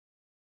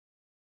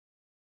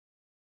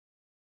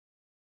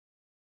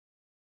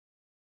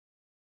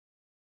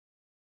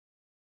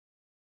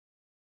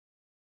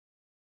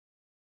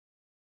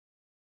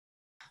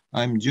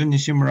I'm Jun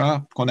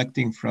Nishimura,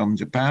 connecting from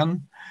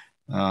Japan.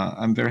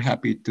 I'm very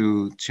happy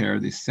to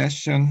chair this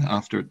session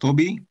after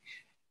Toby.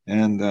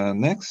 And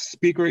next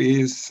speaker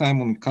is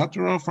Simon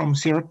Catterall from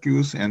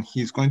Syracuse, and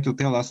he's going to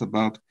tell us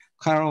about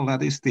chiral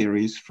lattice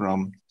theories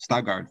from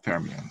staggered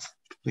fermions.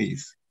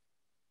 Please.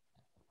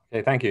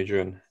 Okay, thank you,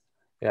 Jun.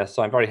 Yeah,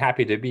 so I'm very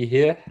happy to be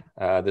here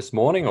this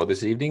morning or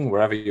this evening,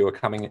 wherever you are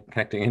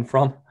connecting in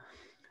from.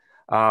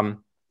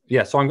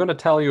 Yeah, so I'm going to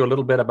tell you a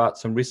little bit about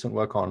some recent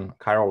work on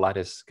chiral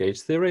lattice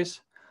gauge theories.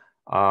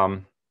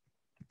 Oops,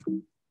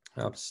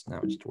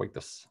 now just wake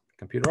this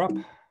computer up.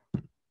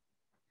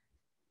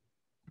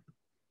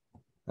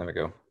 There we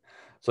go.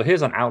 So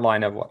here's an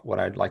outline of what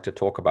I'd like to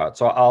talk about.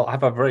 So I'll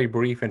have a very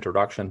brief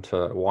introduction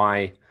to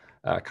why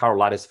chiral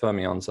lattice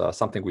fermions are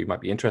something we might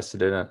be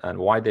interested in and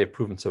why they've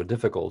proven so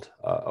difficult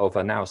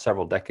over now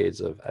several decades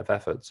of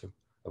efforts of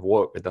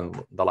work within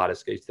the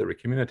lattice gauge theory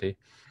community.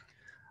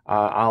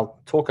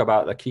 I'll talk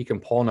about a key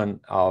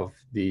component of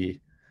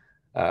a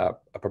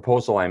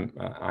proposal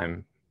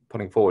I'm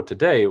putting forward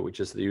today, which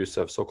is the use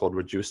of so-called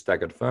reduced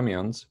staggered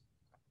fermions.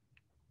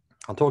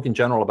 I'll talk in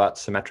general about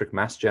symmetric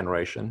mass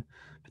generation,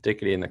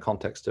 particularly in the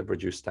context of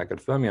reduced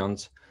staggered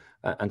fermions.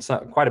 And so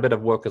quite a bit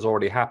of work has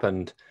already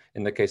happened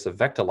in the case of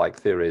vector-like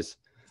theories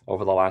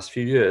over the last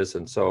few years.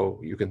 And so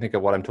you can think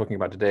of what I'm talking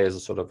about today as a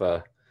sort of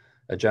a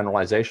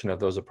generalization of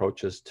those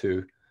approaches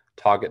to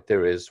target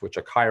theories which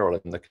are chiral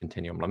in the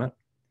continuum limit.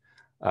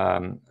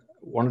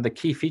 One of the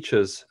key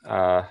features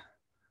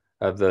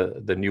of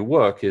the new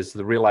work is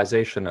the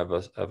realization of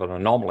an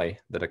anomaly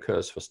that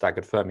occurs for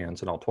staggered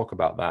fermions, and I'll talk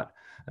about that.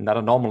 And that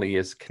anomaly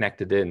is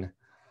connected in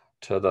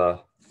to the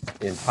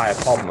entire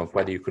problem of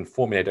whether you can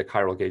formulate a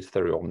chiral gauge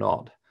theory or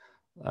not.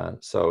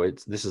 So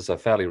this is a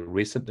fairly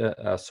recent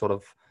sort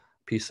of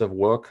piece of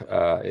work.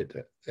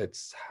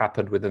 It's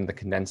happened within the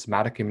condensed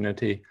matter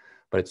community,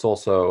 but it's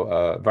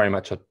also very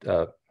much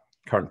a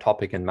current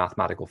topic in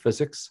mathematical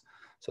physics.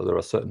 So there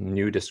are certain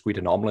new discrete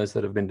anomalies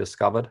that have been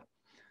discovered,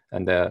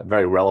 and they're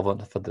very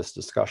relevant for this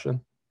discussion.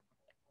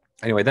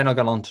 Anyway, then I'll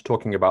go on to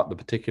talking about the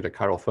particular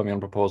chiral fermion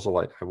proposal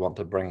I want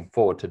to bring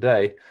forward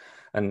today.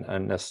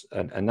 And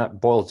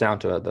that boils down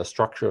to the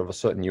structure of a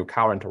certain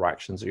Yukawa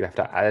interactions that you have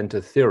to add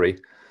into theory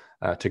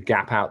to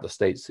gap out the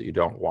states that you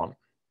don't want.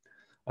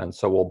 And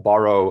so we'll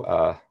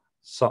borrow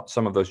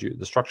some of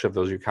the structure of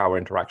those Yukawa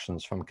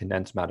interactions from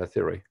condensed matter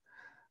theory.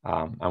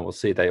 And we'll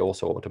see they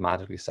also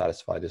automatically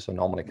satisfy this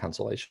anomaly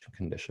cancellation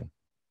condition.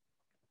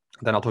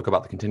 Then I'll talk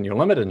about the continuum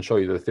limit and show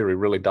you the theory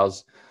really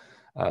does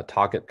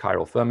target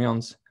chiral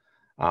fermions.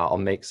 I'll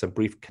make some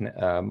brief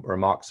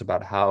remarks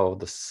about how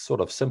the sort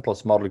of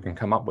simplest model you can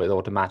come up with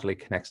automatically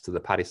connects to the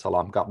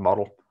Patti-Salam gut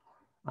model.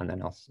 And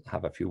then I'll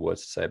have a few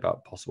words to say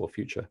about possible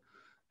future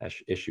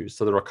issues.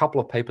 So there are a couple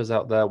of papers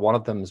out there. One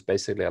of them is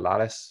basically a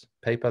lattice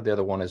paper. The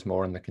other one is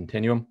more in the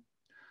continuum.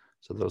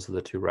 So those are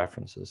the two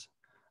references.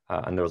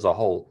 And there's a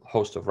whole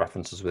host of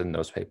references within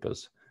those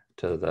papers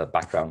to the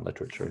background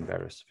literature in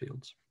various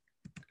fields.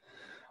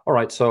 All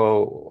right,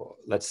 so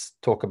let's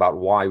talk about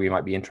why we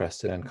might be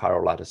interested in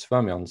chiral lattice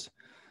fermions.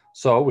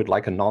 So we'd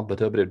like a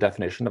non-perturbative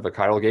definition of a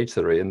chiral gauge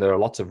theory, and there are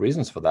lots of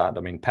reasons for that.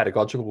 I mean,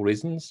 pedagogical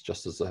reasons,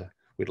 just as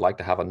we'd like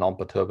to have a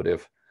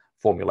non-perturbative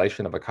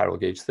formulation of a chiral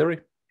gauge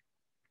theory,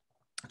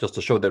 just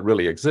to show that it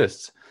really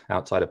exists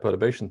outside of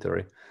perturbation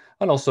theory.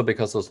 And also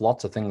because there's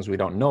lots of things we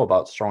don't know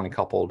about strongly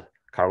coupled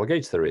chiral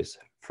gauge theories.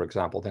 For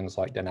example, things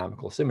like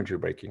dynamical symmetry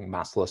breaking,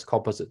 massless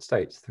composite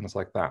states, things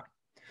like that.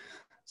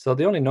 So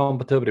the only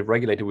non-perturbative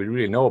regulator we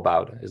really know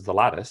about is the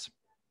lattice.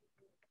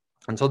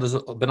 And so there's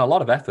been a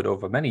lot of effort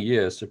over many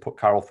years to put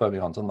chiral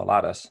fermions on the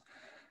lattice.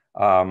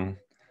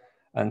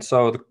 And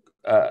so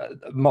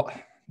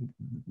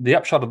the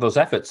upshot of those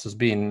efforts has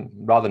been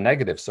rather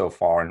negative so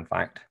far, in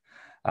fact.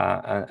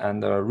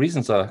 And the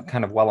reasons are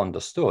kind of well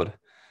understood.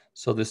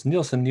 So this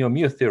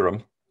Nielsen-Niemier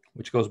theorem,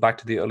 which goes back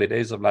to the early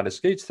days of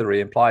lattice gauge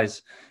theory,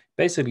 implies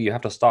basically you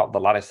have to start with the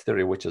lattice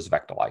theory, which is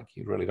vector-like.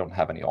 You really don't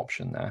have any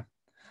option there.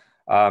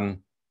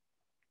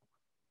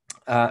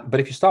 But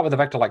if you start with a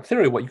vector-like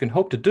theory, what you can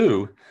hope to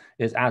do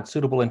is add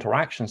suitable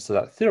interactions to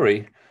that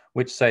theory,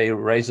 which say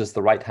raises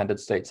the right-handed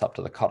states up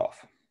to the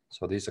cutoff.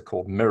 So these are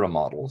called mirror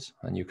models,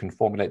 and you can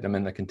formulate them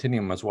in the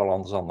continuum as well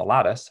as on the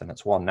lattice, and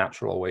it's one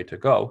natural way to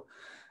go.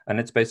 And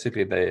it's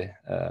basically the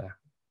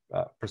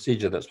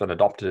procedure that's been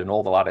adopted in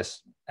all the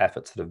lattice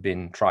efforts that have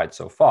been tried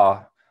so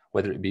far,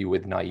 whether it be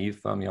with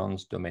naive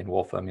fermions, domain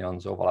wall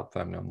fermions, overlap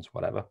fermions,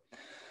 whatever.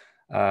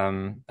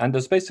 And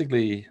there's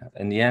basically,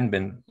 in the end,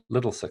 been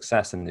little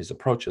success in these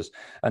approaches.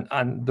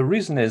 And the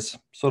reason is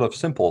sort of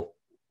simple.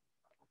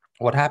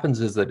 What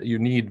happens is that you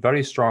need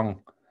very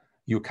strong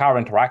Yukawa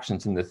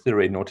interactions in the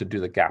theory in order to do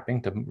the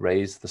gapping, to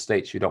raise the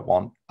states you don't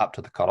want up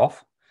to the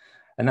cutoff.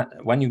 And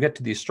that, when you get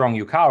to these strong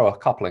Yukawa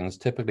couplings,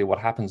 typically what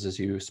happens is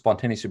you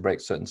spontaneously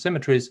break certain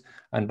symmetries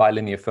and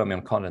bilinear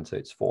fermion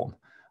condensates form.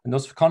 And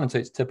those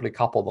condensates typically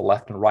couple the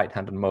left and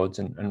right-handed modes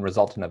and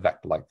result in a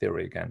vector-like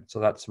theory again. So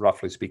that's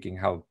roughly speaking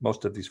how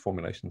most of these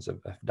formulations have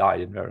died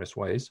in various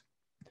ways.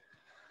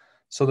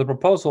 So the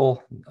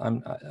proposal,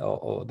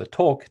 or the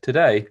talk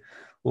today,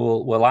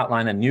 we'll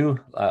outline a new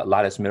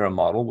lattice mirror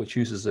model, which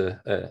uses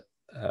a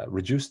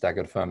reduced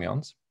staggered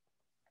fermions.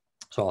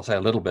 So I'll say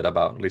a little bit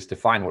about, at least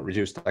define what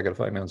reduced staggered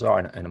fermions are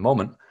in a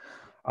moment.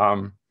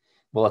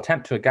 We'll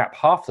attempt to gap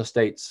half the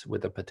states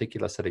with a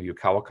particular set of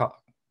Yukawa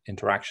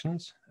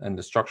interactions. And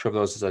the structure of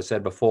those, as I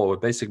said before,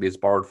 basically is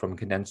borrowed from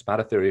condensed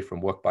matter theory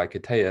from work by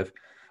Kitaev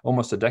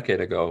almost a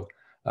decade ago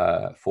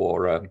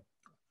for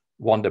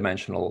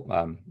one-dimensional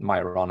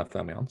Majorana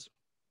fermions,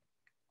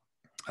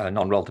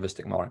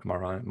 non-relativistic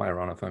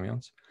Majorana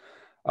fermions.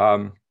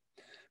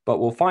 But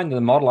we'll find that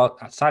the model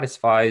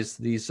satisfies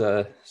these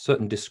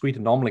certain discrete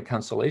anomaly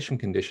cancellation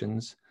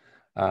conditions,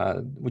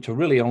 which have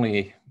really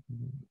only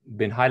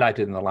been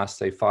highlighted in the last,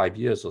 say, 5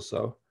 years or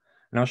so.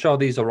 And I'll show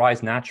these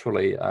arise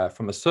naturally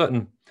from a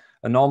certain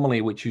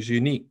anomaly which is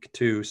unique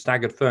to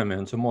staggered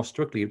fermions, or more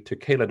strictly to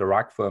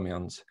Kähler-Dirac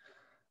fermions,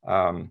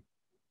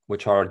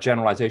 which are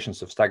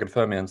generalizations of staggered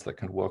fermions that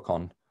can work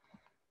on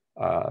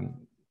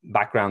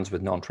backgrounds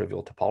with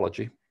non-trivial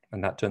topology.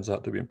 And that turns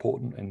out to be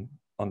important in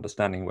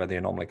understanding where the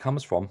anomaly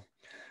comes from.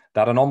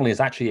 That anomaly is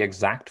actually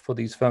exact for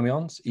these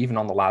fermions, even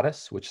on the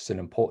lattice, which is an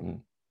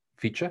important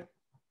feature.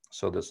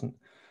 So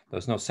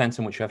there's no sense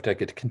in which you have to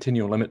get a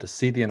continuum limit to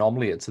see the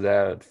anomaly. It's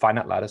there at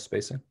finite lattice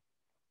spacing.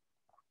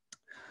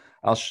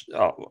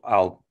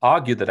 I'll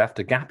argue that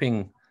after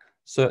gapping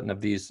certain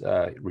of these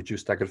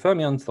reduced staggered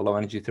fermions, the low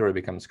energy theory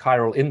becomes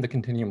chiral in the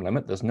continuum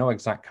limit. There's no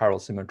exact chiral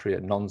symmetry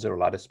at non-zero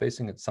lattice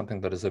spacing. It's something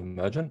that is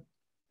emergent.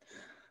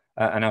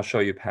 And I'll show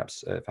you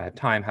perhaps, if I have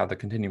time, how the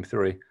continuum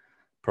theory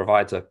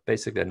provides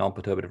basically a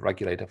non-perturbative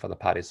regulator for the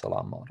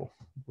Paddy-Salam model,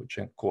 which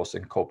of course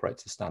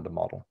incorporates the standard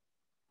model.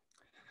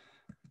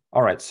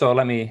 All right, so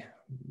let me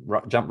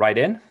jump right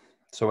in.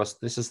 So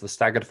this is the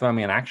staggered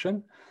fermion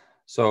action.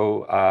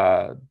 So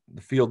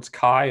the fields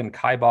chi and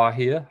chi bar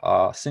here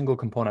are single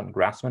component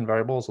Grassmann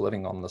variables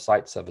living on the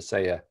sites of,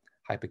 say, a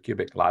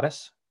hypercubic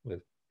lattice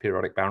with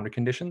periodic boundary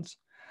conditions.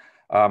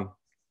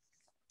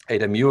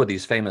 Eta mu are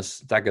these famous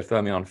staggered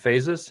fermion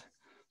phases.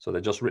 So they're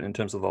just written in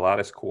terms of the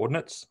lattice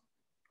coordinates.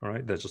 All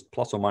right, they're just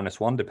plus or minus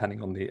 1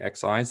 depending on the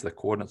xi's, the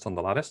coordinates on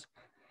the lattice.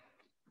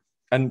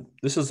 And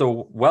this is a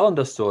well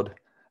understood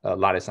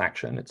lattice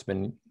action. It's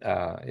been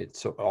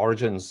its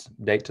origins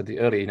date to the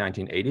early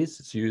 1980s.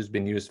 It's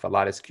been used for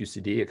lattice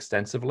QCD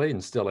extensively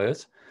and still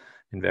is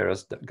in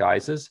various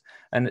guises.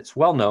 And it's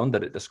well known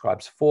that it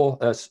describes 4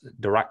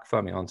 Dirac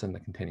fermions in the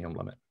continuum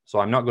limit. So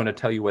I'm not going to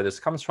tell you where this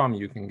comes from.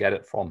 You can get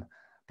it from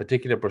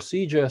particular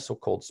procedure,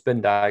 so-called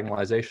spin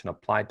diagonalization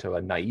applied to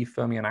a naive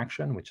fermion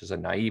action, which is a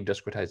naive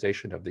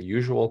discretization of the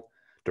usual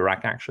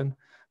Dirac action.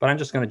 But I'm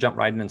just going to jump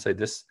right in and say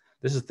this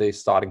is the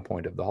starting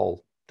point of the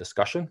whole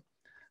discussion.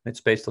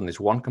 It's based on these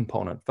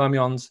one-component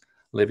fermions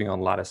living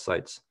on lattice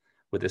sites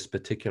with this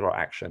particular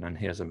action. And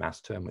here's a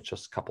mass term which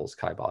just couples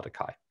chi bar to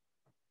chi.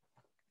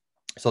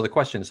 So the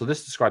question, so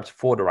this describes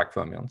 4 Dirac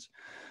fermions.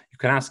 You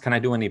can ask, can I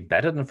do any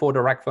better than 4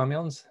 Dirac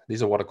fermions?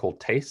 These are what are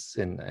called tastes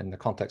in the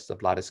context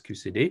of lattice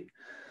QCD.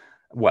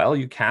 Well,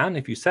 you can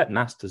if you set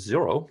mass to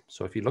 0.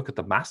 So if you look at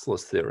the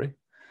massless theory,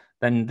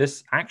 then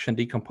this action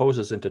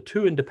decomposes into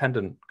 2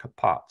 independent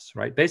parts,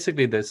 right?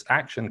 Basically, this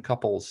action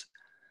couples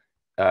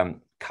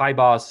chi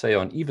bars, say,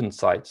 on even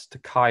sites to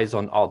chi's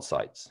on odd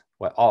sites,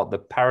 where the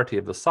parity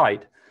of the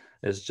site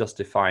is just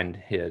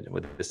defined here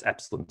with this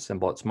epsilon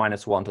symbol. It's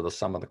 -1 to the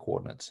sum of the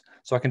coordinates.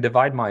 So I can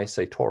divide my,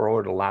 say,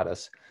 toroidal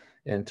lattice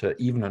into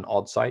even and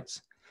odd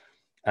sites.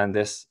 And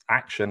this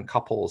action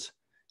couples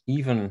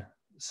even,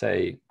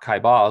 say, chi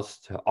bars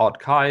to odd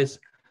chi's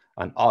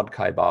and odd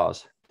chi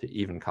bars to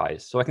even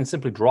chi's. So I can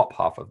simply drop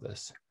half of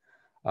this,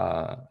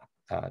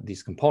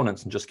 these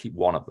components, and just keep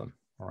one of them.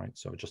 All right,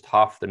 so just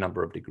half the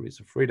number of degrees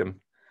of freedom.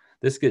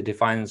 This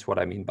defines what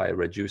I mean by a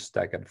reduced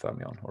staggered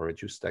fermion or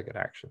reduced staggered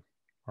action.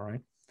 All right,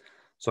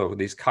 so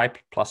these chi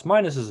plus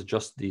minuses are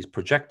just these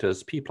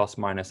projectors, p plus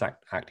minus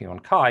acting on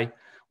chi,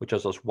 which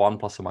is just 1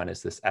 plus or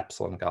minus this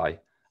epsilon guy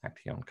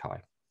acting on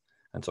chi.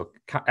 And so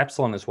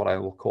epsilon is what I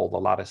will call the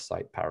lattice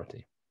site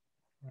parity.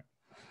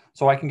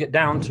 So I can get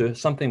down to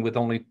something with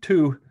only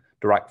 2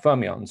 Dirac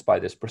fermions by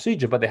this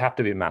procedure, but they have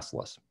to be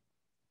massless.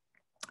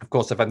 Of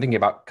course, if I'm thinking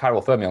about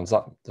chiral fermions,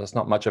 that's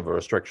not much of a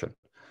restriction.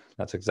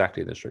 That's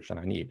exactly the restriction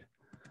I need.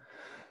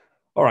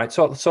 All right,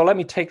 so let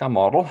me take our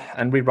model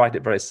and rewrite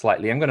it very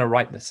slightly. I'm going to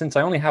write this, since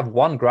I only have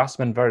 1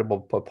 Grassmann variable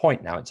per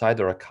point now, it's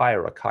either a chi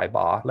or a chi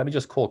bar. Let me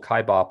just call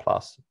chi bar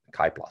plus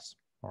chi plus,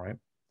 all right?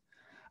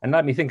 And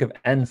let me think of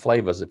n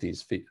flavors of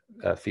these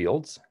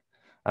fields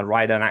and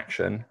write an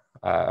action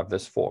of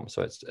this form.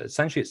 So it's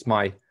essentially, it's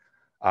my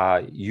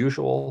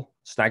usual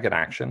staggered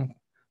action,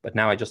 but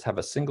now I just have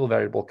a single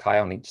variable chi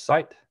on each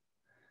site.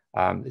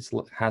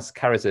 It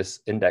carries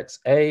this index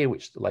A,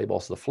 which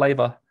labels the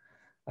flavor,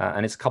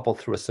 and it's coupled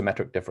through a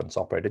symmetric difference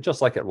operator,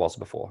 just like it was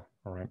before.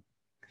 All right,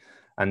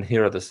 and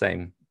here are the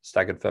same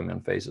staggered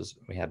fermion phases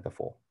we had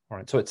before. All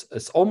right, so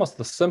it's almost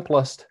the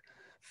simplest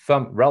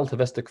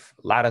relativistic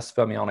lattice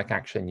fermionic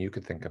action you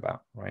could think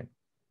about. Right,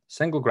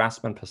 single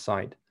Grassmann per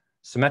site,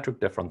 symmetric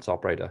difference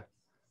operator,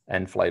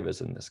 n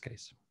flavors in this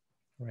case.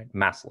 Right,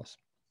 massless.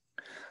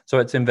 So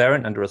it's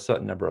invariant under a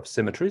certain number of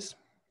symmetries.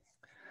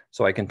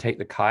 So I can take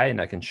the chi and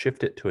I can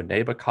shift it to a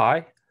neighbor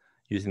chi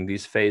using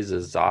these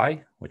phases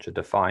xi, which are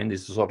defined.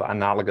 These are sort of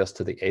analogous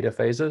to the eta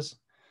phases.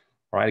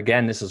 Right?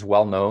 Again, this is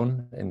well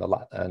known in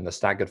the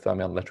staggered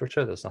fermion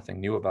literature. There's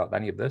nothing new about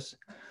any of this.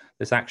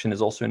 This action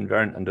is also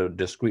invariant under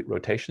discrete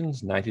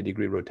rotations,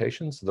 90-degree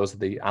rotations. Those are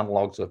the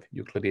analogs of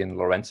Euclidean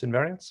Lorentz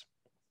invariance.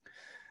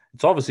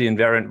 It's obviously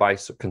invariant by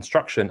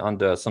construction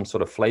under some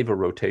sort of flavor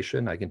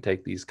rotation. I can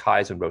take these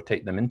chi's and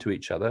rotate them into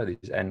each other,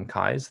 these n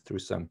chi's, through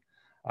some,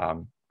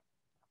 now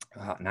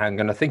I'm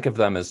going to think of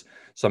them as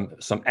some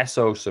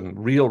SO, some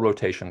real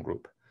rotation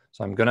group.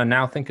 So I'm going to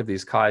now think of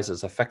these chi's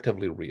as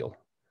effectively real.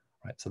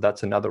 Right, so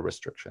that's another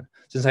restriction.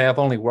 Since I have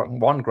only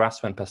one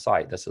Grassmann per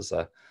site, this is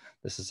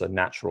a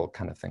natural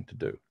kind of thing to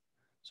do.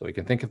 So we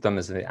can think of them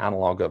as the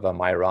analog of a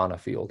Majorana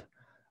field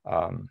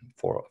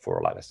for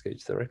a lattice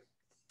gauge theory.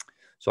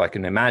 So I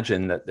can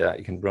imagine that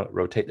you can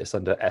rotate this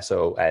under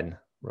SON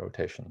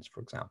rotations,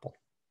 for example.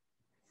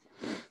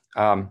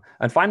 And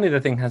finally,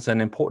 the thing has an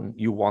important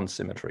U1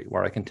 symmetry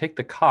where I can take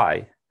the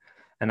chi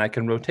and I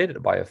can rotate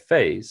it by a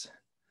phase,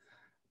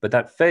 but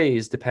that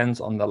phase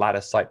depends on the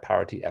lattice site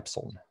parity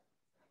epsilon.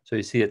 So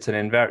you see it's an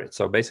invariant.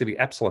 So basically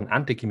epsilon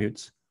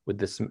anticommutes with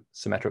this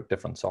symmetric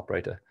difference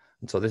operator.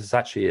 And so this is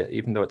actually,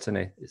 even though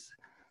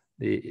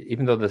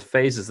even though the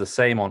phase is the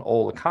same on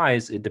all the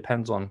chi's, it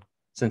depends on,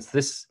 since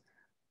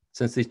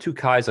these two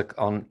chi's are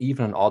on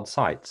even and odd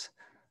sites,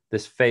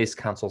 this phase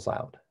cancels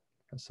out.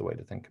 That's the way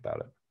to think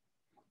about it.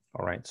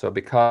 All right, so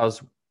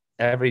because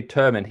every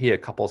term in here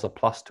couples a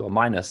plus to a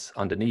minus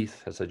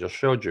underneath, as I just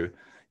showed you,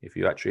 if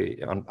you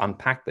actually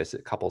unpack this,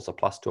 it couples a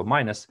plus to a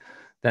minus,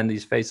 then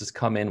these phases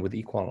come in with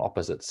equal and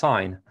opposite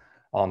sign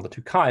on the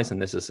two chi's, and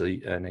this is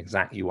an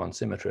exact U1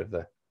 symmetry of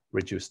the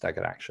reduced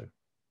staggered action.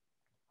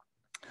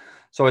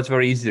 So it's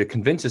very easy to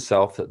convince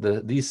yourself that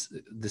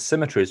the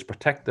symmetries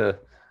protect the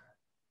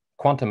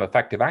quantum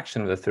effective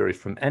action of the theory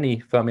from any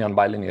fermion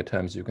bilinear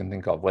terms you can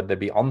think of, whether they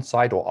be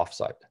on-site or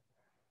off-site.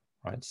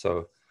 Right?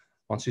 So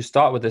once you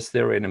start with this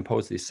theory and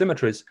impose these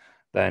symmetries,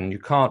 then you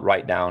can't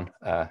write down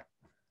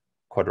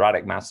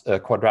quadratic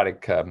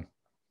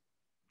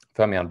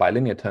fermion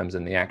bilinear terms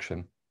in the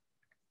action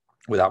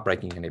without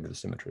breaking any of the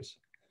symmetries.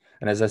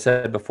 And as I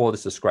said before,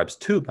 this describes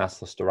two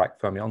massless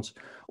direct fermions,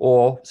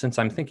 or since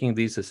I'm thinking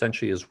these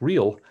essentially as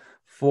real,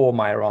 4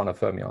 Majorana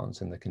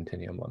fermions in the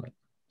continuum limit.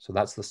 So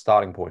that's the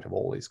starting point of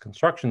all these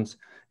constructions,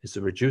 is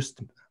a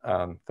reduced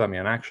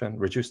fermion action,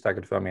 reduced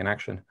staggered fermion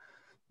action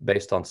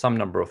based on some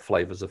number of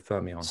flavors of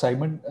fermions.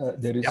 Simon,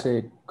 there is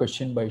a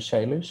question by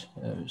Shailesh.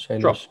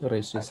 Shailesh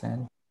raised his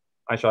hand.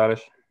 Hi,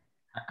 Shailesh.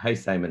 Hi,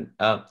 Simon.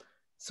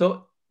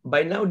 So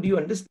by now, do you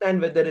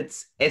understand whether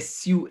it's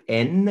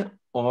SUN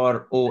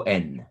or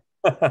ON?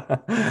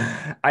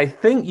 I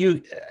think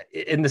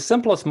in the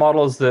simplest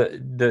models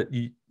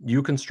that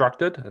you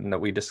constructed and that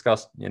we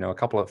discussed,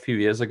 a few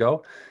years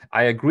ago,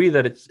 I agree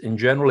that it's in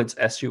general it's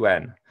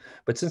SUN.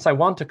 But since I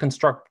want to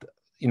construct,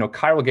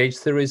 chiral gauge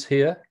theories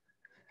here,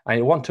 I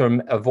want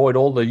to avoid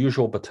all the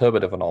usual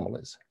perturbative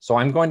anomalies. So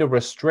I'm going to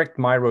restrict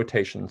my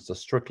rotations to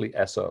strictly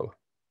SO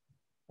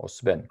or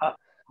spin.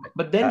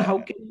 But then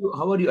how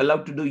are you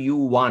allowed to do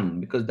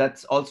U1? Because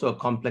that's also a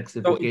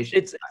complexification. So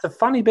it's a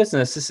funny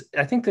business.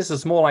 I think this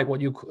is more like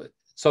what you could.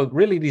 So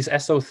really these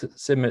SO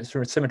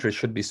symmetries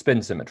should be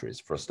spin symmetries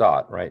for a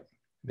start, right?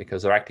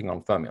 Because they're acting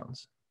on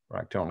fermions, or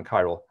acting on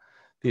chiral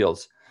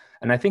fields.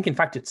 And I think in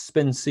fact it's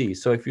spin C.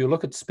 So if you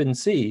look at spin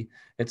C,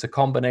 it's a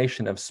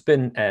combination of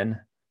spin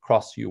N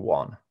cross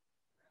U1.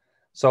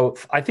 So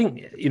I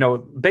think,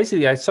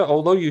 basically,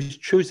 although you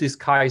choose these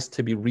chi's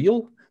to be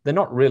real, they're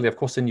not really, of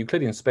course, in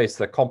Euclidean space,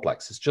 they're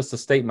complex. It's just a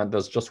statement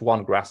there's just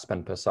one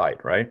Grassmann per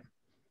site, right?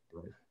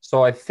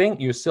 So I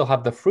think you still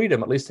have the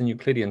freedom, at least in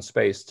Euclidean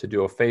space, to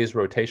do a phase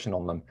rotation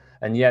on them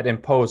and yet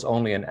impose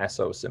only an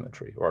SO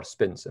symmetry or a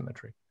spin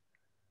symmetry.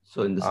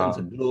 So in the sense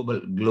of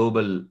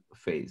global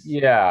phase.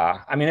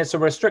 Yeah, I mean, it's a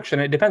restriction.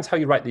 It depends how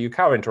you write the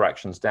Yukawa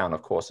interactions down,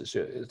 of course.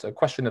 It's a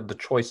question of the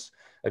choice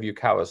of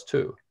Yukawas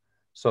too.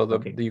 So the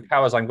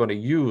Yukawas I'm going to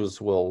use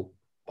will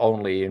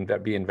only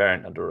be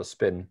invariant under a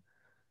spin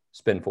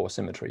for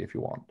symmetry if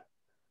you want.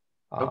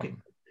 Okay.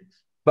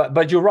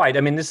 But you're right.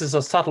 I mean, this is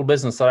a subtle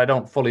business that I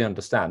don't fully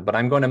understand, but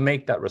I'm going to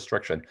make that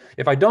restriction.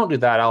 If I don't do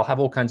that, I'll have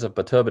all kinds of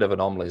perturbative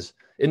anomalies,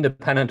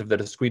 independent of the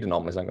discrete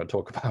anomalies I'm going to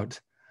talk about,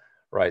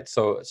 right?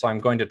 So I'm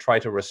going to try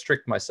to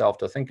restrict myself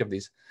to think of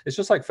these. It's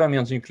just like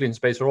fermions in Euclidean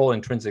space are all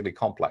intrinsically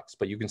complex,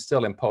 but you can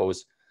still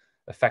impose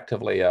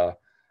effectively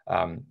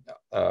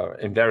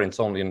invariance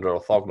only under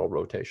orthogonal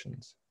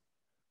rotations.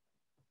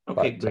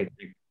 Okay, great.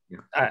 Yeah.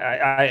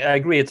 I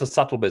agree. It's a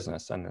subtle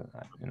business, and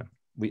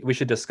we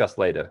should discuss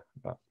later.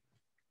 But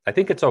I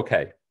think it's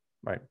okay,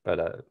 right?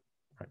 But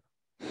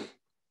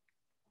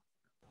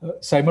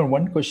Simon,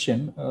 one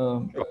question.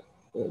 Sure.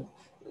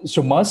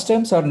 So mass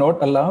terms are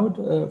not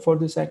allowed for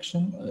this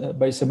action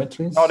by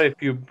symmetries? Not if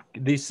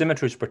these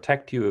symmetries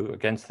protect you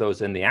against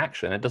those in the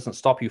action. It doesn't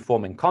stop you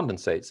forming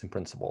condensates in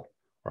principle,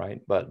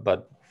 right?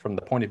 But from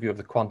the point of view of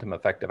the quantum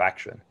effective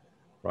action,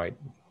 right?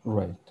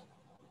 Right.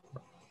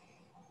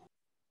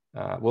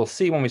 We'll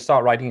see when we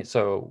start writing it.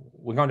 So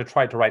we're going to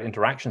try to write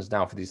interactions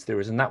now for these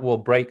theories, and that will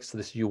break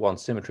this U1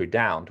 symmetry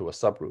down to a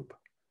subgroup.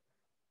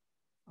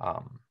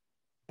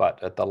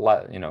 But at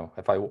the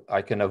if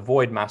I can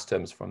avoid mass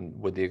terms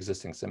with the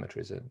existing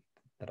symmetries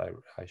that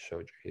I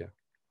showed you here.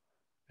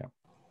 Yeah.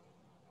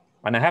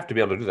 And I have to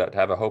be able to do that to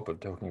have a hope of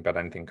talking about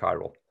anything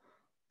chiral.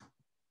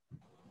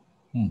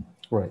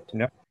 Right.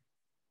 Yeah.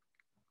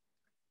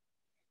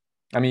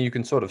 I mean, you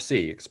can sort of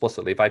see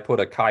explicitly, if I put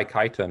a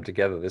chi term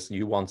together, this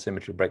U1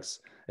 symmetry breaks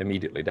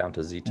immediately down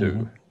to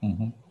Z2.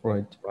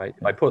 Right. Right.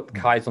 If I put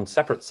chi's on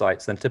separate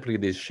sites, then typically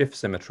these shift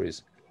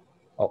symmetries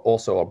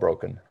are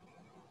broken.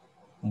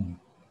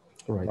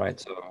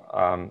 Right.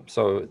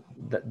 So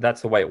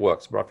that's the way it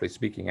works, roughly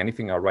speaking.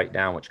 Anything I write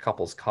down which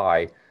couples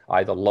chi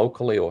either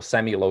locally or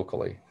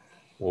semi-locally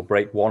will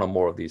break one or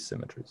more of these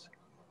symmetries.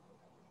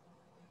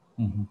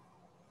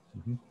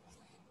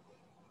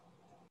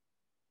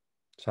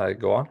 Shall I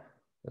go on?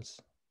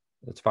 That's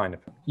fine.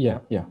 Yeah,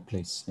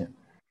 please. Yeah.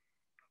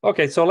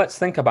 Okay, so let's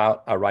think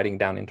about writing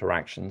down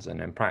interactions.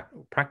 And in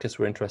practice,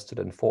 we're interested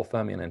in 4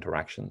 fermion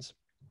interactions.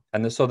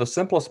 And so the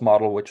simplest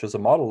model, which was a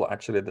model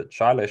actually that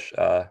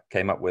Schaich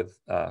came up with,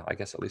 I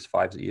guess at least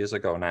 5 years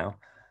ago now,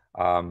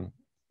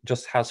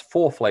 just has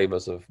 4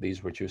 flavors of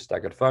these reduced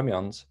staggered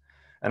fermions.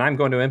 And I'm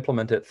going to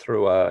implement it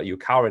through a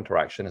UCAR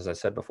interaction, as I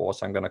said before.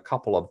 So I'm going to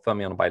couple a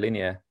fermion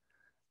bilinear,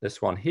 this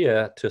one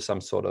here, to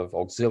some sort of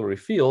auxiliary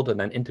field, and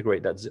then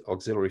integrate that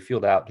auxiliary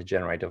field out to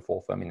generate a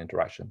 4 fermion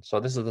interaction. So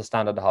this is the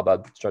standard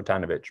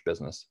Hubbard-Stratanovich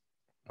business,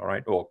 all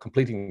right, or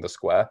completing the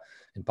square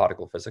in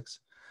particle physics.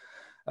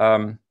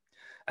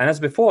 And as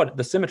before,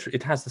 the symmetry,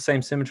 it has the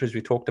same symmetries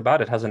we talked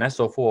about. It has an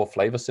SO4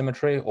 flavor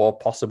symmetry, or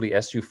possibly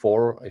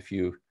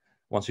SU4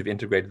 once you've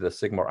integrated the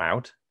sigma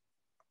out.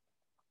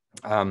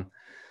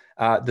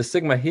 The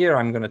sigma here,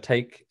 I'm going to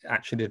take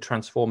actually to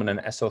transform in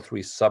an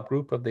SO3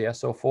 subgroup of the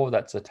SO4.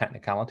 That's a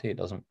technicality. It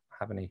doesn't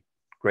have any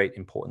great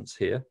importance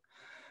here.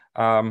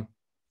 The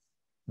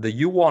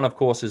U1, of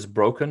course, is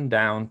broken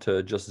down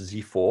to just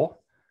Z4,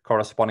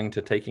 corresponding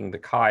to taking the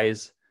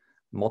chi's,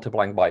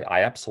 multiplying by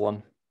I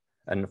epsilon,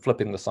 and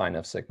flipping the sign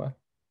of sigma.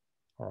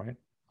 All right.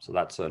 So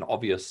that's an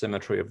obvious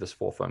symmetry of this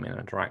 4 fermion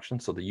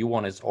interaction. So the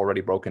U1 is already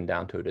broken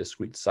down to a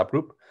discrete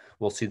subgroup.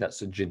 We'll see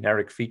that's a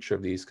generic feature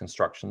of these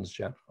constructions,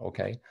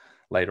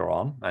 later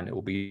on, and it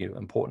will be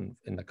important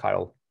in the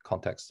chiral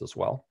context as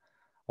well,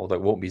 although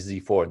it won't be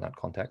Z4 in that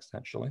context,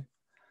 actually.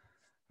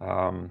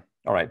 All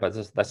right, but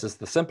this is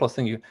the simplest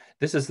thing.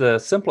 This is the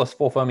simplest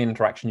 4 fermion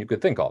interaction you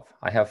could think of.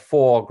 I have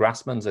 4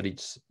 Grassmanns at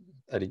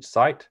each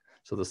site,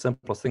 so the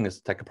simplest thing is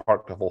to take a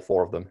product of all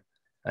 4 of them.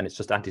 And it's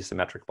just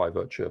antisymmetric by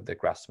virtue of the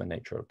Grassmann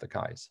nature of the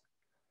chi's.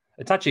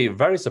 It's actually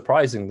very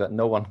surprising that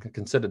no one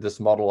considered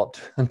this model up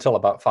until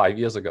about 5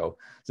 years ago,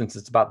 since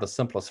it's about the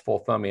simplest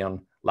 4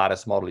 fermion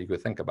lattice model you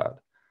could think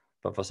about.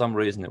 But for some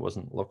reason, it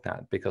wasn't looked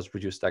at because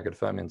reduced staggered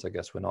fermions, I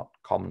guess, were not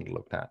commonly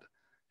looked at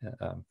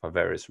for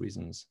various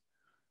reasons,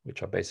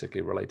 which are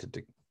basically related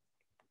to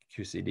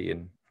QCD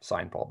and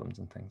sign problems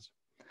and things.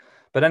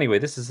 But anyway,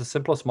 this is the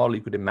simplest model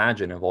you could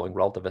imagine involving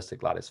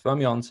relativistic lattice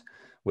fermions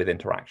with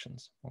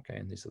interactions, okay,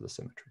 and these are the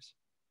symmetries.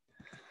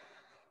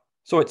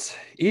 So it's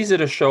easy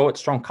to show at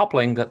strong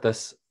coupling that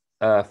this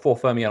 4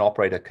 fermion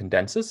operator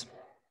condenses.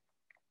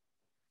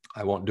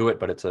 I won't do it,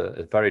 but it's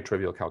a very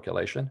trivial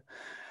calculation.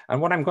 And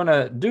what I'm going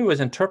to do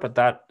is interpret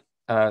that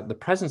the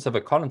presence of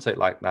a condensate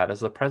like that as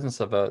the presence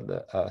of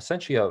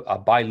essentially a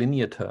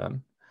bilinear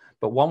term,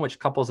 but one which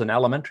couples an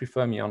elementary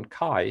fermion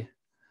chi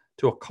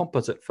to a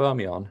composite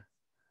fermion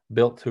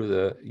built through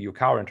the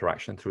UCAR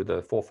interaction, through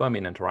the 4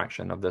 fermion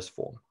interaction of this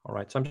form. All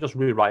right, so I'm just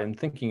rewriting,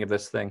 thinking of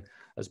this thing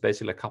as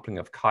basically a coupling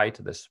of chi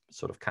to this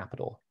sort of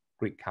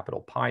Greek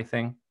capital pi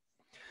thing.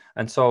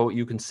 And so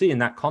you can see in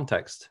that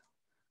context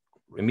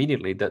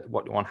immediately that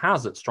what one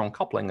has at strong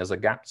coupling is a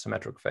gap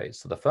symmetric phase.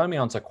 So the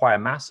fermions acquire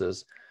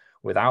masses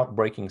without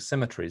breaking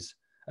symmetries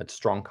at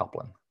strong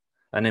coupling.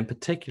 And in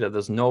particular,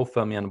 there's no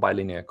fermion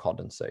bilinear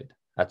condensate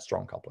at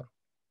strong coupling,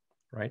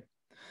 right?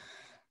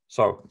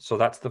 So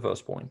that's the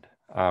first point.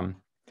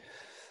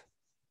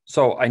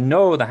 So I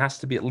know there has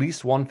to be at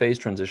least one phase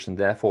transition,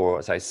 therefore,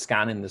 as I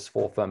scan in this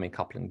 4 Fermi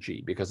coupling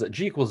G, because at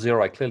G equals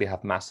 0, I clearly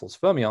have massless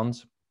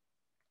fermions.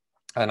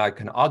 And I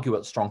can argue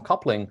at strong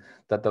coupling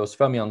that those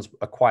fermions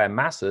acquire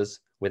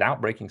masses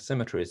without breaking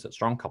symmetries at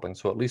strong coupling.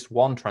 So at least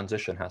one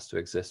transition has to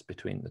exist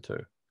between the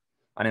two.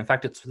 And in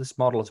fact, this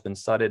model has been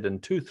studied in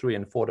 2, 3,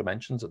 and 4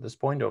 dimensions at this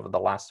point over the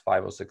last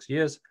 5 or 6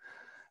 years.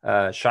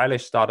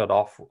 Schaich started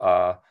off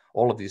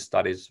all of these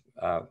studies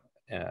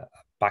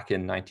back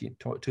in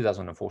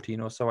 2014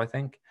 or so, I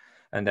think.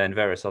 And then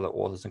various other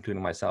authors,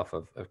 including myself,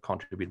 have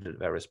contributed at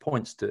various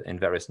points in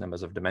various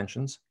numbers of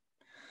dimensions.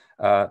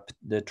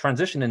 The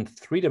transition in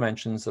 3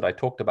 dimensions that I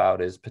talked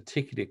about is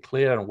particularly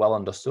clear and well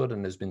understood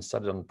and has been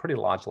studied on pretty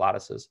large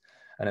lattices.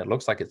 And it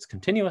looks like it's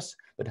continuous,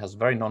 but has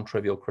very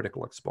non-trivial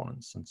critical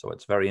exponents. And so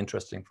it's very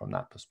interesting from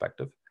that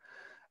perspective.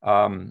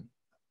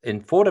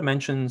 In 4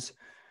 dimensions,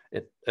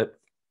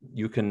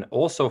 you can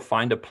also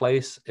find a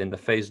place in the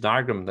phase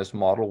diagram of this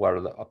model where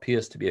there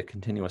appears to be a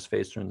continuous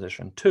phase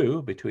transition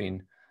too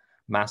between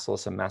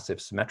massless and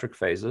massive symmetric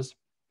phases.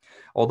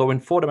 Although in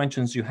 4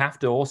 dimensions, you have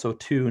to also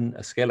tune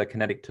a scalar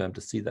kinetic term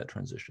to see that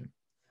transition.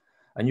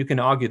 And you can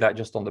argue that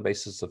just on the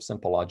basis of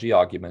simple RG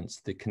arguments,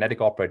 the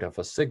kinetic operator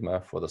for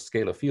sigma for the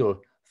scalar field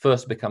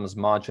first becomes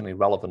marginally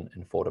relevant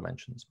in 4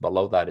 dimensions.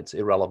 Below that, it's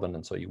irrelevant,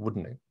 and so you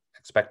wouldn't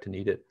expect to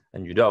need it,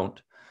 and you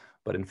don't.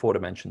 But in 4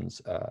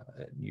 dimensions,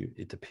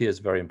 it appears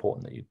very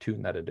important that you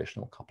tune that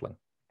additional coupling.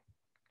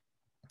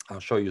 I'll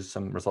show you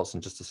some results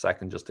in just a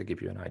second, just to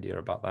give you an idea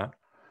about that.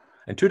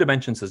 In 2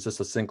 dimensions, it's just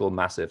a single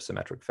massive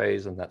symmetric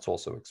phase, and that's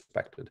also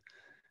expected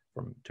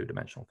from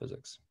 2-dimensional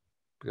physics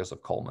because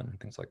of Coleman and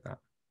things like that.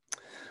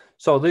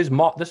 So this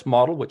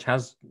model, which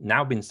has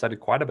now been studied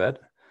quite a bit,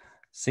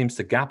 seems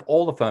to gap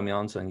all the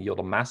fermions and yield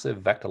a massive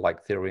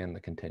vector-like theory in the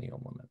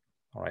continuum limit.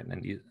 All right,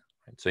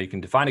 so you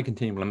can define a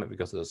continuum limit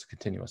because there's a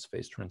continuous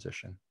phase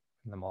transition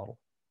in the model.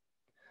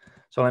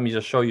 So let me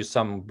just show you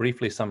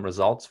briefly some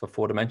results for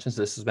 4 dimensions.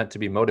 This is meant to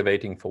be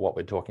motivating for what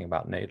we're talking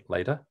about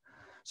later.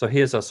 So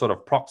here's a sort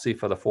of proxy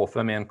for the 4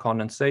 fermion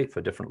condensate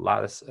for different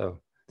lattice.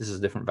 This is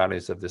different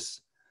values of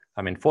this.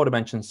 I'm in 4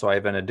 dimensions, so I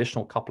have an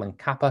additional coupling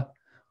kappa,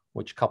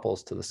 which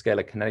couples to the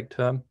scalar kinetic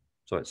term.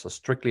 So it's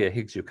strictly a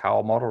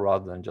Higgs-Yukawa model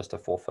rather than just a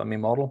 4 Fermi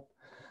model.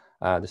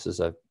 This is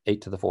a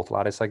 8 to the 4th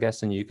lattice, I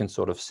guess. And you can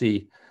sort of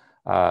see,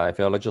 if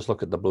you just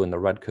look at the blue and the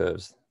red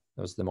curves,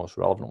 those are the most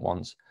relevant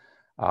ones.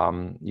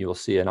 You will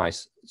see a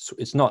nice,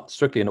 it's not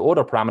strictly an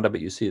order parameter,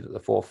 but you see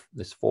that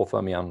this 4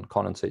 fermion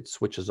condensate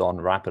switches on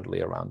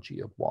rapidly around G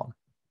of 1.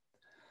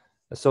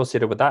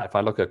 Associated with that, if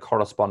I look at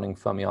corresponding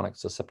fermionic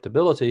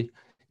susceptibility,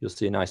 you'll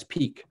see a nice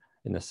peak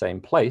in the same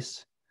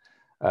place.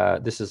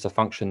 This is a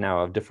function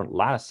now of different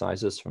lattice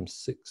sizes from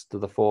 6 to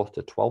the 4th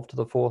to 12 to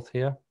the 4th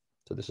here.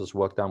 So this was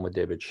work done with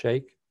David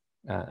Schaich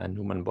and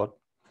Newman Butt,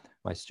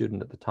 my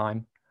student at the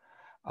time.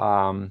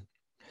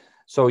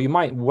 So you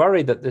might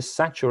worry that this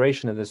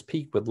saturation of this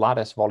peak with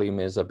lattice volume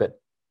is a bit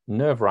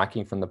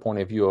nerve-wracking from the point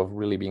of view of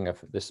really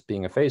this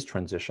being a phase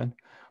transition.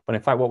 But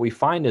in fact, what we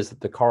find is that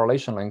the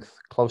correlation length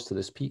close to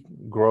this peak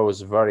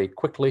grows very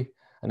quickly.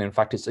 And in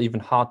fact, it's even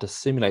hard to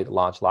simulate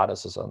large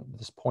lattices at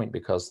this point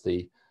because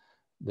the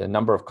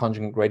number of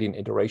conjugate gradient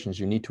iterations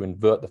you need to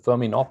invert the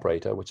Fermion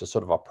operator, which is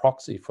sort of a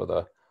proxy for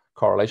the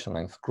correlation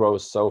length,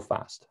 grows so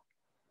fast.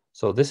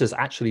 So this is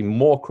actually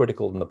more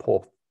critical than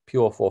the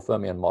pure 4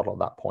 Fermion model at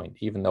that point,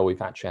 even though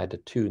we've actually had to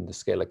tune the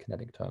scalar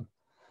kinetic term.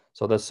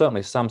 So there's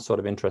certainly some sort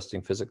of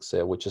interesting physics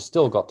here, which has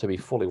still got to be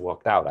fully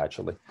worked out,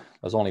 actually.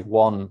 There's only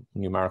one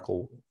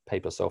numerical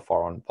paper so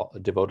far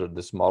devoted to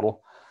this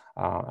model.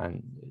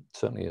 And it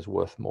certainly is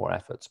worth more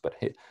efforts. But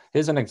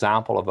here's an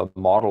example of a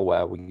model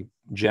where we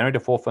generate a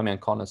 4 fermion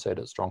condensate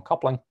at strong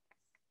coupling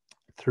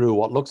through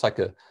what looks like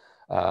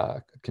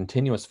a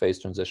continuous phase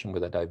transition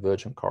with a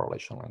divergent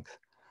correlation length.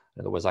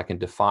 In other words, I can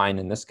define,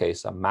 in this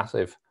case, a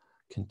massive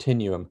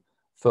continuum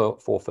 4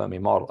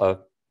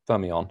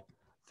 fermion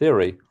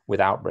theory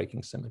without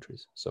breaking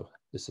symmetries. So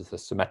this is the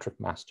symmetric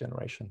mass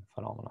generation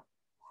phenomena.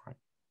 All right.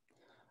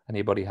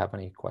 Anybody have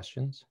any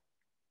questions?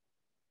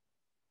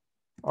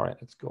 All right,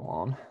 let's go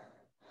on.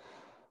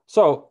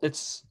 So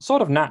it's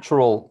sort of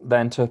natural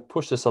then to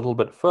push this a little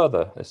bit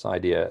further, this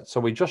idea.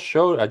 So I just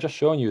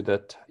shown you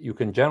that you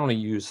can generally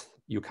use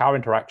Yukawa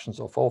interactions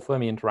or full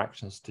Fermi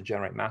interactions to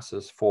generate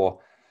masses for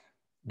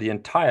the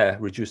entire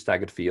reduced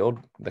staggered field,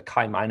 the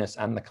chi minus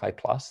and the chi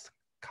plus,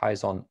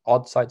 chi's on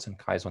odd sites and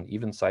chi's on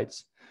even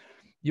sites.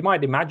 You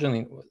might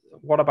imagine,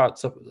 what about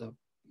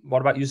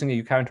using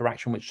a Yukawa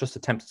interaction which just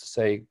attempts to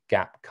say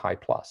gap chi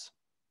plus?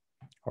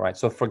 All right,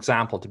 so for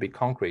example, to be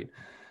concrete,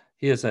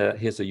 here's a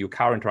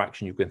Yukawa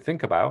interaction you can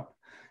think about.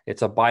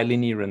 It's a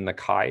bilinear in the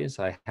chi's.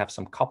 I have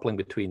some coupling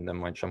between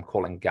them, which I'm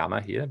calling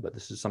gamma here, but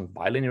this is some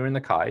bilinear in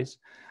the chi's.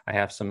 I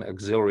have some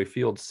auxiliary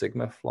field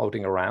sigma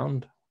floating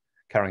around,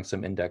 carrying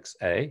some index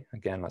A.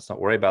 Again, let's not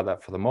worry about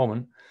that for the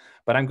moment.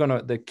 But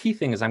the key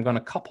thing is I'm going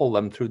to couple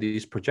them through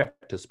these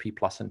projectors, P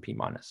plus and P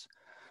minus.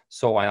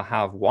 So I'll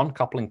have one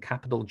coupling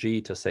capital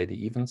G to say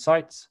the even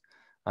sites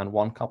and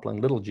one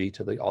coupling little g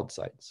to the odd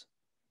sites.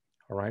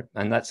 All right,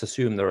 and let's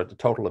assume there are a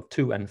total of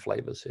 2 n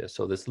flavors here.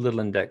 So this little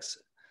index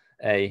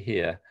A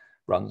here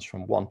runs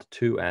from 1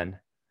 to 2n,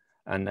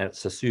 and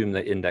let's assume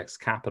the index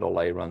capital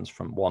A runs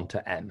from 1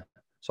 to m.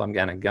 So I'm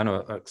going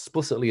to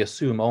explicitly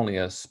assume only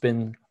a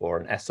spin or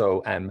an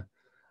SOM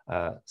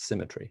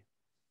symmetry.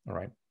 All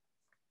right.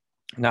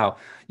 Now,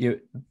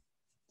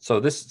 so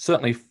this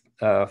certainly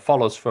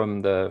follows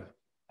from the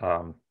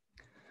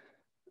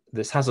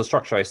this has a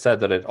structure. I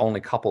said that it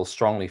only couples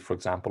strongly, for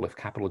example, if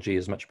capital G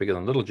is much bigger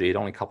than little g, it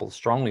only couples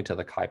strongly to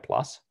the chi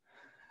plus.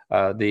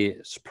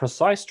 The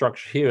precise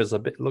structure here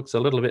looks a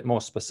little bit more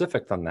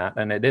specific than that,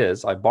 and it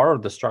is. I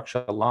borrowed the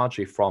structure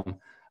largely from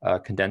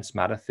condensed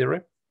matter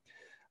theory.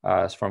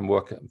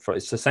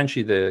 It's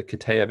essentially the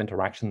Kitaev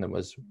interaction that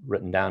was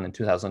written down in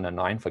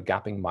 2009 for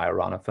gapping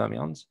Majorana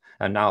fermions,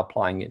 and now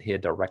applying it here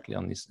directly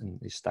on these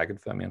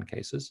staggered fermion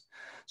cases.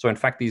 So in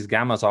fact, these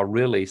gammas are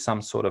really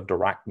some sort of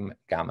Dirac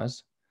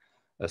gammas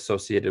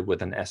associated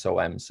with an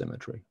SOM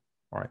symmetry.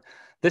 All right.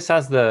 It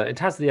has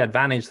the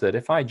advantage that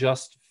if I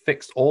just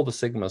fixed all the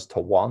sigmas to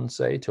 1,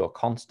 say, to a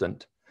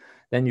constant,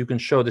 then you can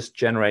show this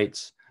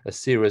generates a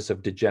series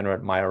of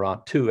degenerate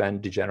Majorana,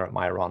 2n degenerate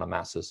Majorana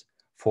masses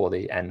for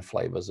the n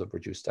flavors of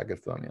reduced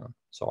staggered fermion.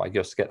 So I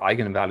just get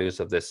eigenvalues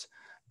of this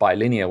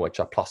bilinear, which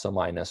are plus or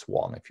minus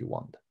 1 if you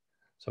want.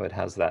 So it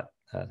has that.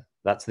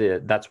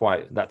 That's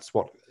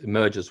what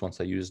emerges once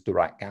I use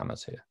Dirac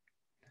gammas here.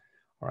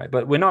 All right,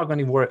 but we're not going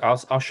to worry.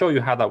 I'll show you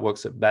how that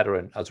works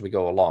better as we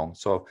go along.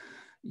 So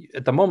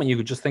at the moment, you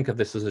could just think of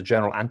this as a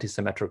general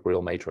antisymmetric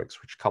real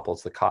matrix, which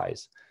couples the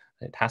chi's.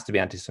 It has to be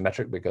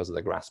antisymmetric because of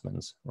the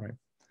Grassmanns, right?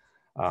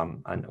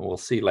 And we'll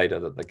see later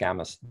that the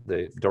gammas,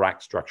 the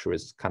Dirac structure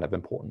is kind of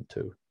important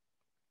too.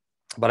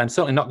 But I'm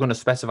certainly not going to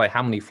specify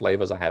how many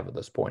flavors I have at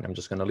this point. I'm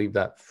just going to leave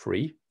that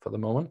free for the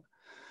moment.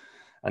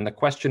 And the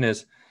question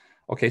is,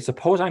 okay,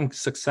 suppose I'm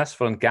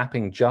successful in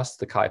gapping just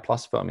the chi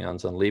plus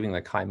fermions and leaving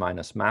the chi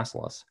minus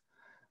massless.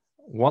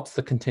 What's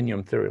the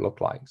continuum theory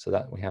look like? So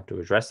that we have to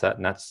address that.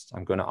 And that's,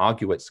 I'm going to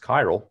argue it's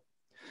chiral.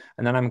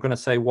 And then I'm going to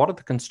say, what are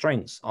the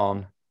constraints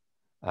on,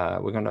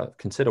 we're going to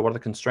consider what are the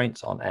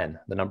constraints on n,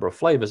 the number of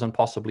flavors, and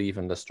possibly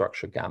even the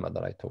structure gamma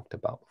that I talked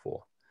about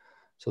before.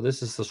 So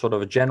this is the sort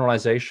of a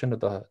generalization of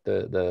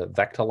the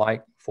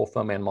vector-like four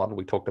fermion model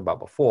we talked about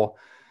before.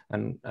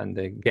 And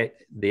the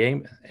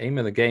aim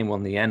of the game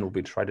in the end will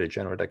be to try to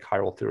generate a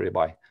chiral theory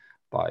by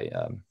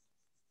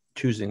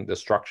choosing the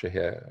structure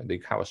here, the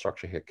Ikawa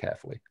structure here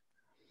carefully.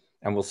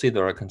 And we'll see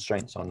there are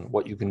constraints on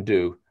what you can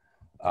do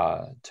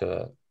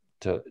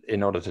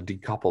in order to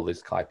decouple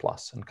these chi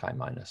plus and chi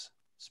minus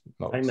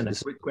modes. Simon,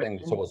 this quick thing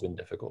has always been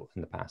difficult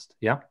in the past.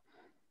 Yeah?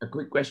 A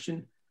quick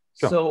question.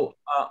 Sure. So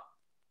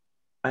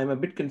I'm a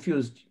bit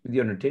confused with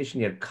your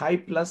notation here. Chi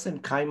plus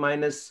and chi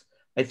minus,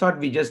 I thought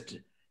we just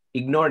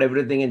ignored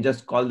everything and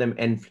just called them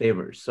n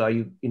flavors. So are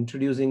you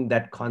introducing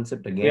that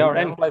concept again? They are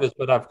n flavors,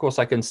 but of course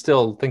I can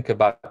still think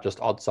about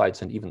just odd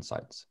sides and even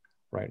sides,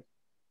 right?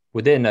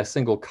 Within a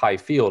single chi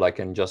field, I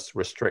can just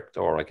restrict,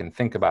 or I can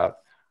think about,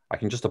 I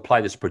can just apply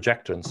this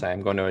projector and say,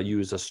 I'm going to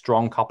use a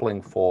strong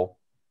coupling for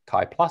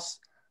chi plus,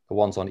 the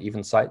ones on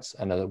even sites,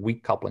 and a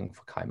weak coupling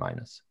for chi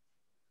minus.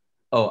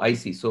 Oh, I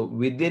see. So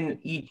within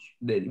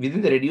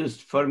within the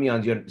reduced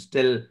fermions, you're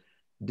still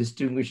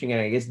distinguishing,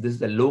 and I guess this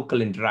is a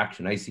local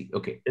interaction. I see.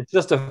 Okay. It's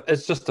just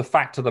a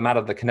fact of the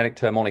matter. The kinetic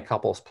term only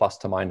couples plus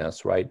to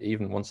minus, right?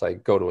 Even once I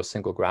go to a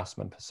single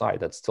Grassmann per side,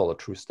 that's still a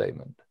true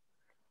statement.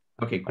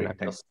 Okay, great. And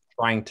I'm just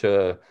trying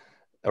to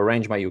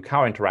arrange my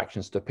Yukawa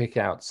interactions to pick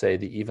out, say,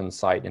 the even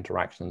site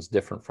interactions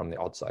different from the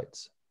odd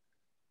sites.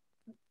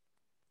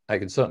 I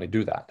can certainly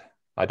do that.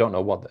 I don't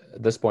know what,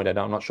 at this point,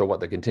 I'm not sure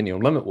what the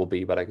continuum limit will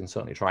be, but I can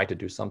certainly try to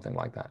do something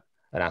like that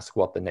and ask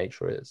what the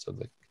nature is of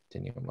the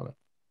continuum limit.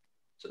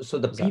 So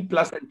the P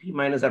plus and P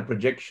minus are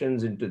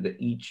projections into the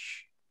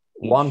each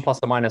 1 plus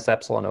or minus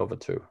epsilon over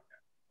 2,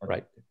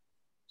 right?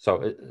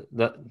 So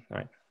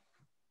right.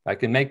 I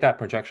can make that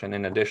projection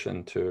in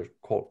addition to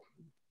quote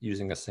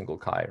using a single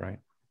chi, right?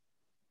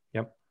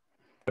 Yep.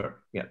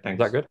 Sure. Yeah.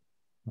 Thanks. Is that good?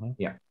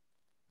 Yeah.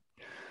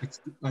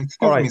 Excuse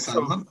me,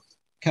 Simon.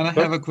 Can I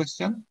have a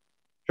question?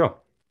 Sure.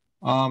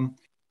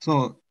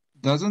 So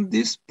doesn't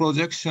this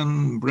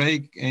projection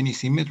break any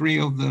symmetry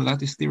of the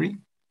lattice theory?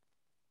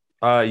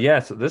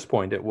 Yes, at this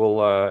point it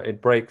will.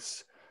 It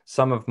breaks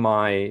some of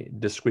my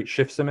discrete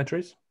shift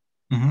symmetries,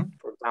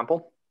 for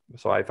example.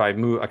 So if I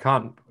move, I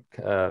can't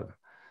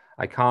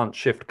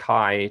shift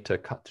chi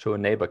to a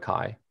neighbor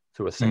chi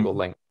through a single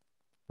link,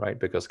 right?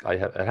 Because I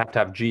have to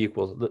have G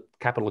equals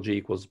capital G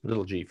equals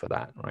little g for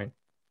that, right?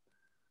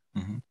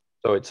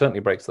 So it certainly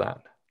breaks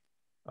that.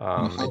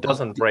 It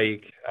doesn't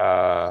break.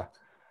 I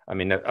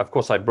mean, of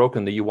course, I've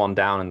broken the U1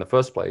 down in the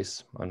first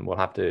place, and we'll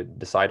have to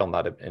decide on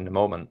that in a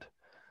moment.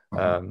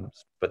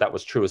 But that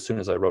was true as soon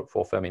as I wrote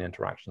 4 Fermion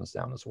interactions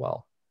down as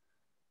well.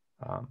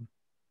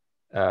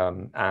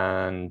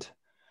 And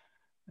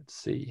let's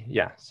see,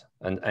 yes.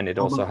 And it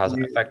also has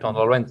an effect on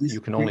Lorentz.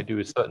 You can only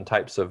do certain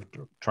types of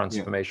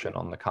transformation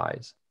on the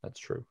chi's. That's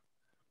true.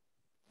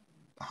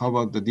 How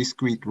about the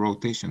discrete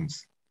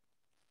rotations?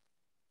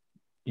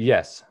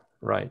 Yes,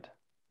 right.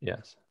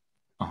 Yes.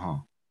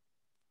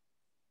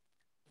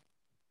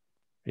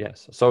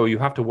 Yes. So you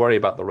have to worry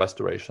about the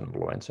restoration of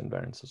Lorentz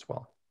invariance as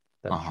well.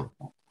 That's true.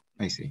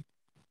 I see.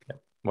 Yeah.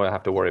 We'll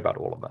have to worry about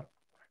all of that.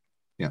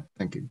 Yeah,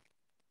 thank you.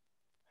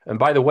 And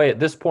by the way, at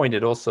this point,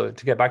 it also,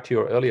 to get back to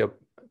your earlier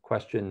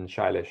question,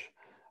 Shailesh,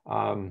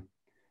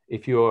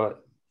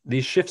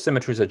 these shift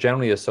symmetries are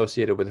generally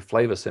associated with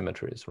flavor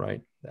symmetries,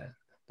 right?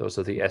 Those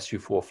are the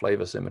SU4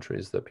 flavor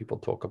symmetries that people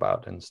talk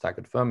about in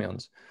staggered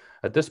fermions.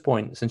 At this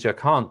point, since you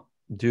can't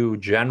do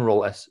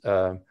general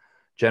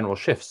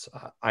shifts,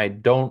 I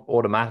don't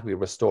automatically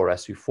restore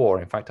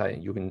SU4. In fact,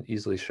 you can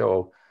easily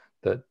show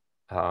that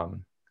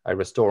I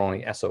restore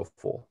only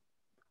SO4,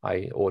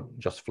 or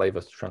just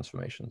flavor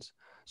transformations.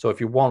 So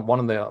if you want, one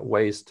of the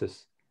ways to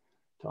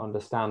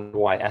understand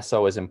why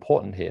SO is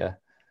important here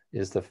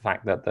is the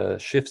fact that the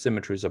shift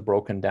symmetries are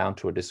broken down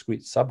to a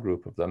discrete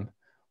subgroup of them,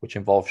 which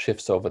involve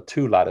shifts over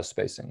 2 lattice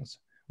spacings,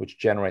 which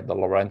generate the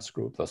Lorentz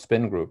group, the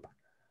spin group,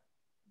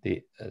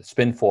 the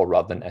spin 4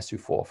 rather than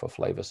SU4 for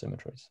flavor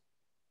symmetries.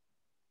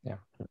 Yeah.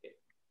 Okay.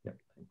 Yeah.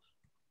 Thanks.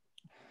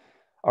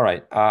 All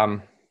right.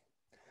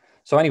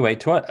 So anyway,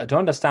 to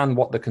understand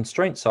what the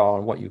constraints are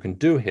and what you can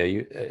do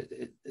here,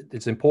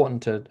 it's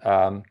important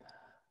to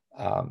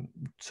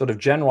sort of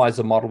generalize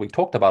the model we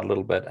talked about a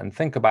little bit and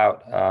think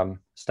about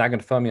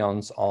staggered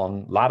fermions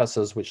on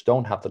lattices which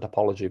don't have the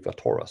topology of a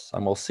torus.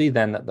 And we'll see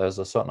then that there's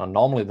a certain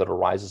anomaly that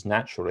arises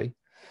naturally,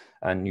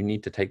 and you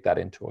need to take that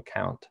into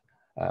account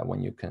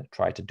when you can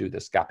try to do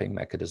this gapping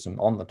mechanism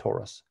on the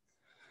torus.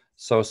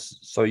 So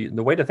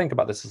the way to think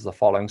about this is the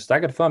following.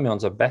 Staggered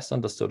fermions are best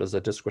understood as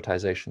a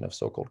discretization of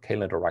so-called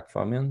Kähler-Dirac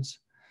fermions.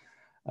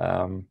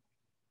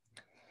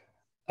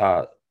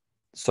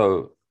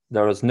 So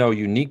there is no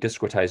unique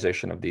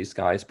discretization of these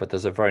guys, but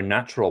there's a very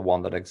natural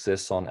one that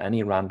exists on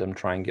any random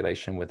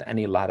triangulation with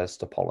any lattice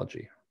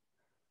topology.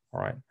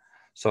 All right.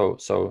 So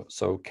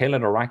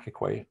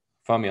Kähler-Dirac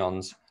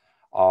fermions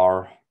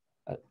are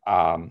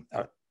an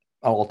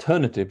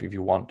alternative, if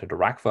you want, to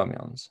Dirac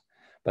fermions.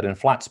 But in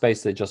flat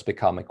space, they just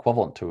become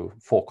equivalent to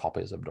 4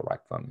 copies of Dirac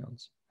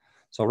fermions.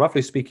 So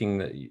roughly speaking,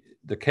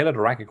 the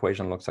Kähler-Dirac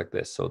equation looks like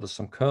this. So there's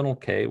some kernel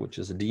K, which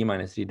is a D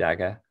minus D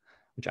dagger,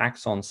 which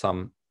acts on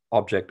some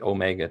object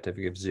omega to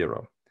give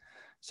 0.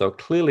 So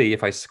clearly,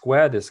 if I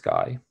square this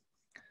guy,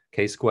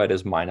 K squared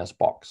is minus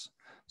box.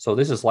 So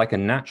this is like a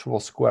natural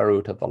square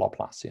root of the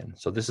Laplacian.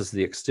 So this is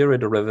the exterior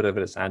derivative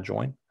of its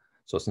adjoint.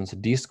 So since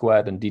D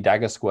squared and D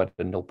dagger squared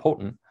are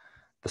nilpotent,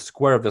 the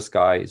square of this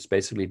guy is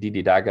basically d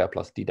dagger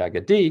plus d dagger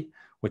d,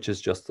 which is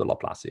just the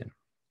Laplacian.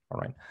 All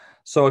right.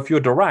 So if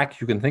you're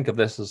Dirac, you can think of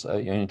this as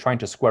you're trying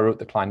to square root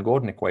the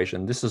Klein-Gordon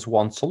equation. This is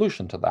one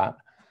solution to that,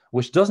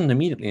 which doesn't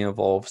immediately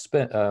involve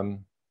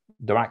Dirac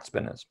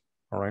spinors.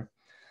 All right.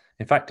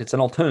 In fact, it's an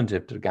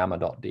alternative to gamma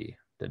dot d,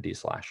 the d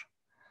slash.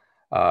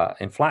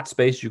 In flat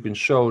space, you can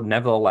show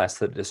nevertheless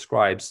that it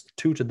describes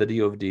 2 to the d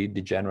of d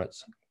degenerate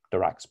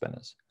Dirac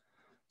spinors.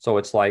 So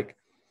it's like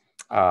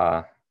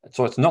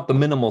so it's not the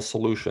minimal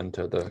solution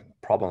to the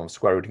problem of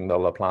square rooting the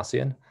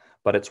Laplacian,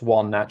 but it's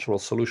one natural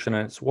solution,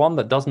 and it's one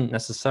that doesn't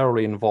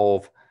necessarily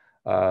involve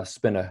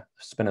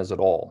spinors at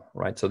all,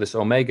 right? So this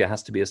omega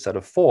has to be a set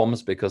of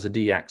forms because a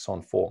D acts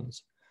on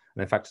forms.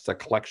 And in fact, it's a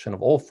collection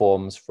of all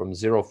forms from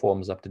 0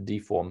 forms up to D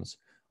forms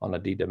on a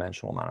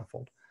D-dimensional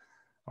manifold.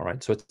 All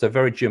right, so it's a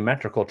very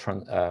geometrical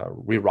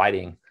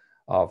rewriting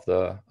of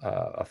the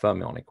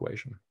fermion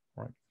equation.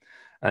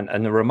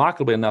 And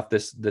remarkably enough,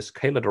 this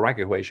Kähler-Dirac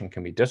equation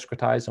can be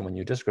discretized, and when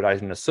you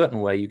discretize in a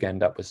certain way, you can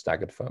end up with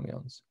staggered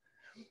fermions.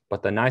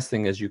 But the nice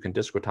thing is you can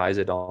discretize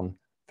it on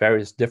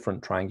various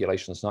different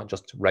triangulations, not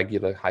just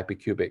regular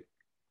hypercubic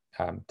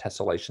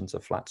tessellations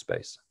of flat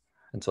space.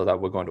 And so that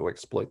we're going to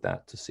exploit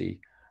that to see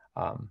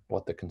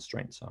what the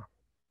constraints are.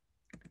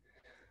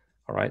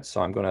 All right, so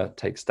I'm going to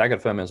take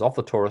staggered fermions off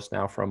the torus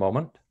now for a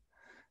moment.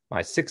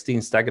 My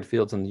 16 staggered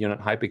fields in the unit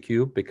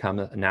hypercube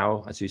become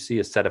now, as you see,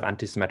 a set of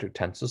antisymmetric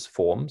tensors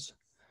forms.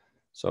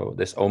 So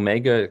this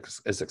omega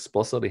is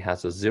explicitly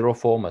has a 0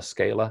 form, a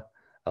scalar,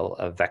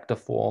 a vector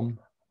form,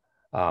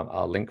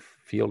 a link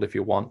field if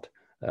you want,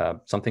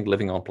 something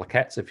living on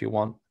plaquettes if you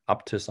want,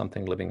 up to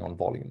something living on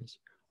volumes.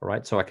 All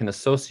right, so I can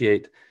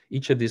associate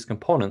each of these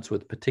components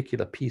with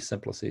particular P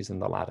simplices in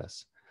the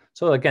lattice.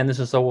 So again, this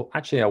is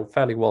actually a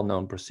fairly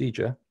well-known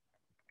procedure.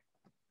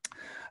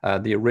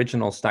 The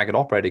original staggered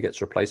operator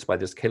gets replaced by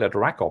this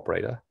Kähler-Dirac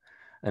operator.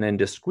 And in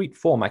discrete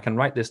form, I can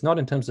write this not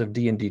in terms of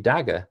D and D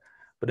dagger,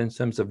 but in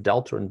terms of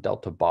delta and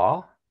delta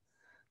bar.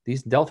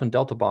 These delta and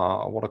delta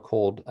bar are what are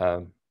called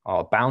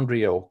are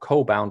boundary or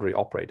co-boundary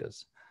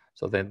operators.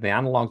 So they're the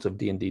analogs of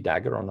D and D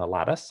dagger on a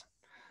lattice.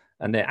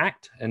 And they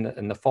act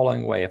in the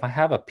following way. If I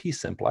have a P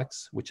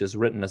simplex, which is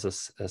written as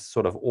a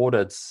sort of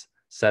ordered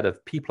set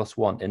of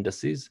P+1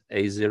 indices,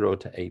 A0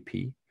 to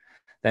AP,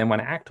 then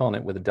when I act on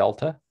it with a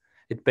delta,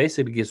 it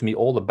basically gives me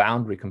all the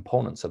boundary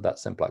components of that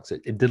simplex.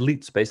 It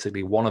deletes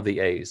basically one of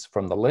the A's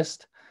from the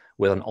list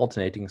with an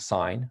alternating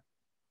sign,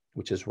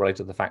 which is related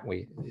to the fact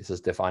this is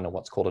defined on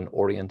what's called an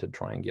oriented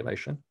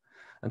triangulation.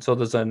 And so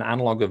there's an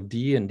analog of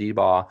D and D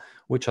bar,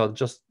 which are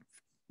just,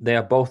 they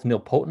are both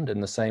nilpotent in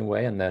the same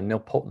way, and they're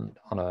nilpotent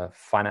on a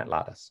finite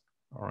lattice.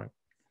 All right.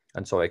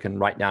 And so I can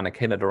write down a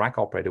Kähler-Dirac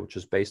operator, which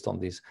is based on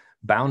these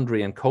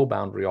boundary and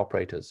co-boundary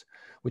operators,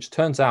 which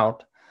turns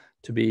out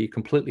to be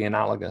completely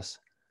analogous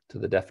to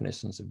the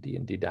definitions of D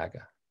and D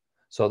dagger.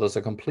 So there's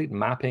a complete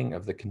mapping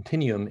of the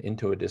continuum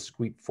into a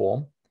discrete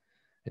form.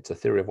 It's a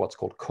theory of what's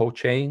called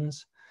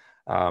cochains.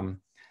 And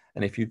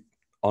if you,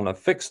 on a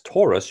fixed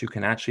torus, you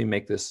can actually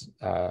make this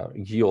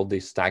yield the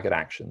staggered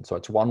action. So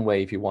it's one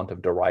way, if you want,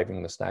 of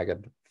deriving the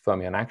staggered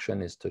fermion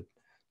action is to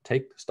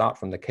start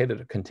from the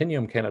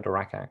continuum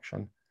Kähler-Dirac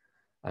action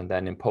and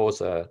then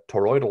impose a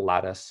toroidal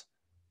lattice,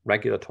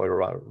 regular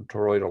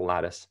toroidal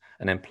lattice,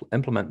 and then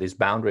implement these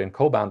boundary and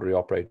co-boundary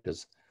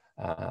operators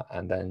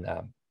and then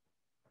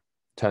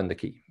turn the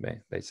key,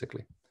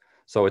 basically.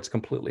 So it's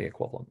completely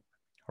equivalent.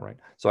 All right.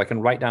 So I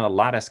can write down a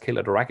lattice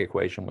Kähler-Dirac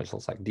equation, which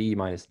looks like D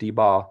minus D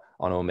bar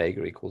on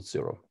omega equals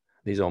 0.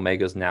 These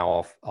omegas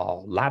now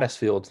are lattice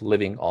fields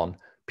living on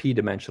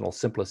P-dimensional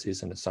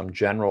simplices into some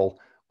general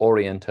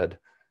oriented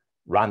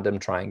random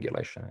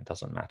triangulation. It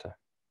doesn't matter,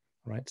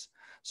 right?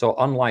 So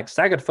unlike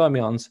staggered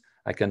fermions,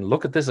 I can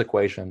look at this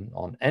equation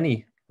on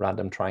any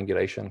random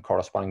triangulation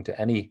corresponding to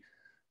any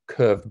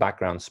curved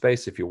background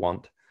space, if you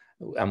want,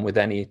 and with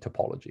any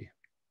topology,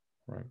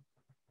 right?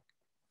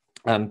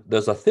 And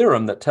there's a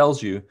theorem that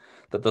tells you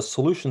that the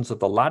solutions of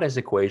the lattice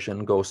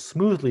equation go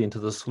smoothly into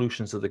the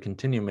solutions of the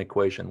continuum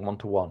equation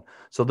one-to-one.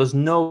 So there's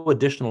no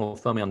additional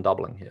fermion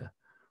doubling here.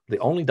 The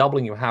only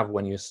doubling you have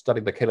when you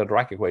study the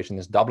Caylor-Dirac equation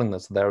is doubling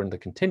that's there in the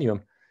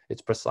continuum.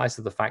 It's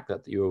precisely the fact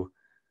that you,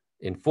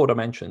 in 4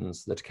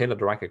 dimensions, the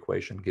Caylor-Dirac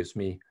equation gives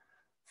me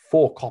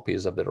 4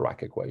 copies of the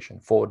Dirac equation,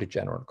 4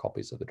 degenerate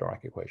copies of the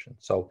Dirac equation.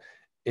 So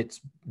it's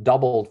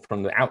doubled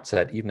from the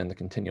outset, even in the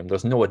continuum.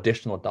 There's no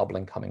additional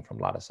doubling coming from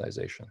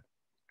latticization,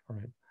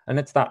 right? And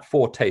it's that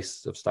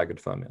foretaste of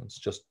staggered fermions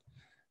just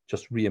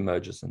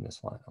reemerges in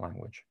this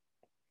language.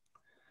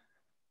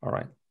 All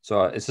right.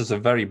 So this is a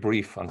very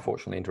brief,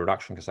 unfortunately,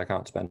 introduction because I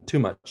can't spend too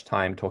much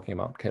time talking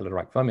about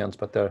Caylor-Dirac fermions,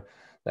 but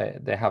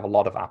they have a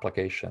lot of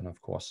application,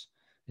 of course,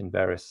 in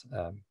various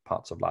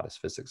parts of lattice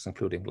physics,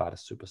 including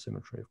lattice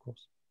supersymmetry, of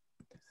course.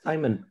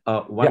 Simon,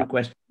 one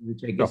question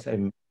which I guess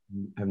I'm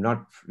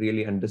not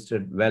really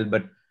understood well,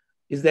 but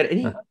is there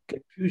any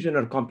confusion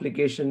or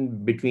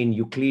complication between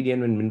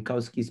Euclidean and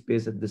Minkowski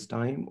space at this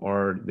time,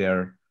 or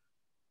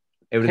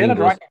everything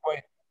goes?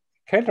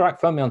 Caylor-Dirac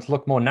fermions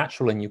look more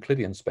natural in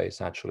Euclidean space,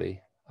 actually,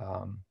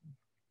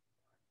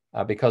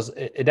 because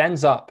it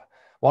ends up,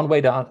 one way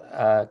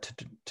to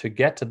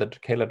get to the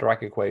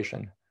Caylor-Dirac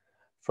equation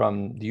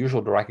from the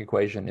usual Dirac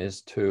equation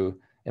is to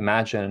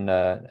imagine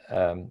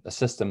a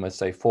system with,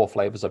 say, 4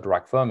 flavors of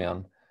Dirac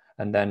fermion.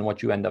 And then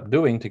what you end up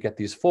doing to get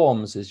these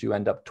forms is you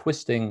end up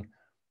twisting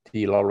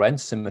the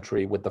Lorentz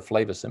symmetry with the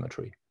flavor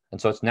symmetry.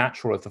 And so it's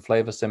natural if the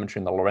flavor symmetry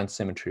and the Lorentz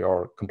symmetry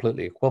are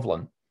completely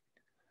equivalent.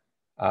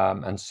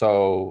 And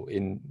so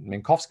in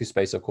Minkowski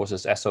space, of course,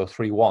 it's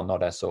SO31,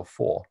 not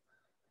SO4.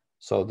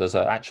 So there's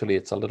actually,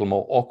 it's a little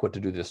more awkward to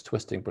do this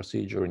twisting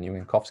procedure in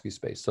Minkowski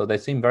space. So they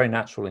seem very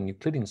natural in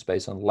Euclidean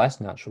space and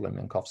less natural in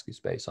Minkowski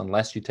space,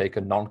 unless you take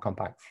a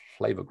non-compact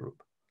flavor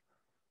group.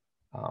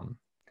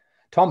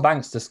 Tom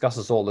Banks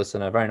discusses all this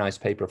in a very nice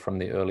paper from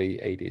the early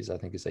 80s. I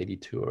think it's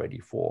 82 or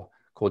 84,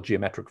 called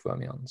Geometric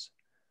Fermions.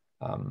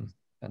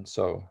 And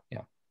so,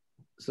 yeah.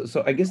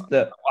 So I guess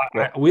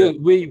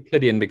we're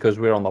Euclidean because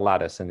we're on the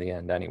lattice in the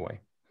end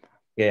anyway.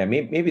 Yeah,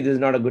 maybe this is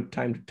not a good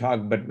time to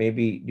talk, but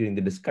maybe during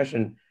the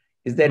discussion,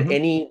 is there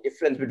any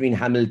difference between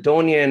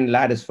Hamiltonian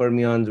lattice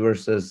fermions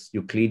versus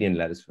Euclidean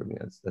lattice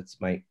fermions? That's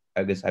my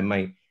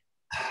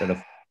sort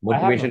of motivation.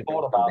 I haven't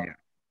thought about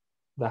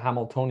the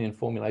Hamiltonian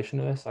formulation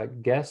of this. I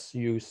guess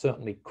you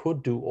certainly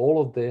could do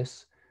all of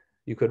this.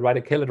 You could write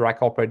a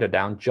Caylor-Dirac operator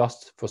down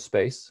just for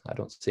space. I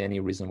don't see any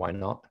reason why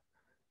not.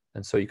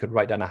 And so you could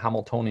write down a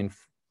Hamiltonian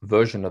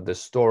version of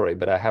this story,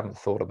 but I haven't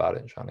thought about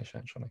it, Shanish,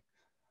 actually.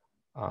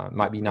 It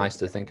might be nice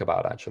to think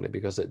about, actually,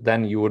 because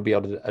then you would be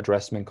able to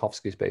address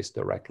Minkowski space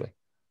directly.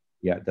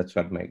 Yeah, that's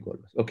what my goal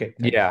was. Okay.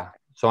 Thanks. Yeah,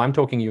 so I'm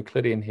talking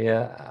Euclidean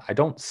here. I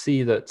don't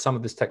see that some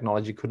of this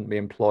technology couldn't be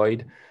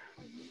employed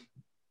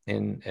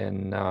in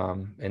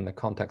the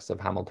context of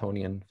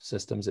Hamiltonian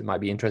systems. It might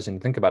be interesting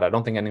to think about. I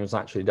don't think anyone's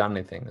actually done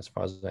anything, as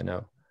far as I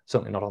know.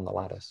 Certainly not on the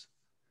lattice.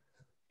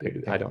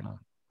 I don't know.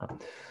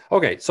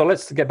 Okay, so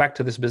let's get back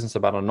to this business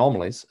about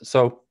anomalies.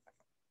 So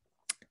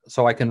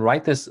I can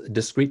write this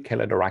discrete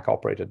Caylor-Dirac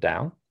operator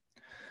down,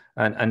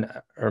 and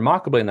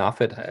remarkably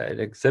enough, it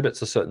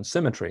exhibits a certain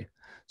symmetry.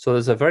 So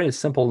there's a very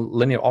simple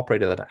linear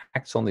operator that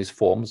acts on these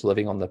forms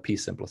living on the p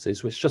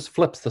simplices, which just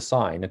flips the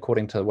sign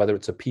according to whether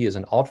it's a p is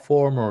an odd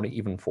form or an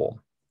even form.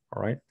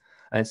 All right,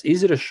 and it's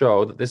easy to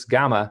show that this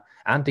gamma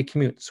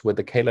anti-commutes with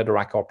the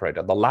Caylor-Dirac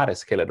operator, the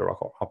lattice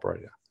Caylor-Dirac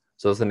operator.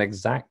 So there's an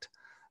exact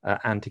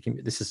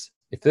anti-commute.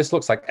 If this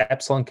looks like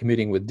epsilon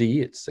commuting with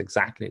d,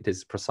 it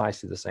is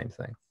precisely the same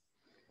thing.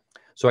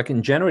 So I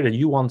can generate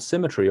a U1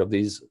 symmetry of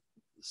this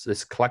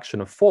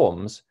collection of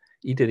forms,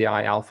 e to the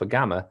I alpha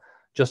gamma,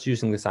 just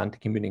using this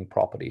anti-commuting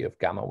property of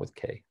gamma with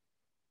k.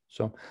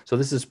 So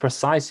this is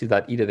precisely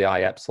that e to the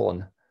I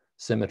epsilon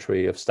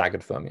symmetry of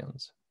staggered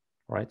fermions,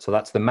 right? So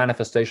that's the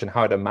manifestation,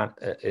 how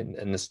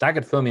in the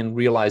staggered fermion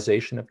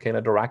realization of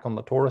Caylor-Dirac on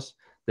the torus,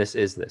 this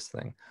is this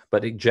thing.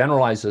 But it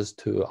generalizes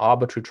to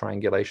arbitrary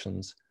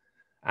triangulations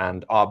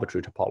and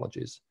arbitrary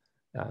topologies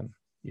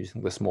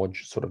using this more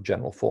sort of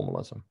general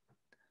formalism.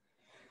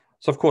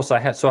 So of course I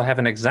have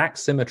an exact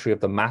symmetry of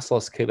the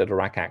massless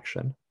Caylor-Dirac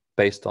action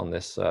based on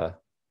this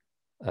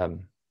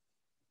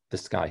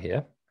this guy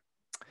here.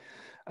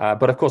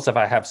 But of course, if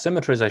I have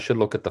symmetries, I should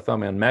look at the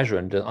fermion measure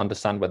and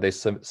understand whether they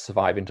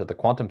survive into the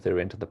quantum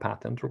theory, into the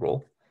path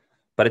integral.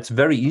 But it's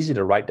very easy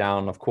to write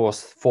down, of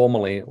course,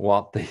 formally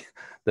what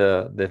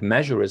the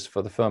measure is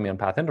for the fermion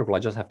path integral. I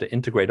just have to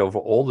integrate over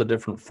all the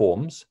different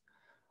forms,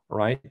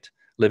 right,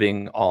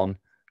 living on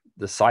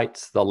the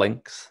sites, the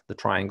links, the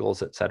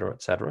triangles, et cetera,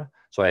 et cetera.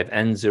 So I have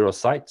n0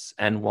 sites,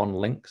 n1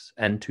 links,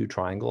 n2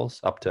 triangles,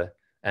 up to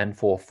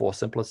n4 4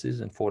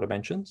 simplices in 4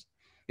 dimensions.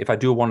 If I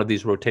do one of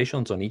these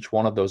rotations on each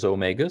one of those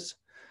omegas,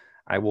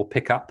 I will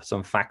pick up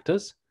some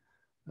factors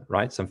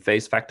right? Some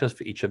phase factors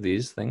for each of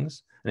these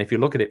things. And if you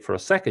look at it for a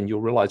second,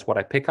 you'll realize what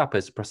I pick up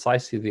is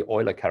precisely the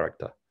Euler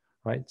character,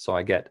 right? So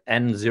I get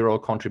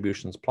n0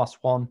 contributions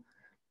 +1,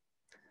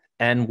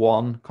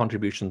 n1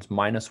 contributions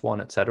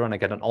 -1, etc. And I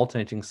get an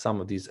alternating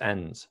sum of these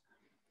n's.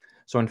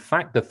 So in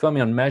fact, the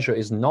fermion measure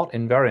is not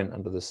invariant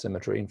under this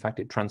symmetry. In fact,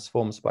 it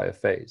transforms by a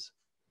phase,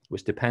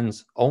 which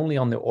depends only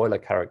on the Euler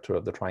character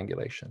of the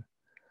triangulation.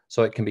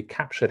 So it can be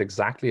captured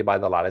exactly by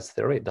the lattice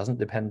theory. It doesn't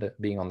depend on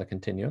being on the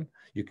continuum.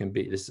 You can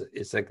be,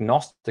 it's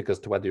agnostic as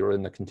to whether you're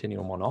in the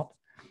continuum or not.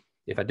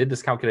 If I did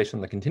this calculation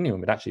in the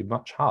continuum, it'd actually be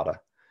much harder.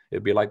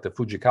 It'd be like the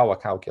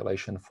Fujikawa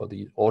calculation for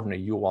the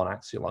ordinary U1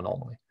 axial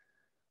anomaly,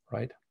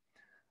 right?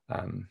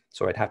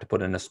 So I'd have to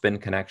put in a spin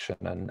connection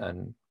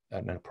and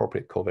an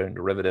appropriate covariant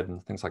derivative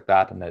and things like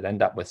that. And I'd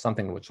end up with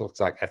something which looks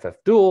like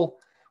FF dual,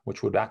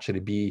 which would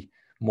actually be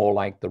more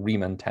like the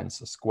Riemann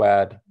tensor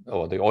squared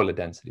or the Euler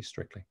density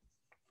strictly.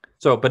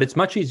 So, but it's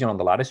much easier on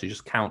the lattice. You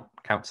just count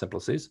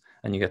simplices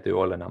and you get the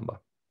Euler number.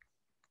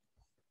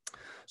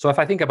 So if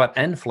I think about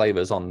n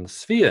flavors on the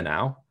sphere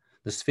now,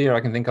 the sphere I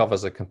can think of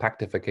as a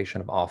compactification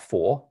of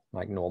R4,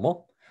 like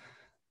normal.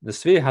 The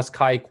sphere has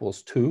chi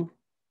equals 2.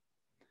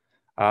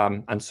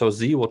 And so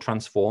Z will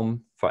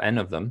transform for n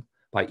of them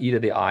by e to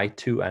the I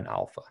 2n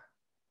alpha,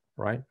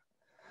 right?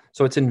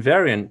 So it's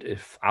invariant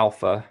if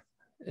alpha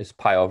is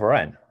pi over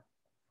n,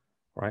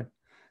 right?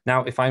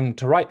 Now, if I'm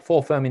to write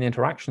 4 Fermion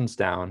interactions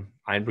down,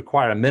 I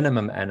require a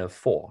minimum n of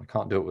 4. I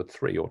can't do it with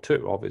 3 or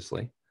 2,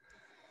 obviously.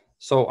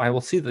 So I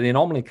will see that the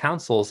anomaly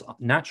cancels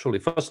naturally.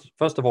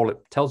 First of all, it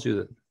tells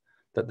you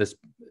that this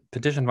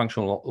partition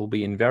function will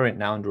be invariant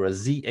now under a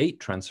Z8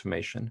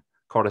 transformation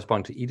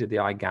corresponding to e to the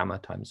I gamma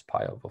times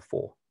pi over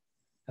 4.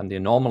 And the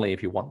anomaly,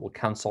 if you want, will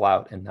cancel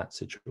out in that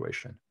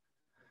situation.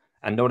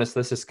 And notice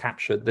this is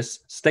captured. This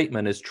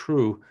statement is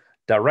true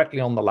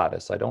directly on the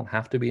lattice. I don't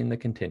have to be in the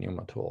continuum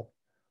at all,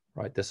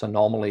 right? This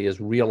anomaly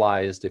is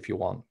realized, if you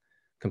want,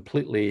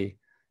 completely,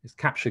 it's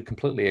captured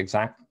completely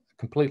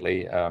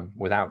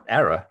without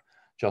error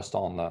just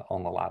on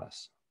the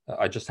lattice.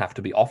 I just have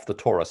to be off the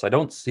torus. I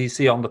don't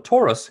see on the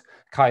torus,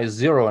 chi is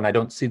 0, and I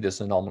don't see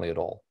this anomaly at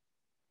all.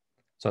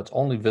 So it's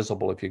only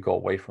visible if you go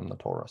away from the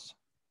torus.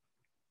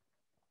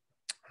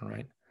 All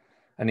right.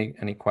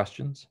 Any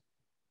questions?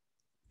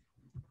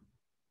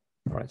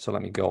 All right, so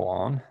let me go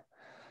on.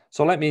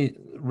 So let me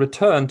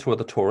return to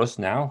the torus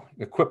now,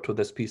 equipped with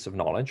this piece of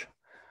knowledge,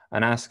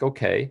 and ask,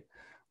 okay,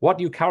 what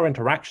Eucauer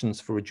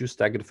interactions for reduced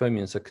staggered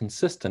fermions are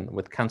consistent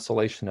with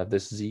cancellation of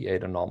this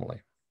Z8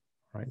 anomaly?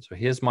 All right, so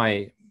here's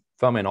my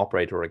Fermion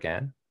operator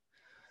again.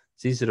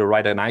 It's easy to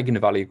write an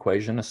eigenvalue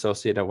equation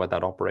associated with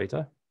that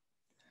operator.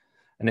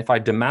 And if I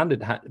demand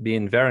it be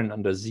invariant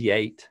under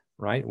Z8,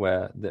 right,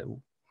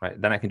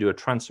 then I can do a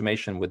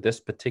transformation with this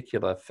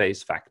particular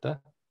phase factor.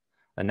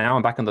 And now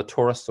I'm back in the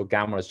torus, so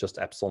gamma is just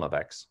epsilon of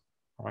x.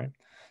 All right.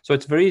 So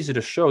it's very easy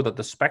to show that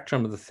the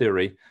spectrum of the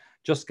theory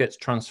just gets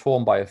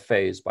transformed by a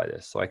phase by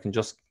this. So I can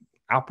just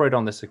operate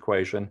on this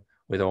equation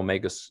with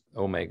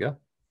omega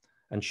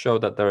and show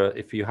that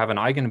if you have an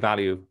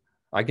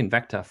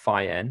eigenvector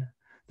phi n,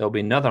 there'll be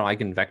another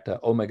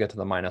eigenvector omega to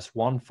the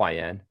 -1 phi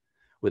n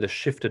with a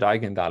shifted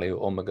eigenvalue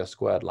omega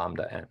squared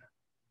lambda n.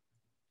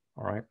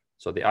 All right.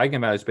 So the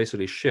eigenvalues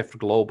basically shift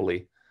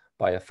globally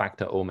by a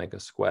factor omega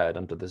squared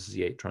under this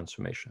Z8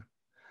 transformation.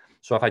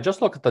 So if I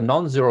just look at the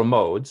non-zero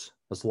modes,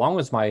 as long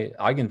as my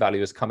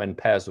eigenvalues come in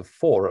pairs of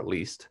 4 at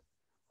least,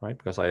 right,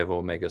 because I have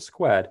omega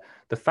squared,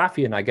 the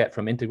Pfaffian I get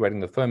from integrating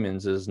the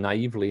fermions is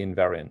naively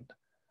invariant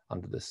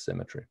under this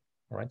symmetry.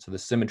 All right, so the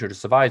symmetry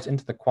survives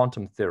into the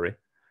quantum theory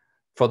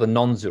for the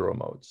non-zero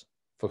modes,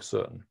 for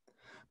certain.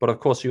 But of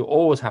course, you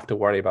always have to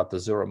worry about the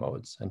zero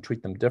modes and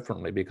treat them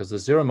differently because the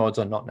zero modes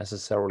are not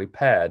necessarily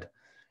paired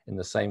in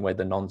the same way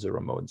the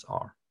non-zero modes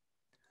are.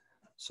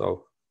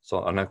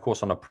 And of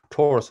course, on a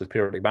torus with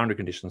periodic boundary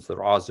conditions,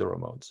 there are zero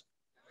modes.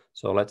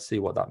 So let's see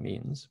what that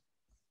means.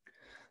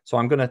 So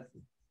I'm going to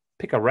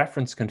pick a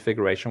reference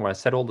configuration where I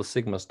set all the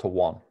sigmas to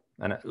 1.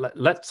 And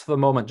let's, for the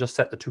moment, just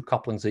set the 2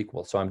 couplings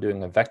equal. So I'm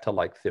doing a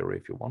vector-like theory,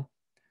 if you want.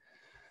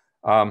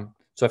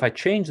 So if I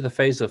change the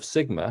phase of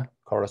sigma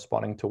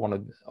corresponding to 1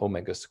 of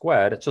omega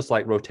squared, it's just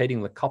like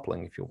rotating the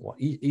coupling, if you want,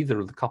 either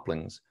of the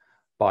couplings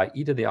by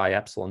e to the I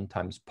epsilon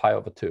times pi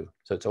over 2.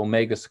 So it's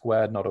omega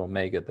squared, not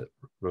omega, that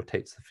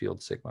rotates the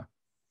field sigma.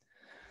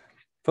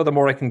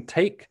 Furthermore, I can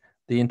take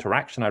the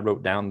interaction I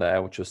wrote down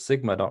there, which was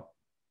sigma dot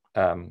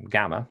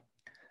gamma.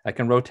 I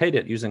can rotate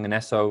it using a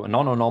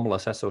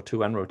non-anomalous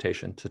SO2n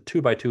rotation to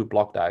 2x2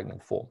 block diagonal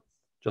form,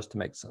 just to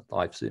make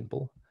life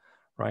simple,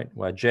 right?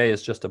 Where J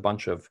is just a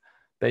bunch of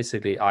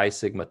basically I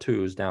sigma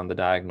 2s down the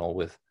diagonal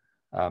with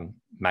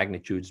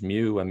magnitudes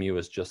mu, and mu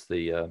is just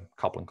the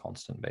coupling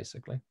constant,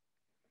 basically.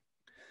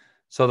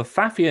 So the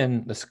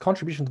Pfaffian, this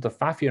contribution to the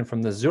Pfaffian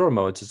from the zero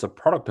modes is a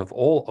product of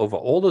over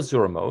all the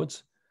zero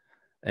modes.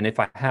 And if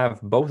I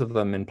have both of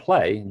them in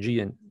play,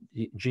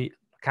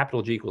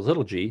 capital G equals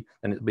little g,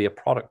 then it'll be a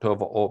product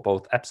over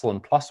both epsilon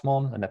plus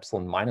 1 and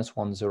epsilon minus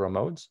 1 zero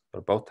modes. There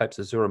are both types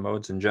of zero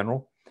modes in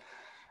general.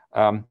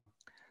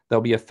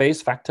 There'll be a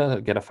phase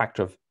factor, get a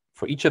factor of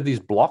For each of these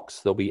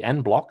blocks, there'll be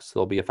n blocks.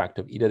 There'll be a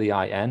factor of e to the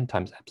I n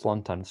times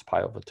epsilon times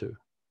pi over 2.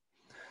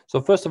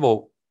 So first of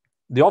all,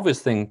 the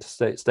obvious thing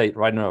to state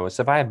right now is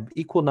if I have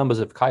equal numbers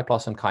of chi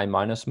plus and chi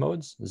minus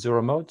modes,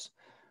 zero modes,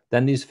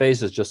 then these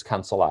phases just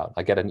cancel out.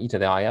 I get an e to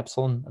the I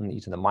epsilon and an e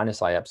to the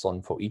minus I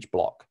epsilon for each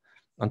block.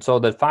 And so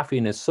the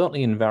Pfaffian is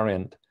certainly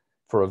invariant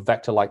for a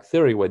vector-like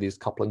theory where these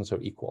couplings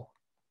are equal,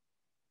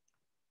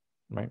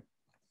 right?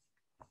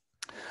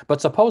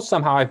 But suppose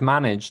somehow I've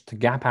managed to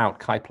gap out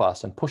chi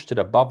plus and pushed it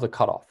above the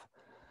cutoff,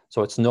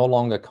 so it's no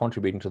longer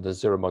contributing to the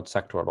zero mode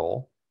sector at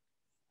all.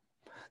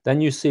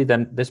 Then you see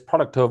then this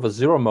product over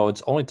zero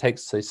modes only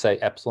takes, say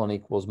epsilon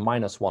equals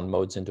 -1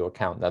 modes into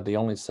account. They're the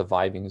only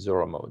surviving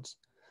zero modes.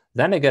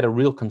 Then I get a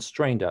real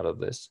constraint out of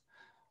this,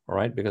 all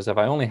right? Because if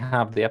I only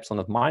have the epsilon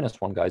of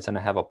 -1 guys, then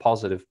I have a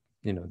positive,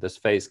 this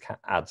phase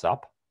adds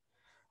up,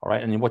 all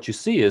right? And what you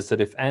see is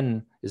that if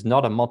n is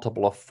not a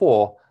multiple of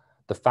 4,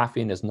 the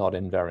Pfaffian is not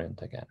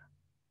invariant again,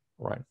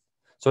 all right?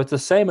 So it's the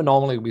same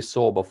anomaly we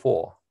saw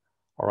before,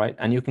 all right?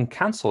 And you can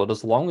cancel it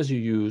as long as you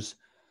use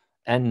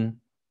n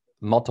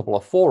multiple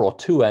of 4 or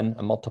 2n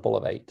a multiple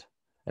of 8.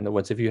 In other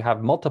words, if you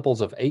have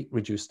multiples of 8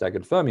 reduced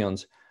staggered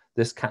fermions,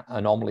 this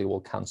anomaly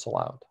will cancel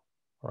out,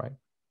 all right?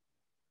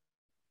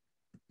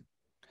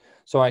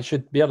 So I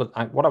should be able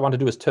to, what I want to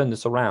do is turn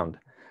this around,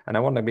 and I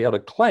want to be able to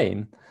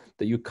claim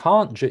that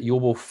you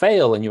will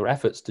fail in your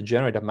efforts to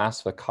generate a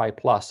mass for chi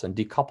plus and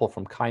decouple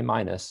from chi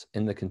minus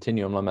in the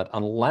continuum limit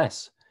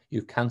unless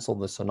you cancel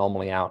this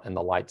anomaly out in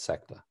the light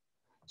sector.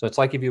 So it's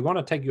like if you want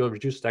to take your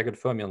reduced staggered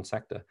fermion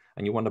sector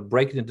and you want to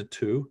break it into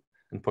 2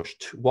 and push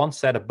one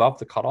set above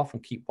the cutoff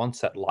and keep one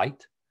set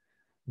light,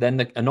 then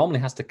the anomaly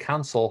has to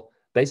cancel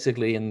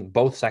basically in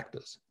both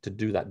sectors to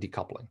do that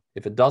decoupling.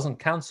 If it doesn't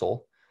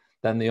cancel,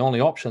 then the only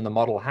option the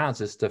model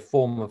has is to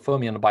form a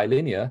fermion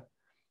bilinear,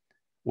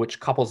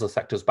 which couples the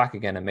sectors back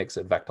again and makes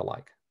it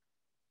vector-like,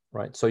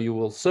 right? So you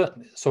will so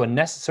a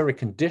necessary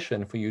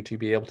condition for you to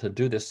be able to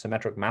do this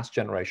symmetric mass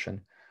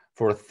generation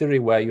for a theory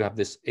where you have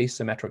this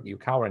asymmetric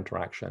Yukawa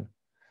interaction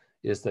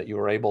is that you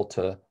are able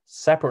to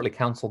separately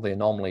cancel the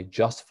anomaly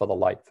just for the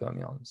light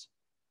fermions.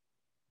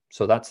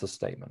 So that's the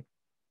statement,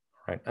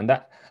 right? And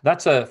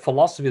that's a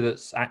philosophy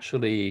that's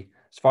actually,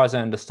 as far as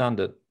I understand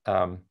it,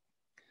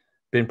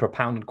 been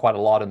propounded quite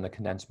a lot in the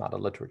condensed matter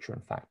literature,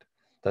 in fact,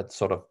 that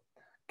sort of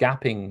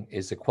gapping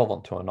is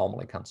equivalent to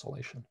anomaly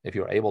cancellation. If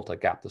you're able to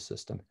gap the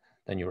system,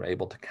 then you're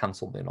able to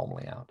cancel the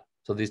anomaly out.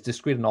 So these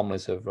discrete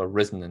anomalies have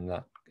arisen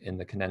in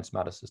the condensed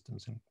matter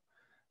systems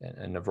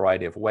in a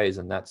variety of ways,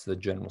 and that's the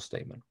general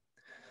statement.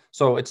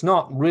 So it's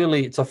not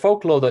really, it's a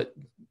folklore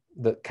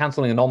that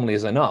canceling anomaly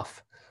is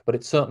enough, but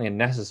it's certainly a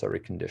necessary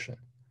condition,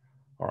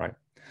 all right?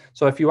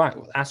 So if you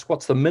ask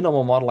what's the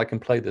minimal model I can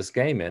play this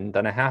game in,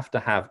 then I have to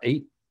have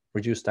 8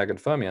 reduced staggered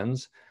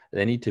fermions.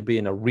 They need to be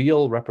in a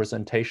real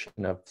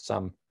representation of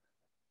some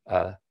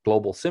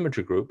global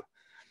symmetry group.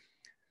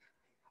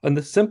 And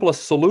the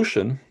simplest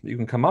solution you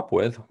can come up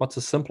with, what's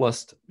the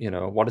simplest,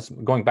 what is,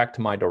 going back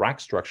to my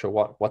Dirac structure,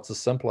 what's the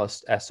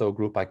simplest SO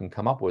group I can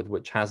come up with,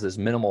 which has this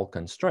minimal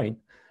constraint?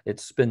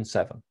 It's spin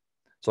 7.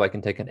 So I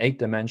can take an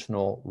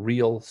 8-dimensional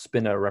real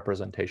spinor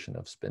representation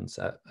of spin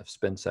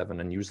 7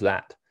 and use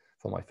that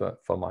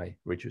for my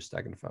reduced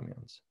staggered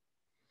fermions.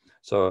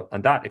 So,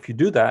 and that, if you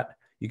do that,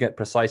 you get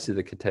precisely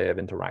the Kitaev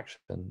interaction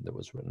that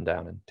was written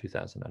down in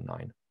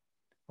 2009.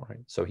 All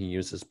right, so he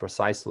uses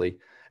precisely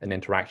an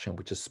interaction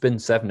which is spin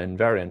 7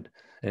 invariant,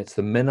 and it's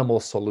the minimal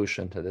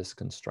solution to this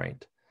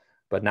constraint.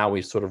 But now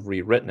we've sort of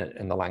rewritten it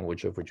in the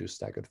language of reduced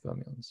staggered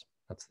fermions.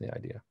 That's the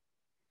idea.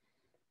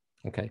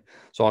 Okay,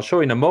 so I'll show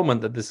you in a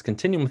moment that this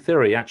continuum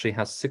theory actually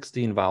has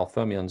 16 Weyl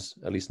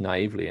fermions, at least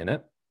naively, in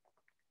it.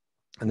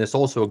 And this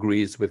also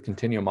agrees with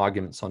continuum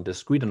arguments on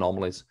discrete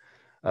anomalies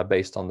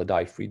based on the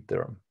Dye-Fried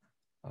theorem.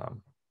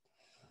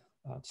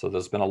 So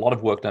there's been a lot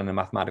of work done in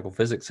mathematical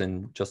physics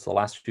in just the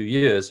last few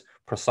years,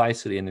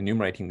 precisely in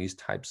enumerating these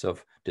types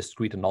of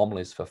discrete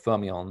anomalies for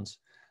fermions.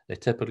 They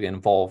typically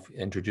involve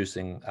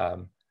introducing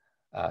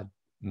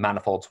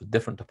manifolds with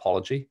different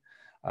topology,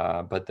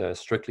 but they're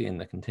strictly in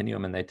the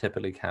continuum, and they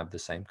typically have the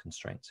same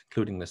constraints,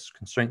 including this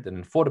constraint that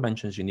in 4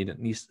 dimensions, you need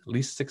at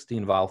least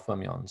 16 Weyl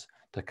fermions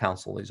to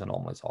cancel these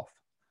anomalies off.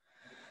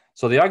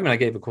 So the argument I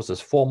gave, of course,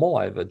 is formal.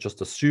 I've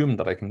just assumed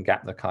that I can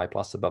gap the chi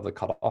plus above the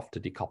cutoff to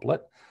decouple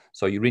it.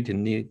 So you really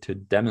need to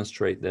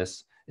demonstrate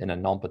this in a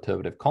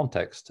non-perturbative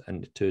context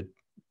and to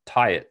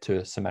tie it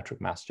to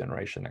symmetric mass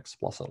generation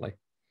explicitly.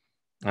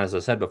 And as I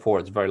said before,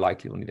 it's very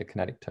likely you'll need a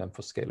kinetic term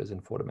for scalars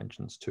in 4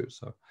 dimensions too.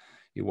 So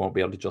you won't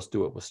be able to just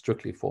do it with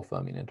strictly 4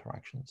 fermion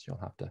interactions. You'll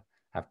have to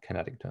have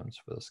kinetic terms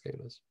for the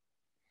scalars.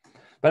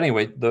 But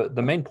anyway,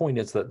 the main point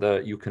is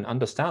that you can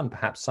understand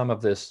perhaps some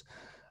of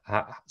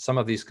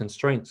these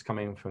constraints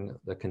coming from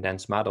the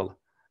condensed matter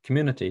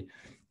community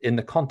in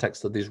the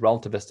context of these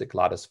relativistic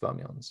lattice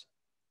fermions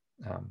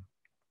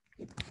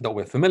that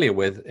we're familiar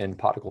with in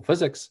particle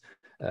physics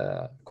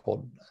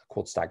called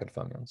staggered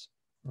fermions.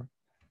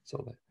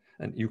 So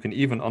and you can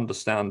even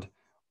understand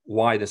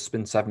why the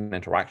spin 7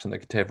 interaction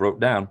that Kitaev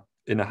wrote down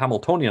in a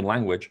Hamiltonian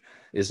language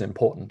is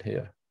important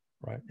here.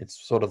 right?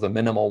 It's sort of the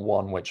minimal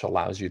one which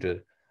allows you to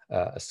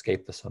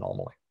escape this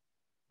anomaly.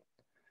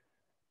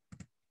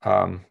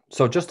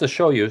 So just to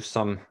show you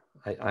some,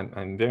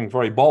 I'm being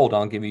very bold.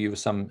 I'll give you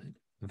some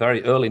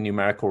very early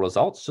numerical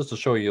results just to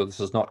show you this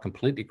is not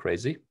completely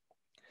crazy.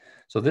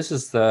 So this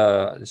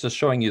is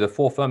showing you the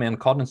 4 fermion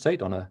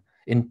condensate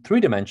in 3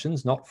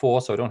 dimensions, not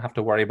 4, so I don't have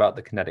to worry about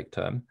the kinetic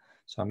term.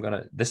 So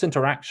this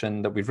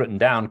interaction that we've written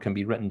down can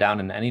be written down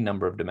in any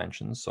number of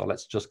dimensions. So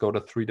let's just go to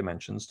 3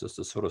 dimensions just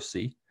to sort of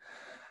see.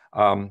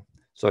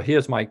 So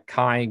here's my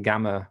chi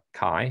gamma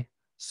chi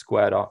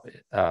squared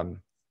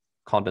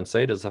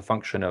condensate as a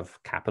function of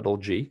capital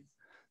G.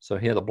 So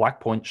here the black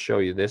points show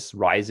you this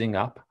rising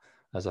up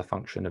as a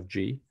function of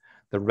G.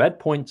 The red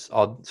points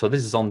are, so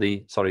this is on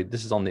the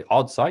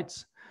odd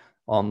sites.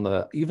 On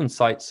the even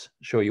sites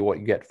show you what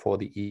you get for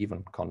the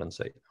even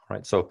condensate,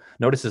 right? So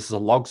notice this is a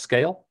log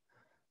scale.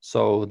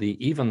 So the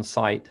even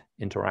site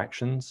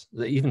interactions,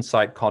 the even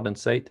site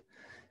condensate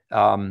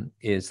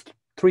is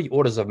 3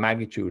 orders of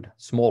magnitude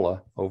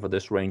smaller over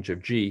this range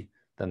of G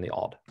than the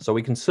odd. So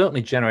we can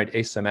certainly generate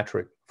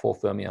asymmetric 4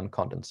 fermion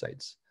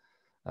condensates.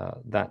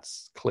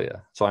 That's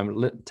clear. So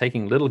I'm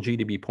taking little g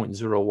to be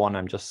 0.01.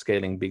 I'm just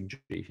scaling big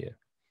G here.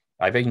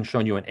 I've even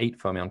shown you an 8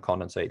 fermion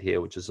condensate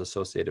here, which is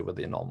associated with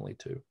the anomaly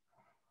too.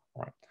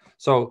 All right.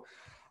 So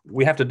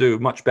we have to do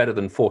much better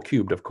than 4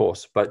 cubed, of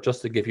course, but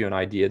just to give you an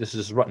idea, this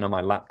is written on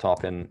my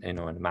laptop in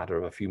a matter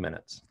of a few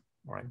minutes.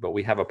 All right. But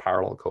we have a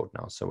parallel code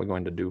now, so we're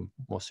going to do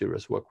more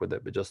serious work with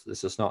it. But just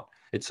this is not,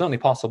 it's certainly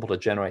possible to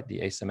generate the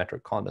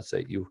asymmetric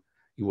condensate you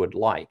would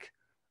like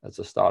as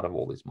the start of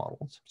all these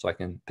models. So I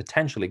can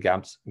potentially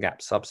gap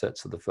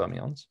subsets of the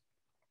fermions.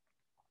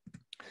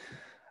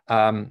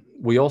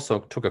 We also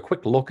took a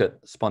quick look at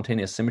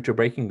spontaneous symmetry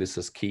breaking. This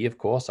is key, of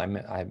course.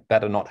 I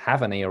better not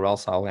have any or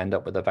else I'll end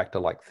up with a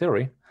vector-like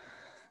theory.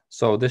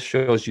 So this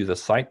shows you the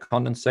site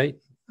condensate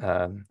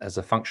as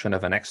a function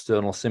of an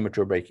external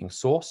symmetry breaking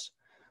source.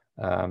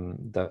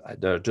 There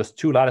are just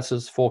 2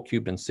 lattices, 4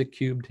 cubed and 6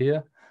 cubed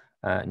here.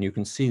 And you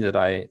can see that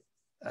I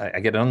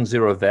get an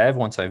unzero VEV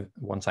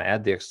once I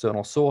add the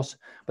external source,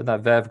 but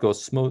that VEV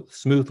goes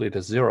smoothly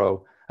to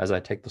 0 as I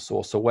take the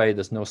source away.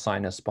 There's no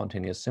sign of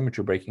spontaneous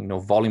symmetry breaking, no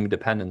volume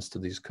dependence to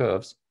these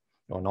curves,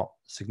 or not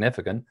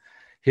significant.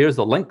 Here's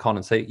the link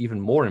condensate, even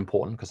more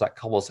important because that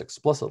covers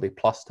explicitly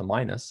plus to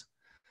minus.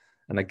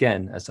 And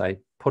again, as I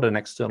put an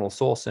external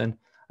source in,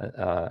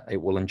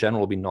 it will in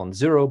general be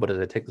non-zero, but as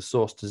I take the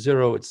source to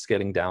 0, it's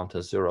scaling down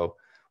to 0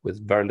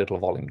 with very little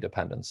volume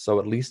dependence. So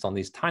at least on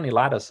these tiny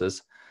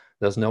lattices,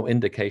 there's no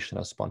indication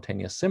of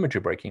spontaneous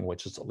symmetry breaking,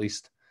 which is at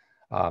least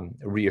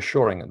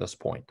reassuring at this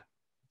point.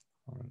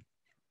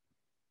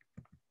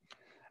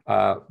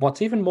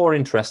 What's even more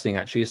interesting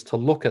actually is to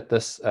look at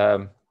this,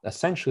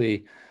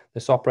 essentially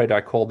this operator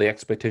I call the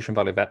expectation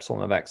value of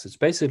epsilon of x. It's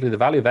basically the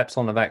value of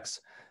epsilon of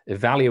x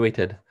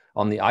evaluated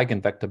on the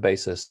eigenvector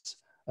basis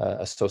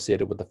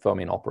associated with the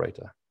Fermion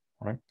operator,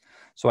 right?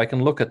 So I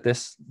can look at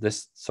this,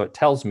 so it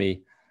tells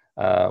me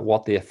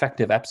what the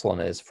effective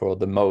epsilon is for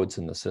the modes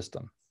in the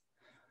system.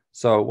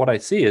 So what I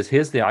see is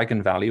here's the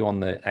eigenvalue on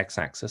the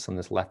x-axis on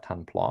this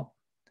left-hand plot.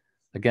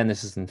 Again,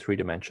 this is in 3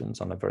 dimensions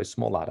on a very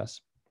small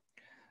lattice.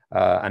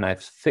 And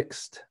I've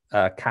fixed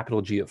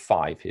capital G at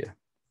 5 here,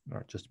 all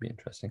right, just to be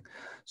interesting.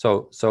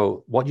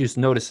 So what you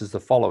notice is the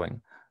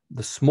following.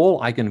 The small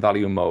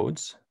eigenvalue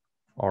modes,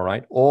 all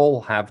right, all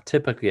have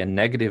typically a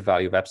negative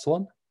value of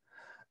epsilon.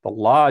 The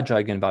large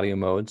eigenvalue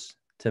modes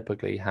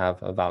typically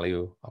have a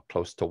value of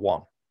close to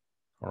 1.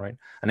 All right.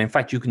 And in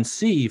fact, you can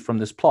see from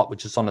this plot,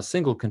 which is on a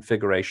single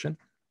configuration,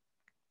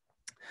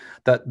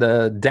 that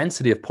the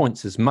density of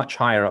points is much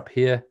higher up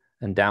here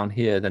and down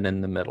here than in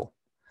the middle.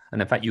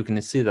 And in fact, you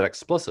can see that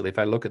explicitly. If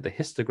I look at the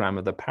histogram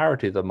of the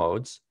parity of the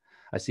modes,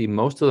 I see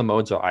most of the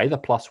modes are either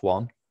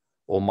 +1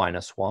 or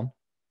 -1.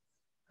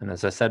 And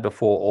as I said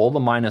before, all the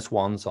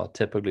 -1s are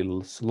typically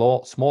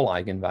small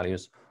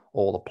eigenvalues.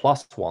 All the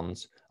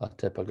 +1s are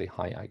typically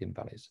high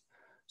eigenvalues.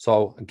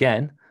 So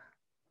again,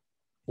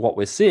 what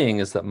we're seeing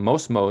is that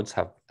most modes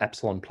have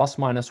epsilon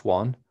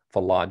 ±1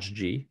 for large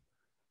G,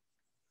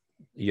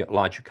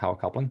 large Yukawa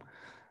coupling,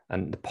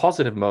 and the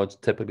positive modes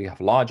typically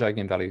have large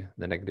eigenvalue,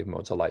 the negative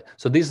modes are light.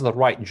 So these are the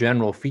right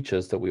general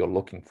features that we are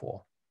looking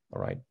for,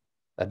 all right?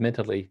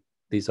 Admittedly,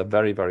 these are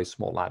very, very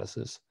small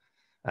lattices,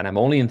 and I'm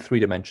only in 3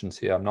 dimensions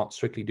here. I'm not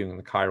strictly doing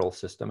the chiral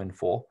system in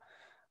 4,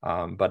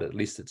 but at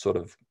least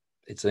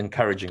it's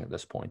encouraging at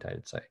this point, I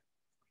would say,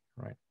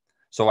 right?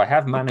 So I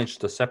have managed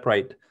to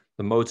separate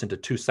the modes into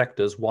 2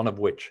 sectors, one of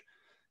which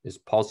is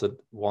positive,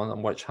 one of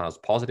which has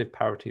positive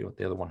parity, or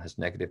the other one has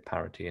negative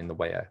parity in the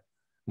way I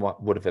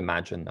would have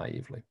imagined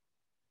naively.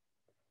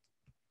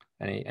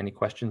 Any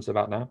questions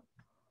about that?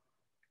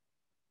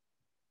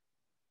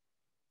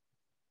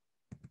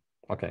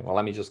 Okay, well,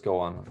 let me just go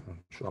on.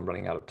 I'm sure I'm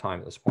running out of time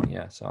at this point.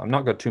 Yeah, so I'm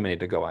not got too many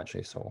to go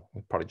actually, so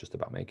we'll probably just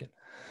about make it.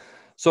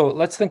 So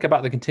let's think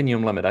about the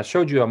continuum limit. I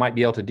showed you I might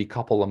be able to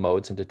decouple the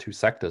modes into 2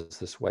 sectors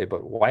this way,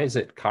 but why is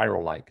it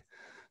chiral-like?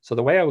 So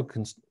the way I would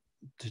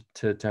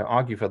to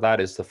argue for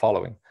that is the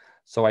following.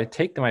 So I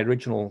take my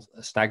original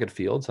staggered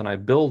fields and I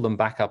build them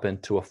back up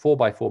into a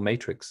 4x4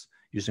 matrix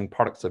using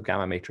products of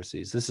gamma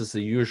matrices. This is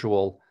the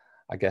usual,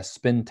 I guess,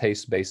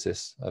 spin-taste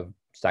basis of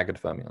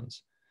staggered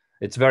fermions.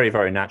 It's very,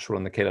 very natural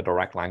in the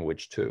Taylor-Dirac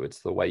language too.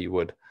 It's the way you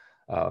would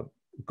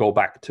go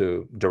back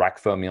to Dirac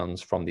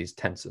fermions from these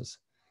tensors.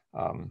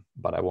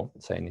 But I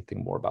won't say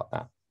anything more about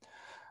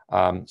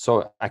that.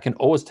 So I can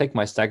always take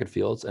my staggered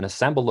fields and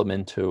assemble them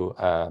into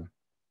a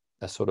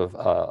sort of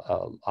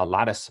a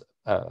lattice,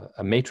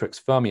 a matrix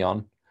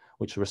fermion,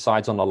 which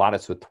resides on the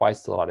lattice with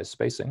twice the lattice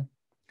spacing.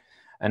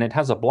 And it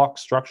has a block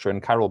structure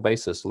and chiral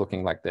basis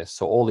looking like this.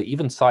 So all the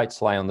even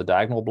sites lie on the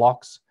diagonal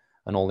blocks,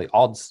 and all the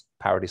odds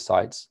parity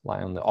sites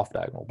lie on the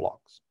off-diagonal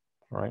blocks,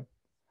 all right?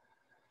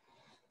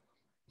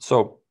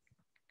 So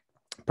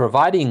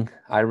providing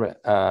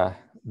the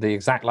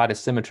exact lattice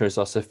symmetries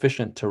are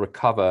sufficient to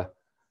recover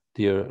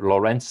the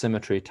Lorentz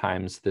symmetry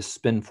times this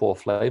spin 4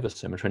 flavor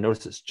symmetry.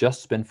 Notice it's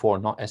just spin 4,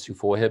 not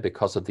SU4 here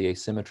because of the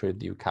asymmetry of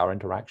the Yukawa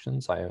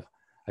interactions. I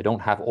don't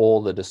have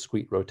all the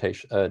discrete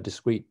rotation,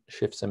 discrete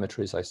shift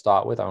symmetries I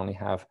start with. I only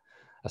have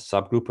a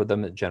subgroup of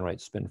them that generate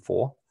spin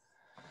 4.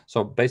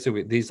 So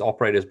basically, these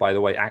operators, by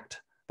the way, act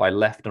by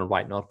left and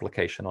right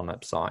multiplication on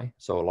psi.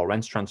 So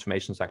Lorentz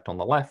transformations act on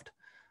the left,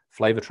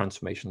 flavor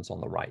transformations on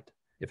the right.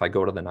 If I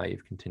go to the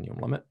naive continuum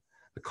limit,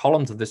 the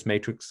columns of this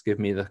matrix give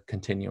me the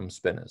continuum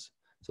spinners.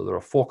 So there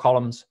are 4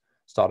 columns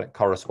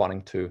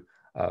corresponding to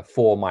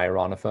 4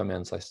 Majorana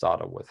fermions I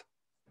started with.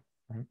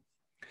 Right?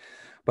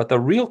 But the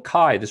real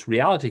chi, this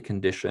reality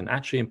condition,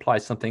 actually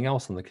implies something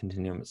else on the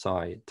continuum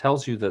psi. It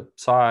tells you that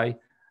psi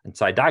and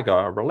psi dagger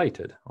are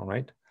related, all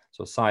right?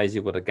 So psi is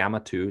equal to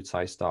gamma 2,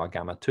 psi star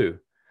gamma 2,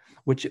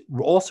 which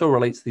also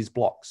relates to these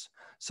blocks.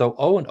 So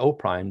O and O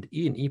primed,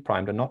 E and E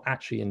primed are not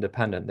actually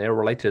independent. They're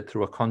related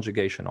through a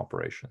conjugation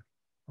operation,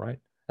 right?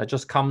 That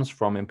just comes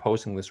from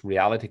imposing this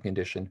reality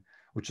condition,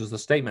 which is the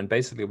statement,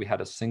 basically, we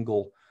had a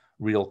single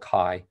real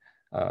chi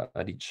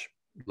at each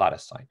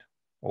lattice site,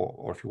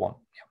 or if you want,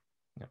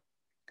 yeah.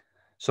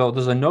 So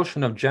there's a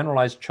notion of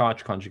generalized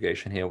charge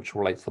conjugation here, which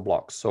relates to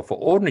blocks. So for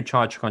ordinary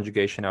charge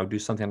conjugation, I would do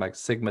something like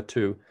sigma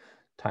 2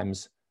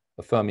 times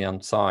the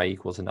fermion psi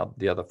equals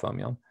the other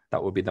fermion.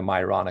 That would be the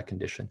Majorana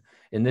condition.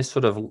 In this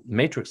sort of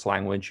matrix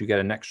language, you get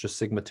an extra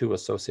sigma 2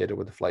 associated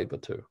with the flavor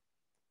 2.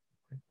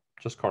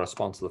 Just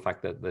corresponds to the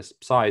fact that this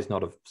psi is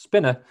not a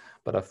spinner,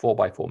 but a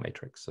 4x4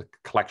 matrix, a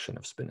collection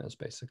of spinners,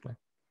 basically.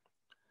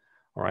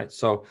 All right,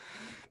 so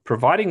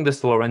providing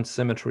this Lorentz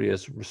symmetry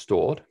is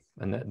restored,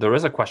 and there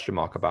is a question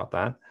mark about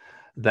that,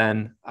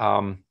 then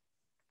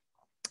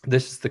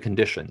this is the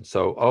condition.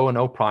 So O and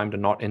O primed are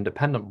not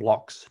independent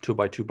blocks,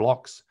 2x2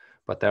 blocks,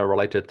 but they're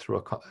related through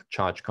a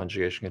charge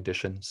conjugation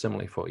condition,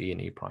 similarly for E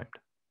and E primed,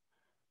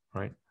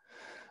 right?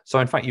 So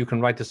in fact, you can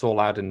write this all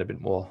out in a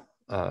bit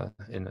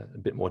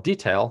more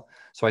detail.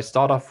 So I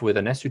start off with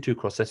an SU2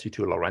 cross SU2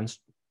 Lorentz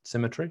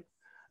symmetry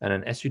and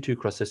an SU2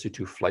 cross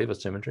SU2 flavor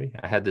symmetry.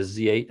 I had the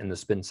Z8 and the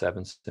spin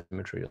 7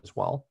 symmetry as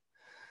well.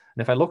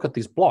 And if I look at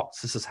these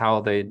blocks, this is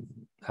how they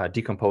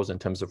decompose in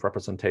terms of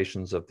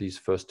representations of these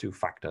first 2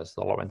 factors,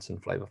 the Lorentz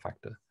and flavor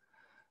factor.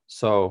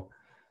 So,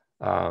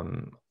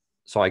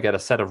 so I get a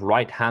set of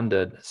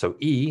right-handed, so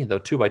E, the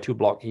 2x2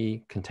 block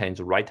E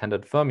contains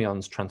right-handed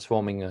fermions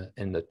transforming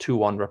in the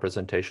 2-1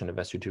 representation of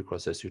SU2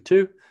 cross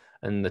SU2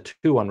 and the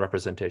 2-1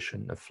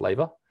 representation of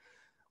flavor,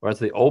 whereas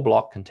the O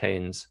block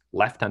contains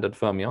left-handed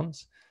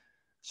fermions,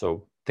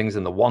 so things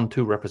in the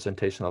 1-2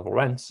 representation of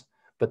Lorentz,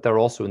 but they're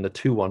also in the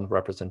 2-1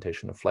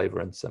 representation of flavor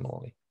and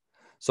similarly.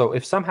 So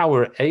if somehow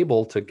we're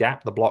able to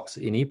gap the blocks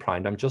in E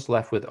primed, I'm just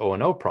left with O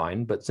and O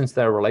prime, but since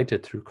they're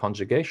related through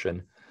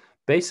conjugation,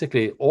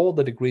 basically all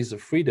the degrees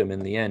of freedom in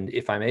the end,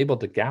 if I'm able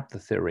to gap the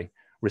theory,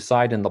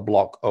 reside in the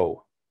block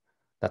O.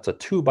 That's a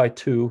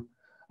 2x2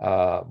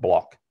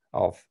 block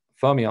of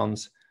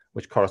fermions,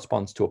 which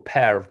corresponds to a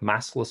pair of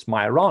massless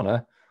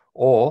Majorana,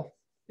 or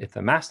if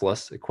they're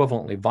massless,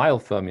 equivalently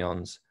Weyl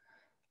fermions,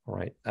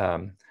 right?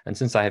 And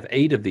since I have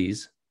 8 of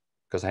these,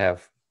 because I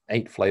have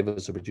 8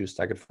 flavors of reduced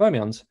staggered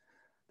fermions,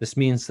 this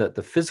means that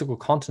the physical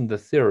content of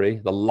the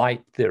theory, the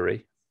light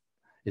theory,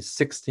 is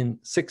 16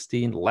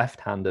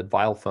 left-handed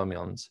Weyl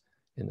fermions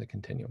in the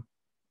continuum.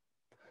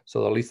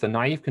 So at least the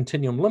naive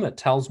continuum limit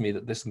tells me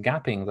that this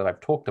gapping that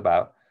I've talked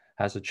about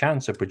has a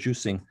chance of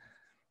producing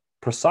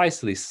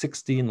precisely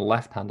 16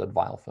 left-handed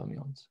Weyl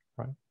fermions,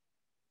 right?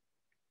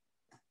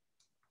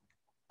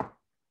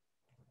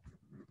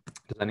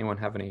 Does anyone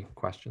have any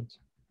questions?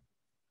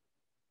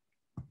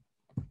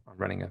 I'm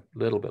running a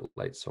little bit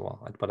late,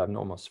 but I'm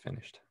almost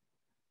finished.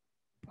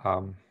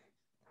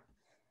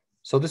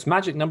 So this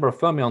magic number of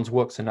fermions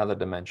works in other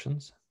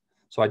dimensions.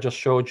 So I just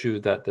showed you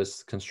that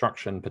this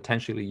construction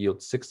potentially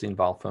yields 16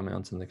 Weyl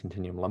fermions in the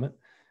continuum limit.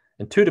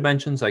 In 2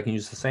 dimensions, I can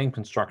use the same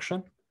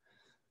construction.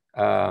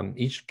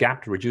 Each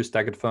gapped reduced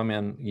staggered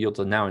fermion yields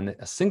now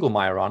a single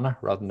Majorana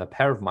rather than a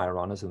pair of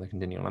Majoranas in the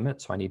continuum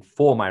limit. So I need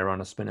 4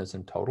 Majorana spinners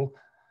in total.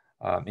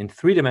 In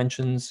 3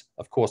 dimensions,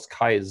 of course,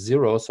 chi is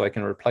 0, so I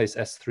can replace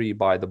S3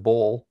 by the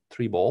ball,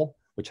 3 ball,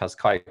 which has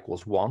chi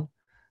equals 1.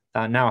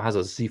 That now has a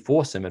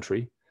Z4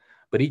 symmetry.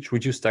 but each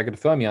reduced staggered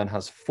fermion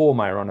has 4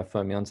 Majorana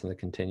fermions in the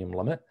continuum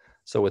limit.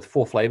 So with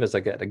 4 flavors, I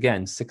get,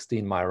 again,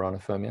 16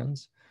 Majorana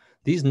fermions.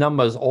 These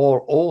numbers are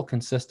all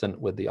consistent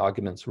with the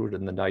arguments rooted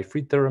in the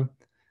Dye-Fried theorem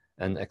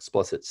and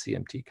explicit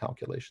CMT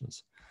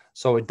calculations.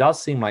 So it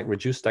does seem like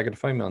reduced staggered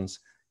fermions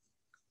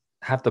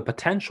have the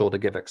potential to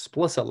give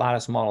explicit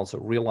lattice models that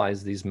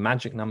realize these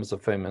magic numbers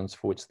of fermions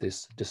for which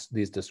these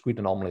discrete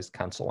anomalies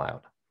cancel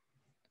out.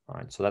 All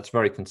right, so that's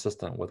very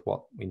consistent with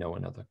what we know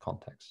in other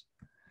contexts.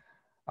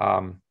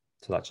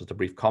 So that's just a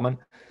brief comment.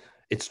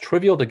 It's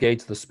trivial to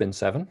gauge the spin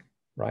 7,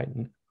 right?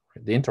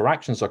 The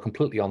interactions are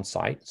completely on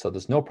site, so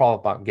there's no problem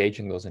about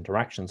gauging those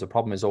interactions. The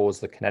problem is always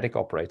the kinetic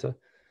operator,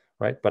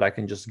 right? But I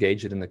can just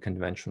gauge it in the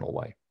conventional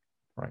way,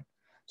 right?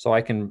 So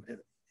I can,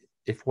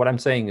 if what I'm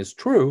saying is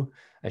true,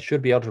 I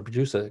should be able to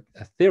produce a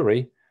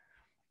theory,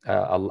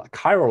 a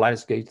chiral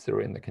lattice gauge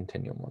theory in the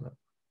continuum limit,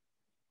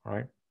 all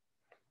right?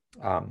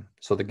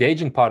 So the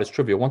gauging part is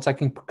trivial. Once I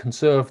can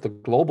conserve the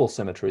global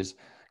symmetries,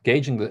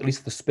 gauging at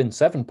least the spin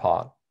 7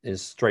 part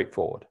is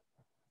straightforward.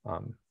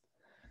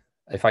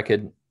 If I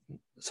could,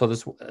 so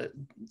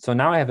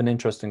now I have an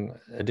interesting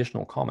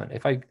additional comment.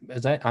 If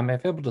I'm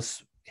able to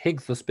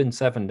Higgs the spin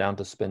 7 down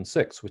to spin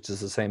 6, which is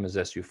the same as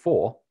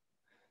SU4,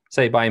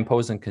 say by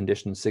imposing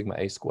condition sigma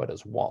a squared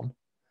as 1,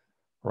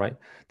 right?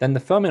 Then the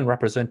fermion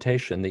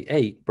representation, the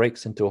 8,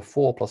 breaks into a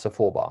 4 plus a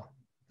 4 bar.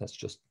 That's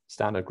just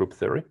standard group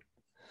theory.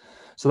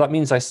 So that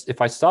means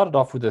if I started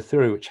off with a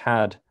theory which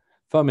had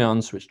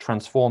fermions which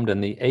transformed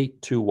in the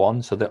 8, 2,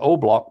 1, so the O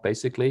block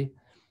basically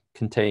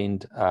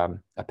contained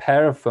a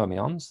pair of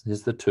fermions,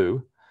 here's the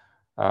 2,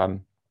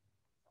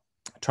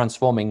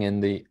 transforming in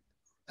the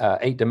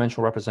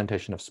 8-dimensional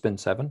representation of spin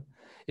 7.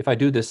 If I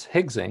do this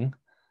Higgsing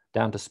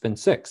down to spin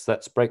 6,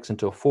 that breaks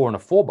into a 4 and a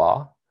 4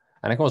 bar,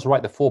 and I can also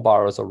write the 4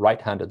 bar as a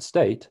right-handed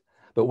state,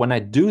 but when I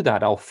do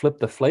that, I'll flip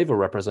the flavor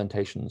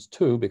representations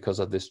too because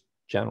of this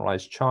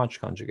generalized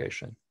charge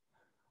conjugation,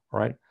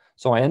 right?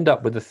 So I end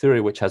up with a theory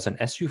which has an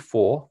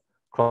SU4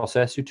 cross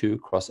SU2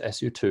 cross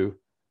SU2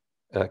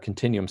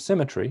 continuum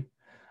symmetry.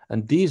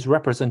 And these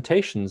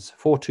representations,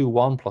 4, 2,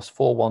 1 plus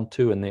 4, 1,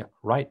 2 in the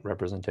right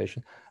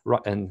representation,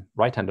 and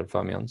right-handed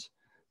fermions,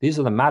 these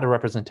are the matter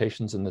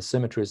representations in the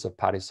symmetries of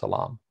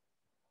Pari-Salam,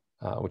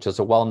 which is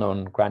a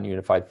well-known grand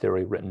unified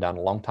theory written down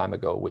a long time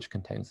ago, which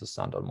contains the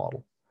standard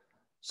model.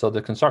 So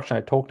the construction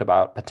I talked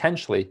about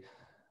potentially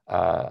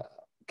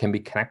can be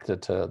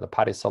connected to the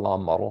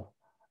Pari-Salam model,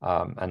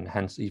 and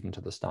hence even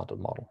to the standard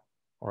model.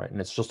 All right, and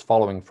it's just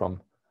following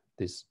from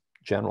these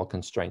general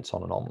constraints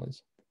on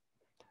anomalies.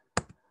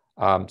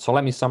 So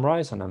let me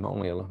summarize, and I'm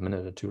only a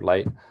minute or two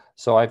late.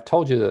 So I've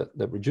told you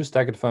that reduced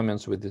staggered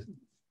fermions with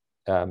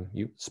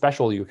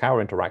special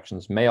Yukawa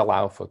interactions may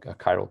allow for a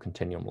chiral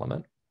continuum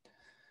limit.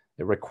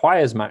 It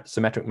requires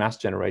symmetric mass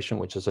generation,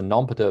 which is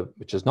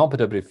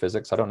non-perturbative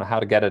physics. I don't know how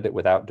to get at it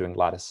without doing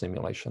lattice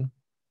simulation.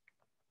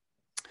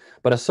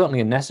 But it's certainly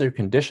a necessary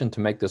condition to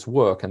make this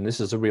work, and this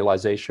is a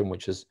realization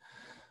which is,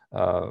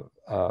 well,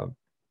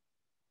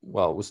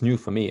 it was new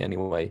for me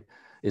anyway,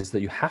 is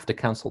that you have to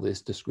cancel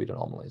these discrete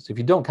anomalies. If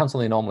you don't cancel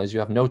the anomalies, you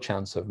have no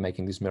chance of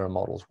making these mirror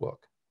models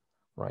work,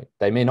 right?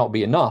 They may not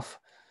be enough,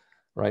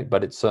 right?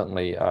 But it's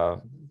certainly,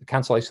 the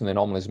cancellation of the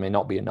anomalies may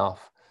not be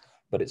enough,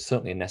 but it's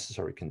certainly a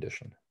necessary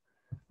condition.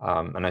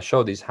 And I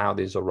show how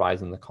these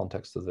arise in the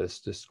context of this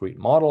discrete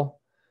model.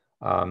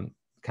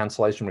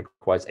 Cancellation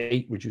requires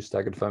 8 reduced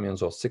staggered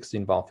fermions or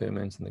 16 bar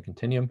fermions in the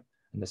continuum,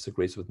 and this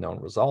agrees with known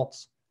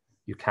results.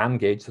 You can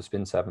gauge the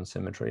spin 7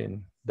 symmetry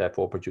and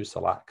therefore produce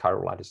a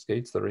chiral lattice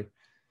gauge theory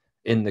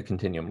in the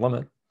continuum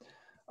limit.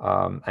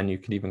 And you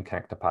can even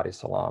connect to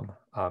Pari-Salam.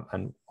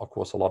 And of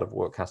course, a lot of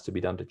work has to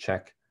be done to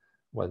check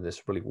whether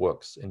this really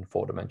works in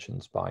 4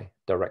 dimensions by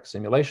direct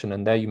simulation.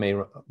 And there you may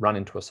run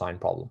into a sign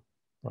problem,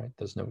 right?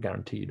 There's no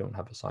guarantee you don't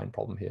have a sign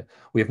problem here.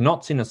 We have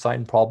not seen a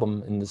sign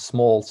problem in the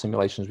small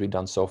simulations we've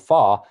done so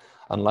far,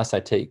 unless I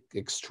take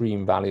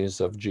extreme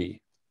values of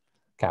G,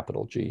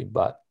 capital G.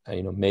 But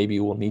maybe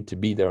we'll need to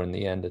be there in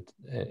the end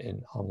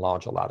on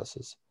larger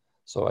lattices.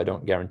 So I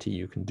don't guarantee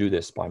you can do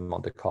this by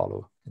Monte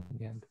Carlo in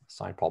the end.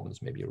 Sign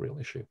problems may be a real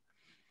issue.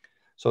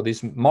 So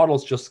these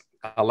models just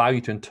allow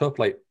you to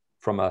interpolate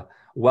from a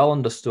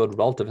well-understood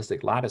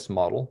relativistic lattice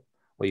model,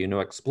 where you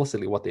know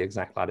explicitly what the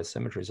exact lattice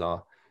symmetries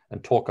are,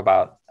 and talk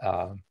about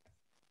a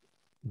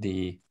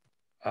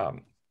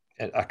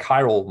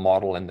chiral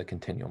model in the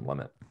continuum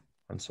limit.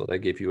 And so they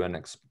give you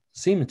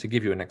seem to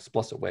give you an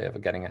explicit way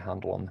of getting a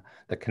handle on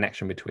the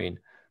connection between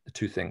the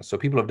two things. So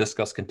people have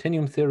discussed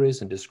continuum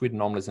theories and discrete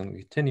anomalies in the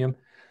continuum.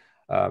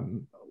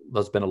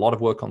 There's been a lot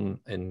of work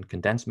in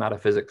condensed matter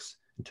physics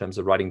in terms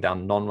of writing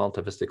down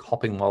non-relativistic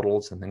hopping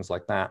models and things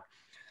like that.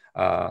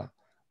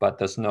 But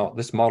this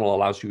model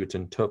allows you to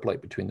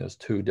interpolate between those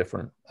two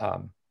different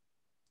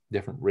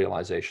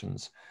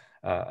realizations,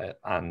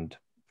 and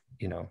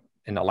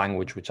in a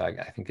language which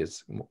I think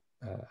is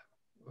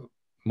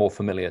more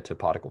familiar to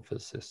particle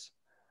physicists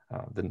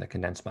than the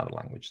condensed matter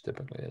language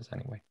typically is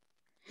anyway.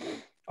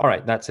 All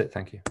right, that's it.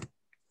 Thank you.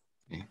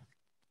 Okay.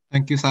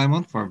 Thank you,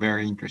 Simon, for a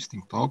very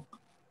interesting talk.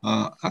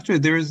 Actually,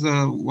 there is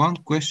one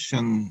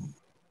question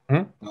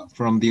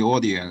from the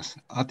audience.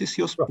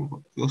 Atisios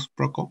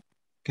Prokop,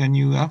 can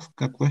you ask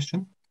a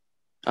question?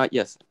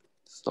 Yes.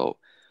 So,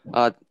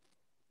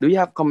 do you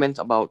have comments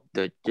about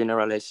the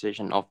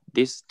generalization of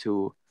this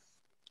to,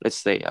 let's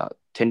say, a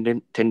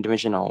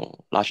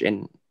 10-dimensional large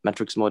N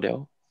matrix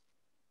model?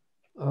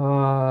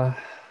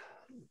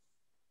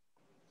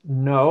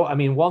 No, I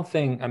mean, one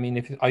thing, I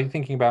mean, are you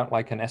thinking about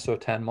like an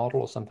SO10 model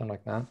or something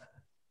like that?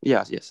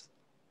 Yes.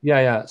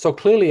 Yeah. So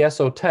clearly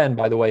SO10,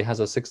 by the way, has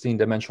a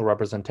 16-dimensional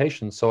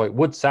representation. So it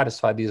would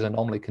satisfy these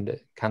anomaly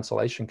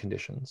cancellation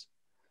conditions.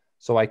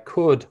 So I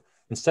could,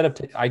 instead of,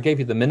 I gave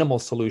you the minimal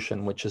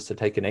solution, which is to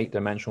take an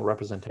 8-dimensional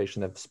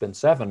representation of spin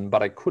 7,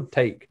 but I could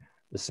take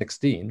the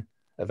 16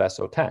 of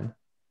SO10.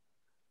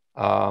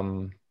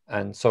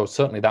 And so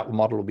certainly that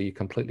model will be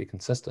completely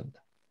consistent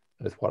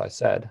with what I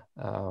said.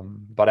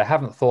 But I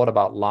haven't thought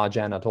about large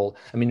N at all.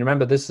 I mean,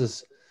 remember, this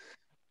is,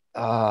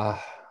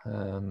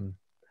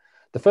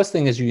 the first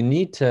thing is you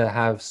need to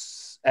have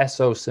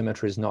SO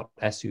symmetries, not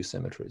SU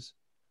symmetries.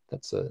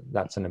 That's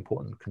an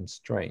important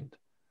constraint.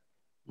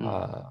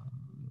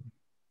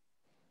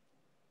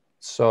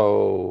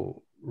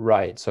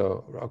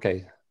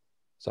 Okay.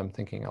 So I'm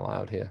thinking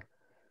aloud here.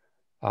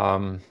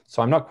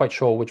 So I'm not quite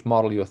sure which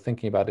model you're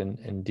thinking about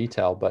in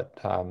detail, but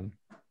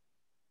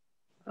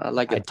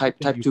like a type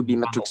 2B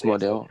matrix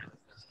model.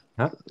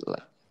 Huh?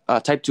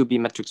 Type 2B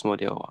matrix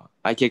model,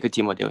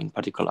 IKKT model in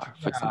particular,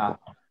 for example.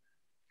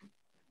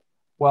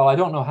 Well, I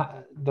don't know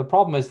how. The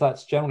problem is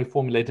that's generally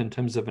formulated in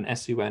terms of an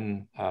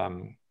SUN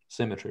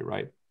symmetry,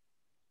 right?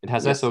 It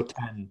has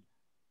SO10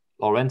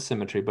 Lorentz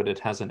symmetry, but it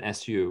has an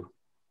SU,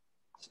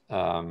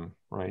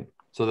 right?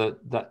 So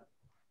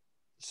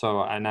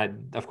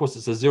of course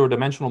it's a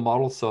 0-dimensional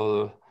model,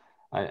 so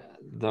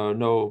there are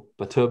no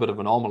perturbative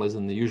anomalies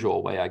in the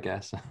usual way, I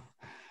guess.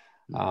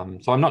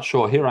 So I'm not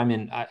sure here. I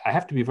mean, I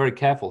have to be very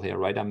careful here,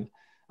 right?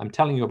 I'm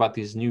telling you about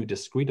these new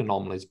discrete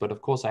anomalies, but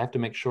of course I have to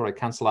make sure I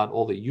cancel out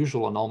all the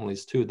usual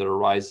anomalies too that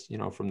arise,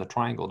 from the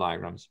triangle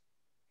diagrams.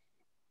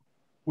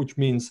 Which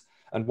means,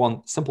 and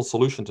one simple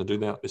solution to do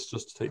that is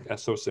just to take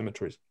SO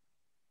symmetries,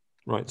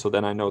 right? So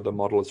then I know the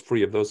model is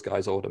free of those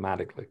guys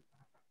automatically.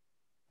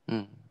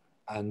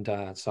 And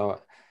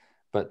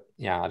but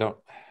yeah, I'm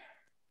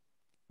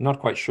not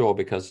quite sure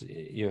because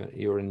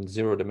you're in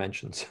 0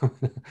 dimensions.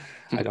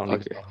 I don't know how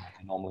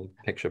the normal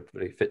picture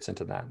really fits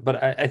into that.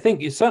 But I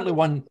think certainly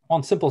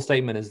one simple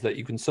statement is that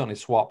you can certainly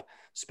swap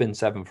spin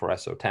 7 for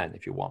SO10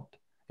 if you want,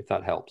 if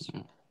that helps.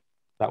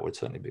 That would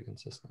certainly be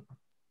consistent.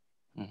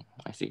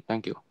 I see.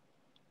 Thank you.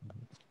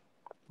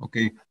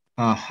 Okay.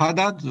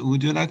 Haddad,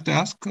 would you like to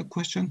ask a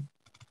question?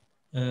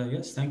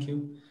 Yes, thank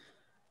you.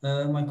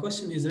 My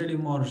question is really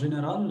more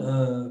general.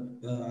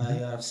 I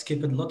have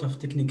skipped a lot of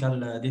technical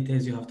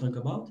details you have talked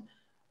about.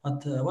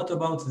 But what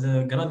about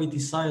the gravity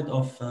side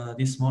of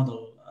this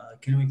model?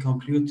 Can we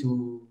conclude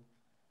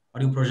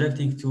are you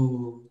projecting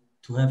to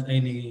have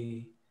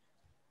any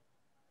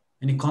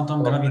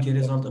quantum gravity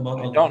result about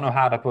all I don't know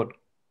how to put,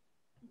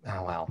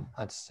 oh, well,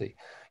 let's see.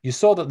 You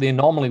saw that the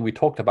anomaly we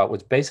talked about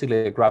was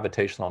basically a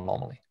gravitational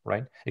anomaly,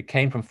 right? It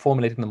came from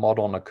formulating the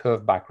model on a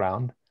curved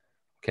background,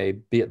 okay,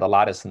 be it the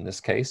lattice in this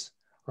case,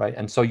 right?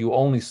 And so you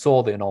only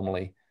saw the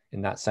anomaly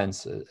in that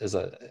sense as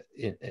a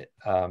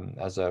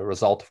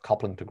result of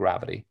coupling to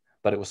gravity,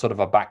 but it was sort of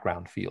a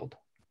background field,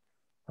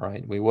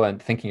 right? We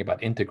weren't thinking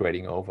about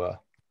integrating over,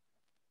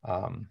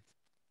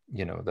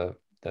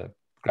 the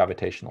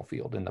gravitational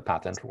field in the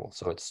path interval.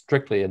 So it's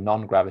strictly a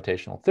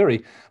non-gravitational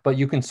theory, but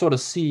you can sort of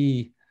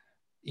see,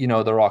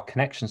 there are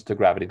connections to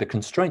gravity. The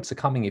constraints are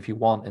coming, if you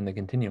want, in the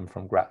continuum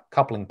from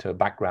coupling to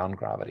background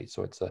gravity.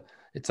 So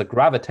it's a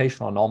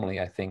gravitational anomaly,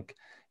 I think,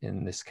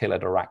 in this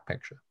Caylor-Dirac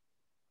picture.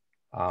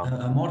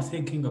 I'm more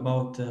thinking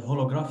about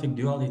holographic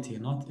duality,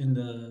 not in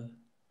the...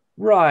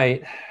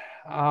 Right.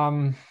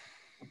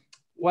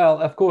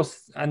 Well, of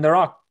course, and there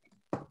are,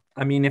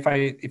 I mean, if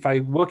I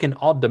work in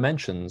odd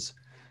dimensions,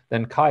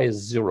 then chi is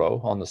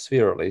 0 on the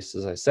sphere, at least,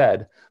 as I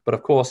said. But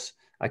of course,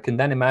 I can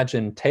then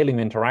imagine tailing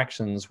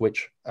interactions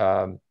which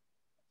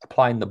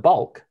apply in the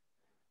bulk,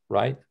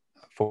 right,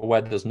 for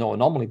where there's no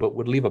anomaly, but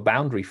would leave a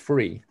boundary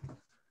free.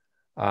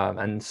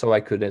 And so I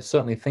could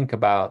certainly think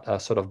about a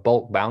sort of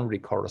bulk boundary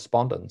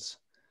correspondence.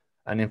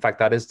 And in fact,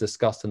 that is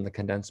discussed in the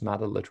condensed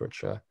matter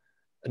literature.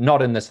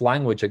 Not in this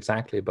language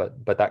exactly,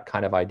 but that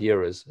kind of idea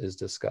is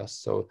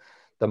discussed. So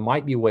there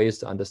might be ways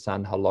to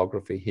understand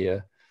holography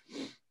here.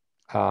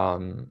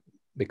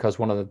 Because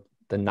one of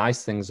the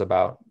nice things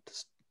about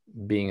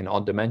being in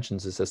odd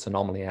dimensions is this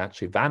anomaly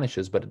actually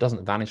vanishes, but it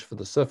doesn't vanish for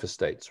the surface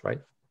states,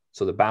 right?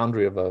 So the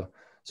boundary of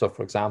so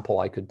for example,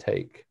 I could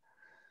take,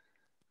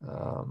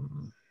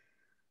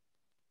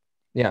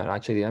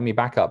 actually, let me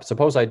back up.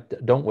 Suppose I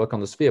don't work on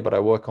the sphere, but I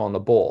work on the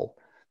ball.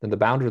 Then the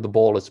boundary of the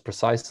ball is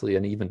precisely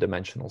an even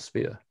dimensional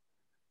sphere,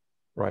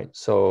 right?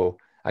 So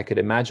I could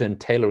imagine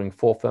tailoring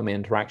 4 Fermi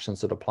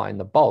interactions that apply in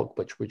the bulk,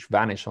 which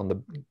vanish on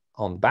the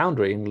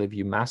boundary and leave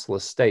you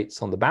massless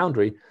states on the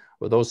boundary,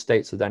 where those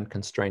states are then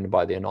constrained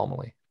by the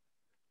anomaly.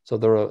 So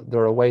there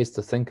are ways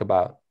to think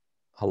about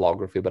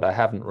holography, but I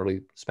haven't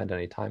really spent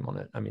any time on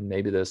it. I mean,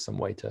 maybe there's some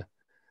way to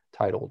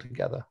tie it all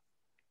together.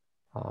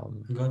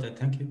 Got it.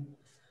 Thank you.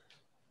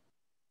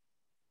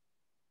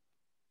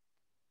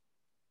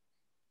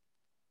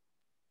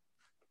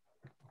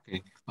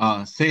 Okay.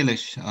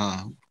 Sailesh,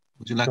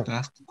 would you like to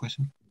ask the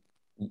question?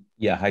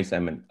 Yeah. Hi,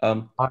 Simon.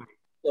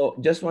 So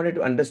just wanted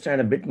to understand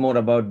a bit more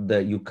about the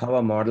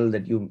Yukawa model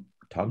that you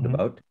talked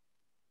about.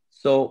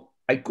 So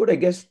I could, I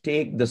guess,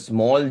 take the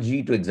small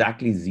g to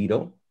exactly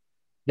 0,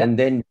 and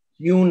then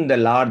tune the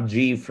large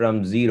g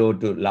from 0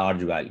 to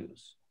large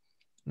values.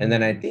 And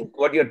then I think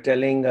what you're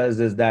telling us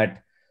is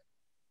that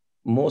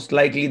most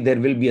likely there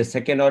will be a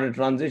second order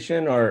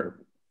transition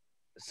or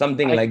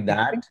something like that.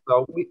 I think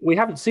so. We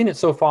haven't seen it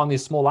so far in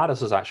these small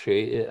lattices,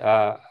 actually,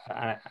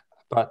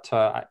 but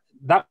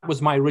that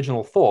was my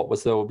original thought,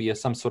 was there will be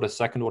some sort of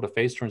second order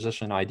phase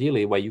transition,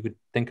 ideally, where you could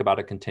think about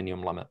a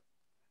continuum limit.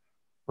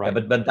 Right.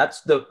 Yeah, but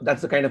that's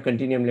the kind of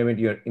continuum limit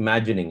you're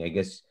imagining, I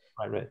guess.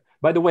 Right.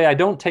 By the way, I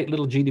don't take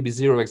little g to be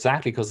 0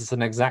 exactly, because it's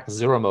an exact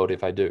 0 mode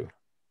if I do.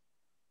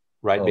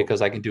 Right,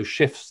 because I can do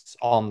shifts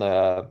on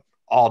the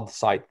odd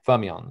site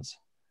fermions.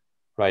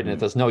 Right, and if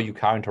there's no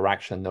UCAR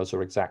interaction, those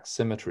are exact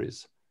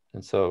symmetries.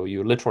 And so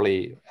you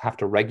literally have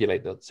to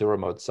regulate the 0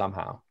 mode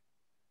somehow.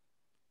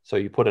 So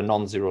you put a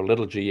non-zero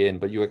little g in,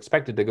 but you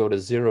expect it to go to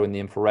 0 in the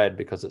infrared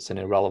because it's an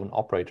irrelevant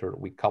operator at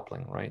weak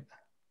coupling, right?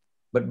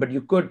 But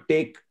you could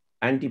take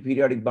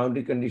anti-periodic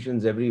boundary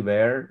conditions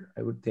everywhere,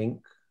 I would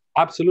think.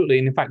 Absolutely.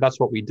 And in fact, that's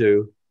what we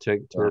do to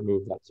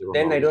remove that 0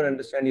 then mode. I don't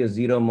understand your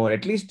 0 mode.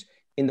 At least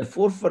in the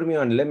 4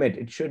 fermion limit,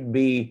 it should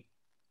be,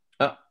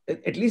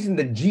 at least in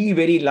the G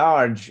very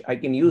large, I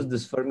can use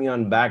this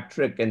fermion back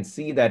trick and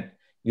see that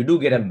you do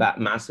get a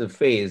massive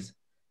phase.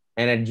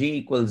 And at G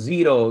equals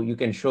 0, you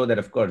can show that,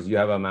 of course, you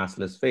have a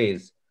massless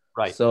phase.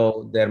 Right.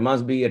 So there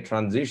must be a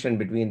transition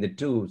between the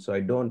two. So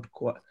I don't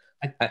quite,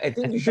 I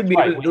think you should be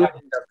right. able to do it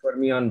in the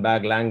fermion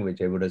bag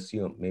language, I would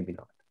assume, maybe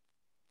not.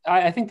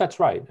 I think that's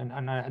right.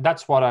 And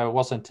that's what I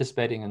was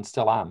anticipating and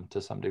still am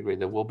to some degree.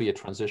 There will be a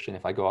transition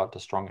if I go out to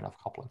strong enough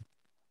coupling.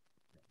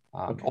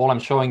 All I'm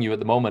showing you at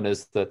the moment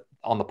is that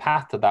on the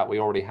path to that, we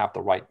already have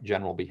the right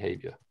general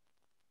behavior.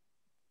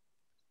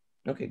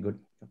 Okay, good.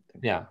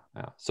 Yeah.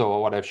 So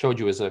what I've showed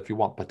you is if you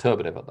want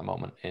perturbative at the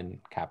moment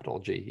in capital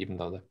G, even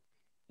though the...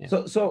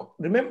 Yeah. So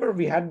remember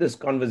we had this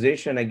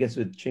conversation, I guess,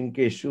 with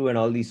Chinke Shu and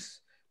all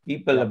these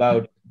people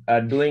about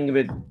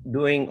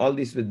doing all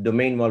this with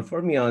domain wall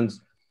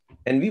fermions.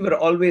 And we were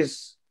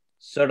always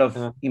sort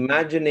of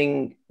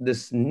imagining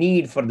this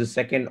need for the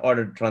second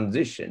order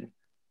transition.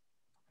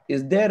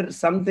 Is there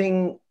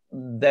something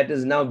that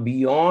is now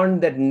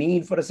beyond that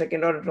need for a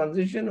second order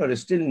transition, or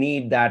is still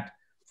need that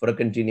for a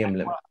continuum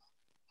limit?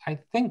 I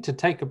think to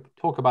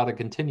talk about a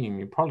continuum,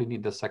 you probably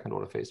need the second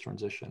order phase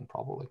transition,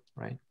 probably,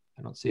 right?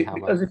 I don't see how.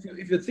 Because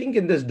if you think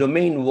in this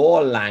domain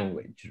wall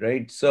language,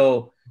 right?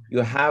 So you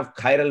have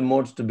chiral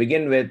modes to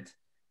begin with,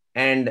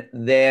 and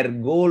their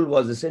goal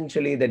was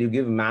essentially that you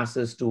give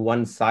masses to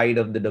one side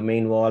of the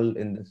domain wall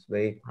in this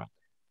way,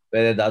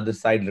 whether the other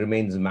side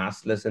remains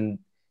massless. And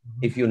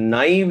if you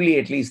naively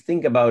at least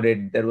think about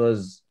it, there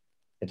was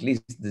at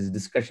least this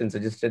discussion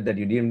suggested that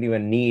you didn't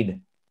even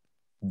need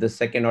the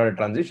second order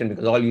transition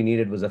because all you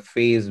needed was a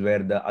phase where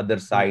the other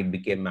side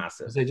became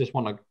massive. They just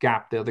want to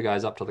gap the other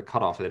guys up to the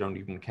cutoff. They don't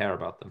even care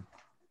about them.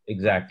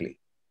 Exactly.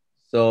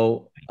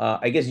 So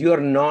I guess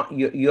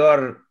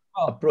your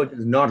approach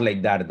is not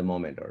like that at the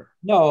moment, or?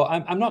 No,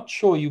 I'm not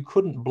sure you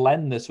couldn't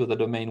blend this with a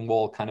domain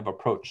wall kind of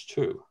approach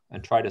too,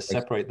 and try to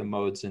separate the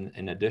modes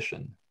in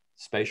addition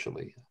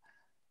spatially.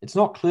 It's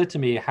not clear to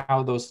me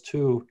how those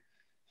two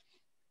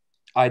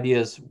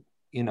ideas,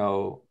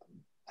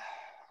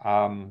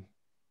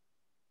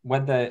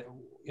 whether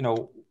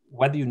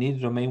you need a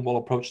domain wall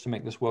approach to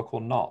make this work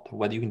or not,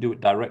 whether you can do it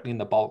directly in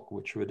the bulk,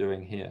 which we're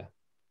doing here.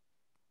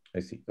 I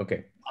see.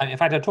 Okay. In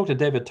fact, I talked to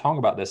David Tong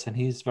about this, and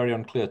he's very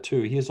unclear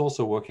too. He is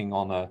also working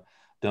on a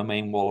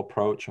domain wall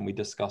approach, and we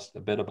discussed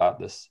a bit about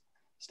this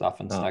stuff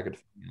in staggered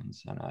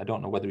fermions. And I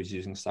don't know whether he's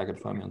using staggered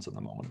fermions at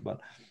the moment,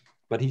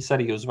 but he said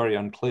he was very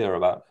unclear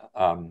about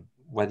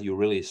whether you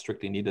really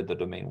strictly needed the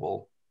domain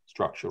wall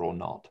structure or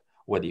not,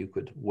 whether you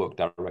could work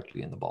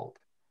directly in the bulk.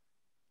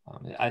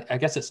 I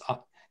guess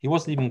he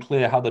wasn't even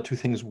clear how the two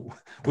things,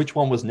 which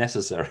one was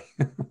necessary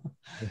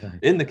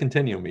in the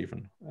continuum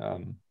even.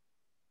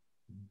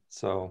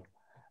 So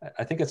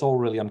I think it's all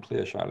really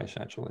unclear, Schaich,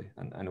 actually,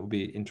 and it would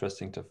be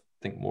interesting to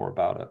think more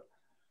about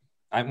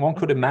it. One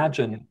could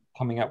imagine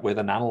coming up with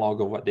an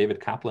analog of what David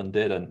Kaplan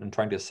did and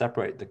trying to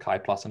separate the chi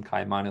plus and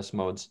chi minus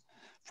modes,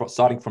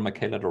 starting from a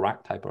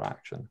Kähler-Dirac type of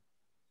action,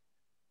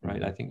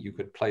 right? I think you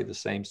could play the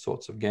same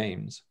sorts of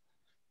games.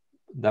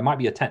 There might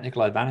be a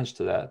technical advantage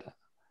to that.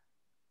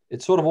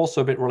 It's sort of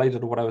also a bit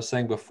related to what I was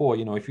saying before.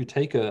 If you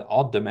take an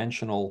odd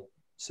dimensional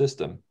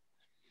system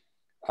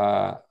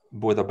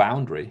with a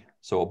boundary,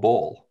 so a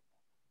ball,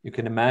 you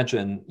can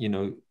imagine,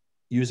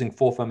 using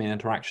 4 fermion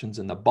interactions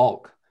in the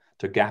bulk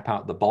to gap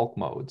out the bulk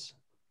modes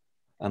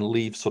and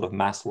leave sort of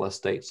massless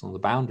states on the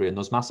boundary. And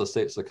those massless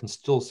states are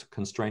still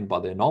constrained by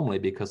the anomaly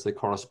because they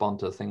correspond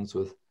to things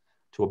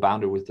to a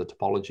boundary with the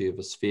topology of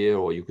a sphere,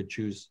 or you could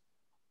choose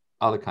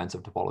other kinds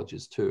of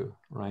topologies too,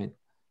 right?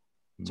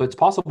 So it's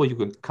possible you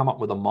could come up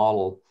with a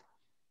model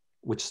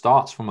which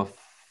starts from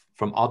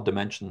odd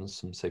dimensions,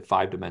 from say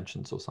 5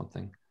 dimensions or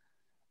something,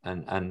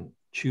 and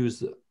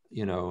choose,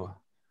 you know,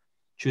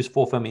 choose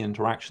 4 Fermi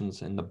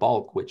interactions in the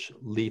bulk which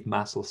leave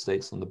massless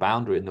states on the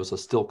boundary, and those are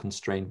still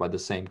constrained by the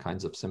same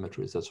kinds of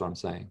symmetries. That's what I'm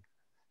saying.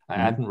 I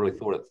hadn't really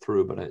thought it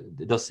through, but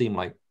it does seem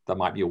like there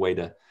might be a way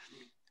to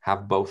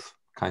have both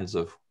kinds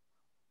of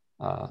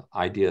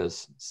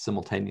ideas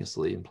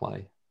simultaneously in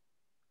play.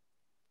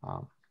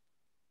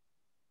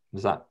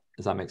 Does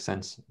that make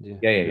sense?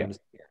 Yeah.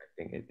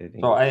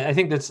 So I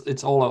think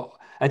it's all.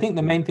 I think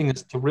the main thing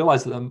is to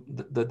realize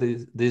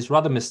that these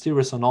rather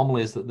mysterious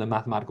anomalies that the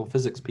mathematical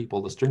physics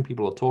people, the string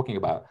people, are talking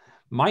about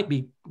might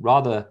be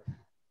rather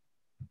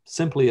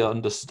simply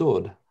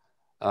understood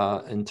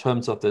in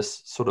terms of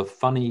this sort of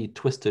funny,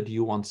 twisted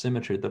U1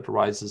 symmetry that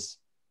arises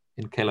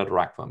in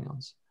Kähler-Dirac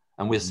fermions.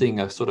 And we're seeing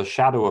a sort of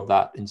shadow of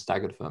that in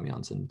staggered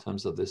fermions in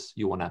terms of this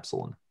U1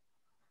 epsilon.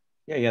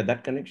 Yeah,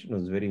 that connection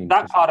was very interesting.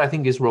 That part, I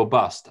think, is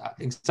robust.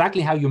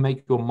 Exactly how you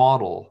make your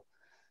model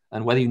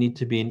and whether you need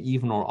to be in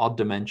even or odd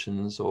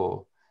dimensions,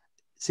 or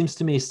it seems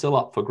to me still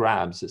up for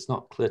grabs. It's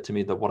not clear to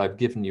me that what I've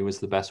given you is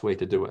the best way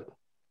to do it.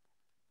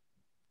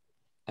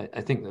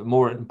 I think the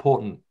more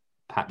important,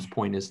 perhaps,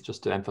 point is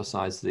just to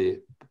emphasize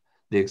the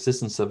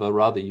existence of a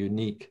rather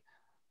unique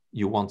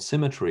U1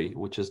 symmetry,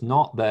 which is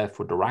not there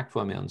for Dirac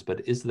fermions,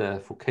 but is there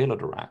for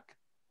Kähler-Dirac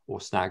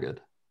or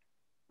staggered.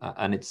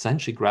 And it's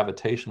essentially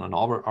gravitational in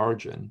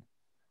origin,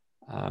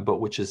 but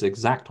which is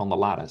exact on the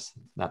lattice.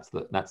 That's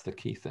the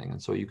key thing.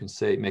 And so you can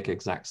make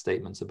exact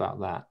statements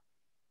about that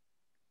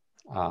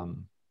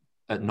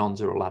at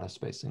non-zero lattice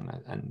spacing,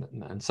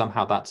 and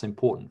somehow that's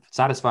important.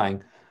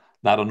 Satisfying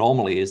that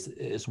anomaly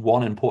is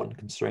one important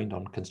constraint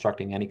on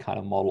constructing any kind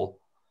of model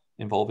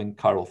involving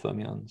chiral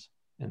fermions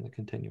in the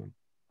continuum.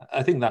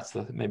 I think that's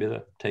maybe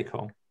the take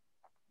home.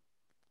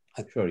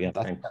 Sure, yeah.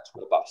 I think that's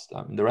robust.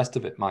 The rest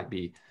of it might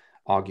be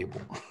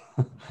arguable.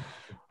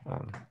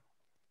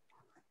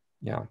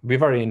 Yeah, it'd be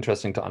very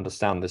interesting to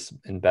understand this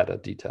in better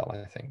detail,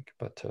 I think.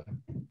 But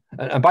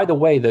and by the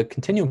way, the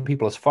continuum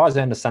people, as far as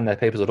I understand their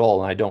papers at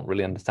all, and I don't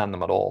really understand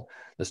them at all,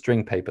 the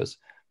string papers,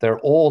 they're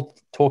all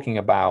talking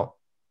about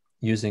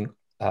using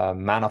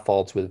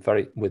manifolds with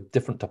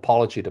different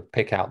topology to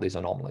pick out these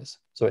anomalies.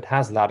 So it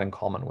has that in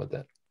common with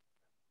it,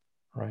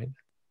 right?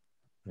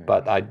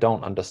 But I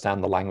don't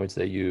understand the language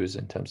they use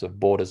in terms of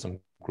borders and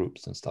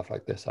groups and stuff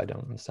like this. I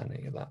don't understand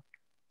any of that.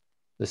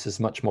 This is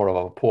much more of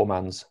a poor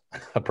man's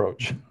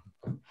approach.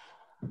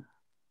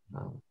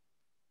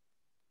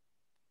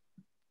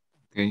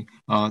 Okay.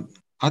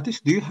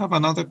 Lattice, do you have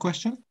another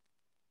question?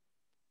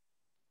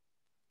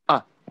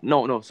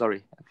 No,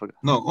 sorry, I forgot.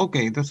 No,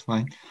 okay, that's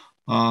fine.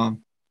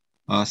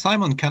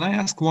 Simon, can I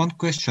ask one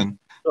question?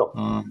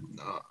 Sure.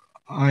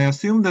 I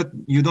assume that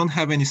you don't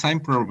have any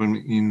sign problem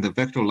in the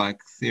vector-like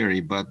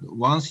theory, but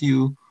once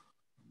you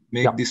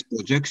make this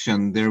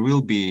projection, there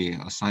will be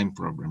a sign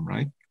problem,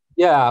 right?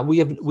 Yeah,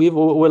 we're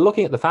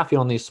looking at the Pfaffi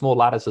on these small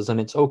lattices, and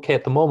it's okay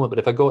at the moment, but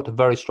if I go to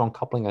very strong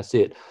coupling, I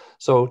see it.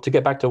 So to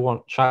get back to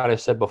what Schaich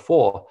said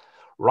before,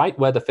 right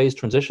where the phase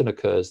transition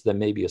occurs, there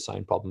may be a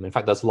sign problem. In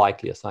fact, that's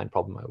likely a sign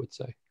problem, I would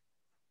say.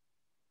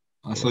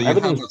 So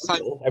everything's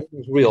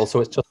real,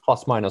 so it's just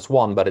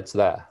 ±1, but it's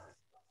there.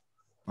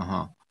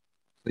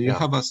 So you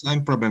have a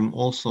sign problem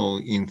also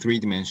in 3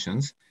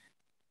 dimensions.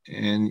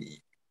 And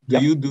do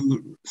you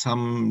do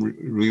some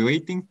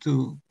relating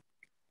to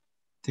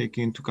take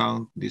into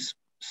account this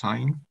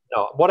sign?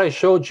 No, what I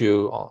showed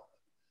you,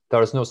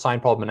 there is no sign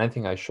problem in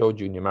anything I showed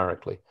you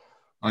numerically.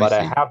 But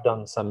I have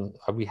done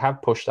we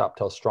have pushed up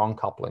to a strong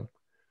coupling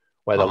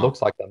where there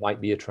looks like there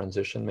might be a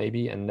transition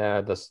maybe, and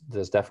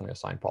there's definitely a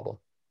sign problem.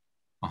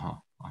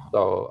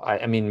 So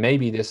I mean,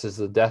 maybe this is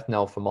the death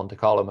knell for Monte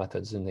Carlo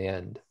methods in the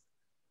end.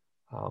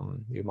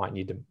 You might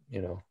need to,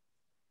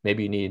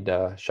 maybe you need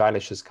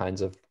Schaich's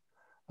kinds of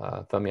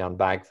fermion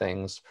bag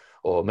things,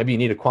 or maybe you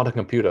need a quantum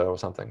computer or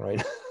something,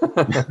 right?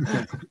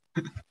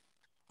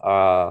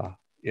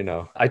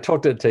 I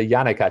talked to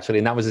Yannick actually,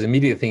 and that was the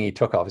immediate thing he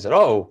took off. He said,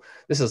 "Oh,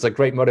 this is a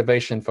great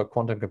motivation for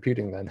quantum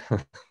computing then."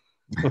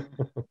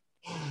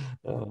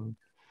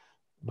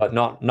 But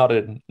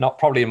not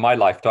probably in my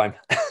lifetime.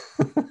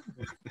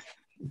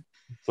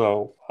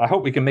 So I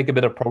hope we can make a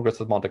bit of progress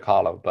with Monte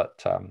Carlo,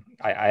 but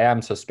I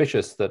am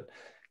suspicious that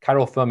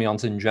chiral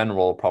fermions in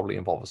general probably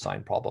involve a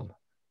sign problem.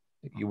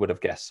 You would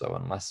have guessed so,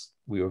 unless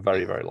we were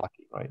very, very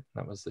lucky, right?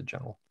 That was the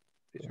general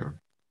feeling.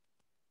 Sure.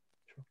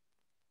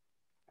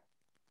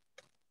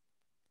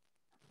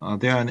 Are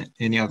there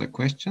any other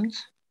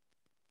questions?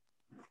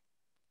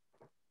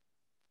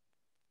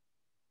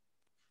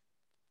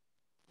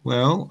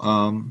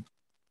 Well,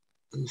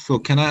 so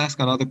can I ask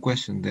another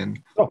question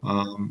then?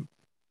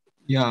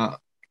 Yeah,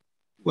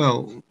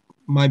 well,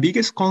 my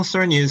biggest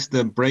concern is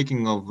the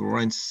breaking of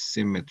Lorentz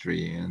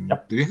symmetry. And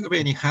do you have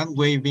any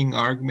hand-waving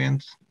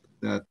arguments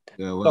that,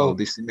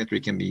 this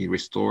symmetry can be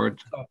restored?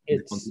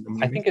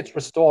 I think it's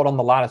restored on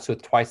the lattice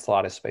with twice the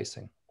lattice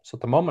spacing. So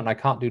at the moment, I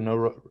can't do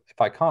if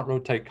I can't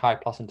rotate chi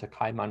plus into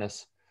chi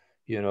minus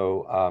you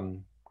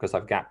know, because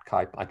I've gapped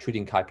chi, I'm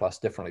treating chi plus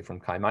differently from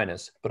chi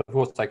minus, but of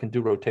course I can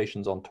do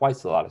rotations on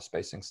twice the lattice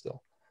spacing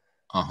still.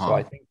 So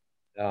I think,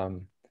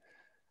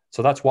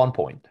 so that's one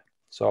point.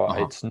 So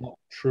it's not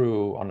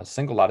true on a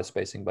single lattice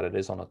spacing, but it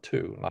is on a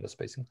 2 lattice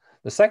spacing.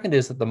 The second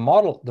is that the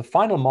model, the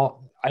final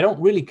model, I don't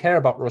really care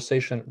about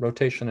rotation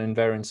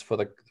invariance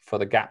for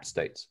the gap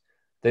states.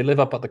 They live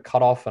up at the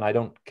cutoff, and I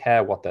don't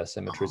care what their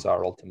symmetries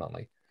are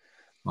ultimately.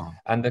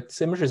 And the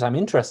symmetries I'm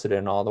interested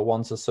in are the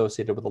ones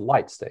associated with the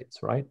light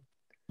states, right?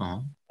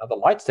 Now, the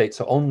light states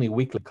are only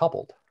weakly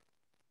coupled.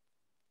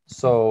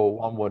 So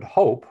one would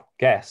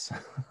guess,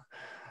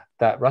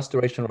 that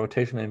restoration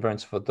rotation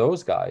invariance for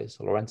those guys,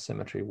 Lorentz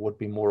symmetry, would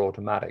be more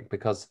automatic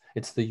because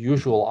it's the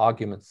usual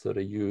arguments that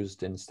are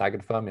used in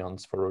staggered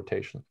fermions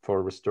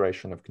for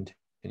restoration of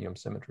continuum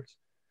symmetries,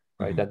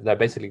 right? They're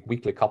basically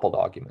weakly coupled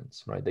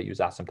arguments, right? They use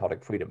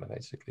asymptotic freedom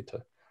basically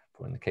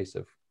for in the case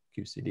of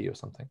QCD or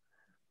something.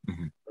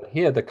 But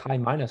here, the chi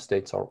minus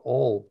states are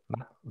all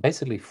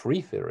basically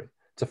free theory.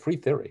 It's a free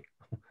theory,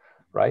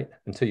 right?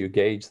 Until you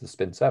gauge the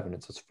spin 7,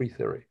 it's a free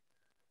theory.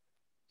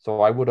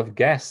 So I would have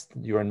guessed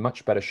you're in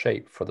much better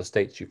shape for the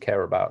states you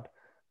care about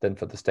than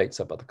for the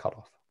states up at the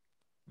cutoff,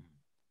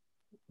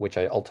 which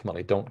I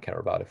ultimately don't care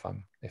about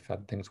if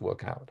things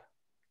work out.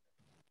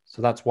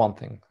 So that's one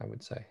thing I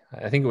would say.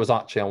 I think it was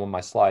actually on one of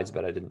my slides,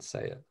 but I didn't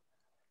say it.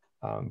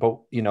 But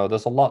you know,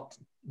 there's a lot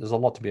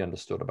to be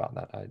understood about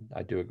that.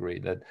 I do agree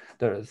that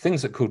there are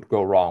things that could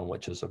go wrong,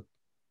 which is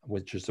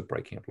a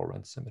breaking of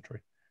Lorentz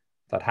symmetry.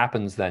 If that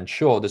happens, then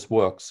sure, this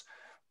works.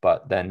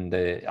 But then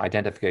the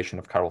identification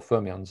of chiral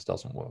fermions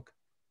doesn't work,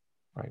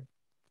 right?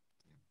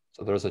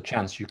 So there's a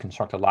chance you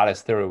construct a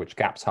lattice theory which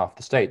gaps half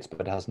the states,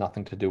 but it has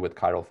nothing to do with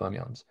chiral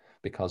fermions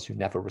because you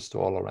never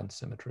restore Lorentz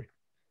symmetry,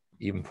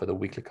 even for the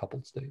weakly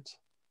coupled states.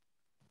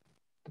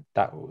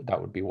 That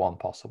would be one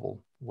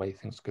possible way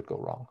things could go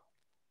wrong.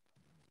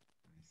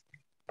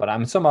 But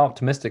I'm somewhat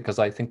optimistic because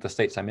I think the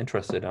states I'm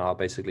interested in are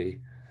basically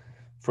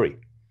free.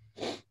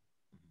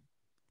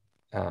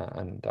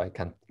 And I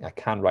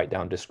can write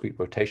down discrete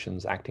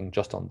rotations acting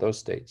just on those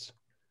states,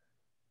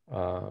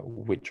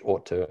 which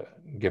ought to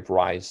give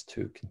rise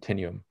to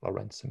continuum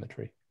Lorentz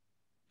symmetry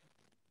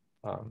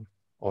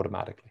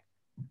automatically,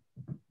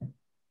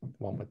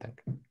 one would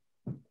think.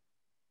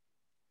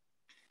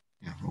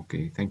 Yeah,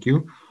 okay, thank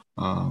you.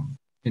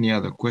 Any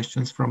other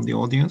questions from the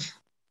audience?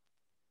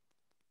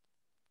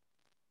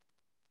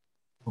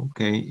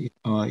 Okay,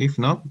 if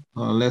not,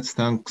 let's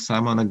thank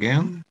Simon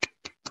again